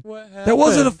whine. Like, that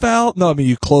wasn't a foul. No, I mean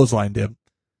you clotheslined him.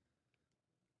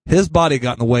 His body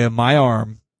got in the way of my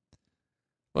arm.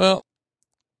 Well,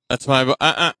 that's my.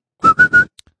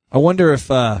 I wonder if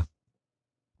I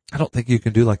don't think you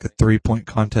can do like a 3-point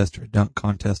contest or a dunk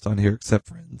contest on here, except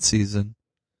for in season.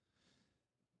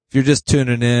 If you're just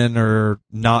tuning in or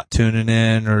not tuning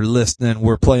in or listening,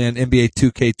 we're playing NBA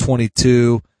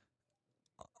 2K22.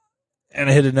 And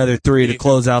I hit another 3 to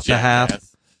close out the half.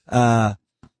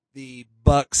 The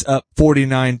Bucks up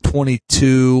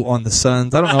 49-22 on the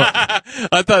Suns. I don't know.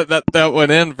 I thought that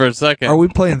went in for a second. Are we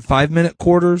playing 5-minute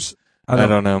quarters? I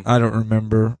don't know. I don't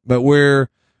remember. But we're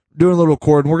doing a little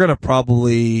recording. We're going to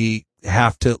probably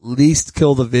have to at least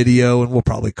kill the video, and we'll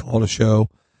probably call it a show.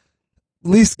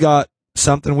 At least got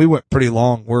something. We went pretty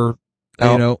long. We're,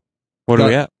 what are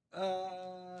we at?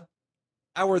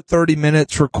 Hour 30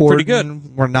 minutes recording. Pretty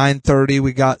good. We're 9:30.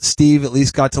 We got Steve at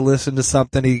least got to listen to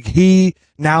something. He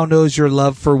now knows your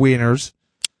love for wieners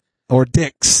or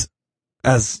dicks,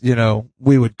 as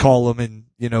we would call them in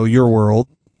your world.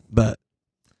 But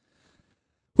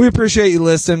we appreciate you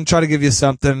listening. Try to give you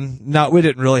something. We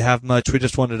didn't really have much. We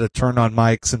just wanted to turn on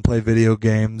mics and play video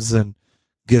games and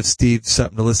give Steve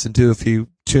something to listen to if he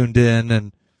tuned in,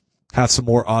 and have some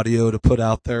more audio to put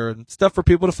out there and stuff for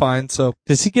people to find. So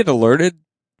does he get alerted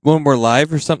when we're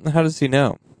live or something? How does he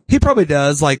know? He probably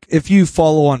does. Like, if you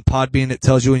follow on Podbean, it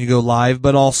tells you when you go live,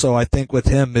 but also I think with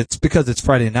him, it's because it's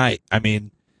Friday night. I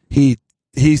mean, he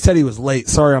said he was late.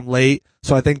 Sorry, I'm late.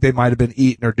 So I think they might have been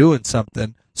eating or doing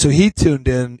something. So he tuned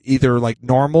in either like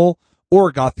normal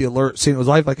or got the alert, seeing it was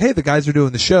live, like, hey, the guys are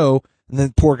doing the show. And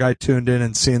then poor guy tuned in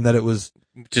and seeing that it was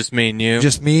just me and you.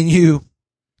 Just me and you.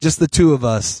 Just the two of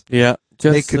us. Yeah.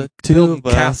 Just the two of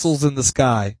us. Castles in the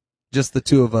sky. Just the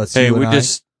two of us. Hey,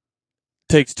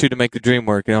 takes two to make the dream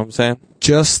work, you know what I'm saying?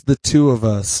 Just the two of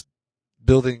us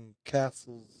building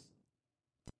castles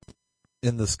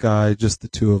in the sky, just the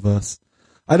two of us.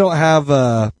 I don't have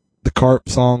the Carp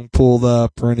song pulled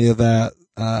up or any of that.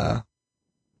 I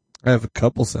have a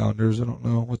couple sounders. I don't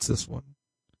know. What's this one?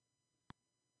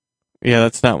 Yeah,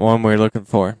 that's not one we're looking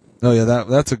for. Oh, yeah,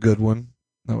 that's a good one.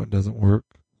 That one doesn't work.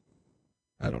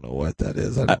 I don't know what that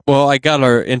is. I got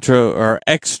our intro or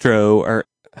extra, or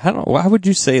I don't know. Why would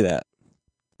you say that?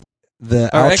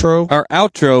 Outro? Our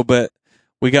outro, but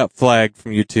we got flagged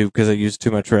from YouTube because I used too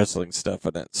much wrestling stuff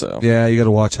in it. So yeah, you got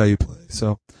to watch how you play.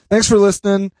 So thanks for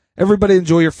listening. Everybody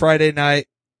enjoy your Friday night.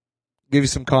 Give you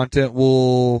some content.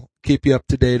 We'll keep you up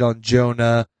to date on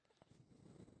Jonah.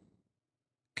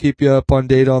 Keep you up to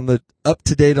date on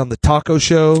the taco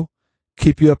show.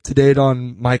 Keep you up to date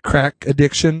on my crack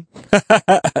addiction.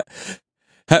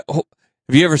 Have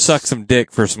you ever sucked some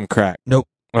dick for some crack? Nope.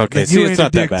 Okay, see, it's not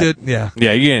addicted. that bad.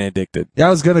 Yeah, you ain't addicted. Yeah, I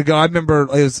was gonna go. I remember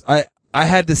I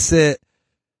had to sit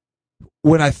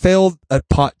when I failed a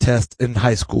pot test in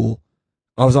high school.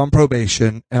 I was on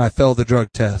probation and I failed the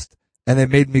drug test, and they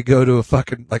made me go to a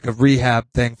fucking like a rehab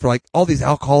thing for like all these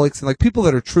alcoholics and like people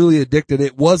that are truly addicted.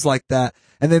 It was like that,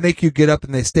 and they make you get up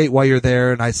and they state why you're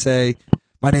there, and I say,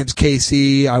 my name's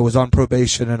Casey. I was on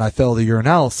probation and I failed a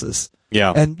urinalysis.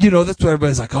 Yeah. And, that's what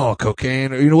everybody's like, oh,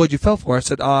 cocaine. Or, what'd you fail for? I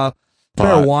said,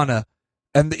 marijuana.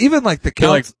 And even like the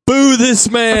like, boo this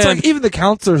man. It's like, even the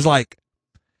counselor's like,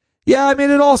 yeah, I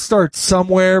mean, it all starts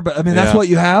somewhere, but I mean, that's what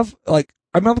you have. Like,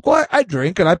 I'm like, well, I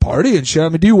drink and I party and shit. I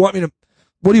mean, what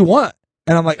do you want?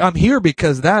 And I'm like, I'm here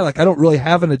because of that. Like, I don't really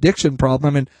have an addiction problem.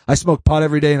 I mean, I smoke pot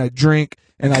every day and I drink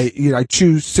and I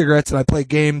chew cigarettes and I play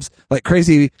games like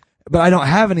crazy. But I don't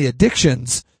have any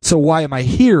addictions, so why am I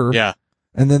here? Yeah.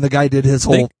 And then the guy did his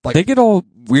whole they get all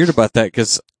weird about that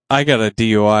because I got a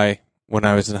DUI when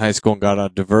I was in high school and got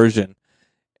on diversion,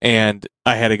 and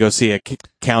I had to go see a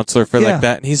counselor for like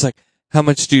that. And he's like, "How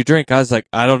much do you drink?" I was like,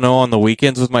 "I don't know. On the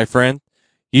weekends with my friend,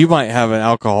 you might have an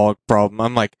alcoholic problem."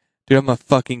 I'm like, "Dude, I'm a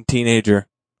fucking teenager.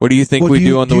 What do you think we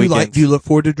do on the weekends?" Do you look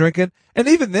forward to drinking? And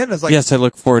even then, it's like, yes, I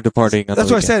look forward to partying on the weekend.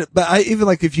 That's what I said. But I even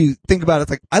like, if you think about it,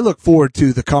 it's like, I look forward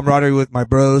to the camaraderie with my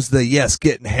bros,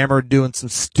 getting hammered, doing some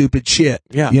stupid shit.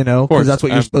 Yeah. Because that's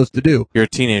what you're supposed to do. You're a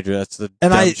teenager. That's the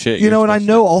dumb shit. And I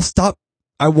know I'll stop.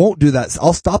 I won't do that.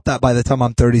 I'll stop that by the time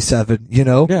I'm 37,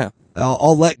 Yeah.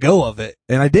 I'll let go of it.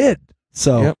 And I did.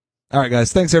 So, Yep. All right,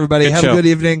 guys. Thanks everybody. Good Have show. a good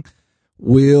evening.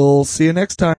 We'll see you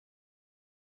next time.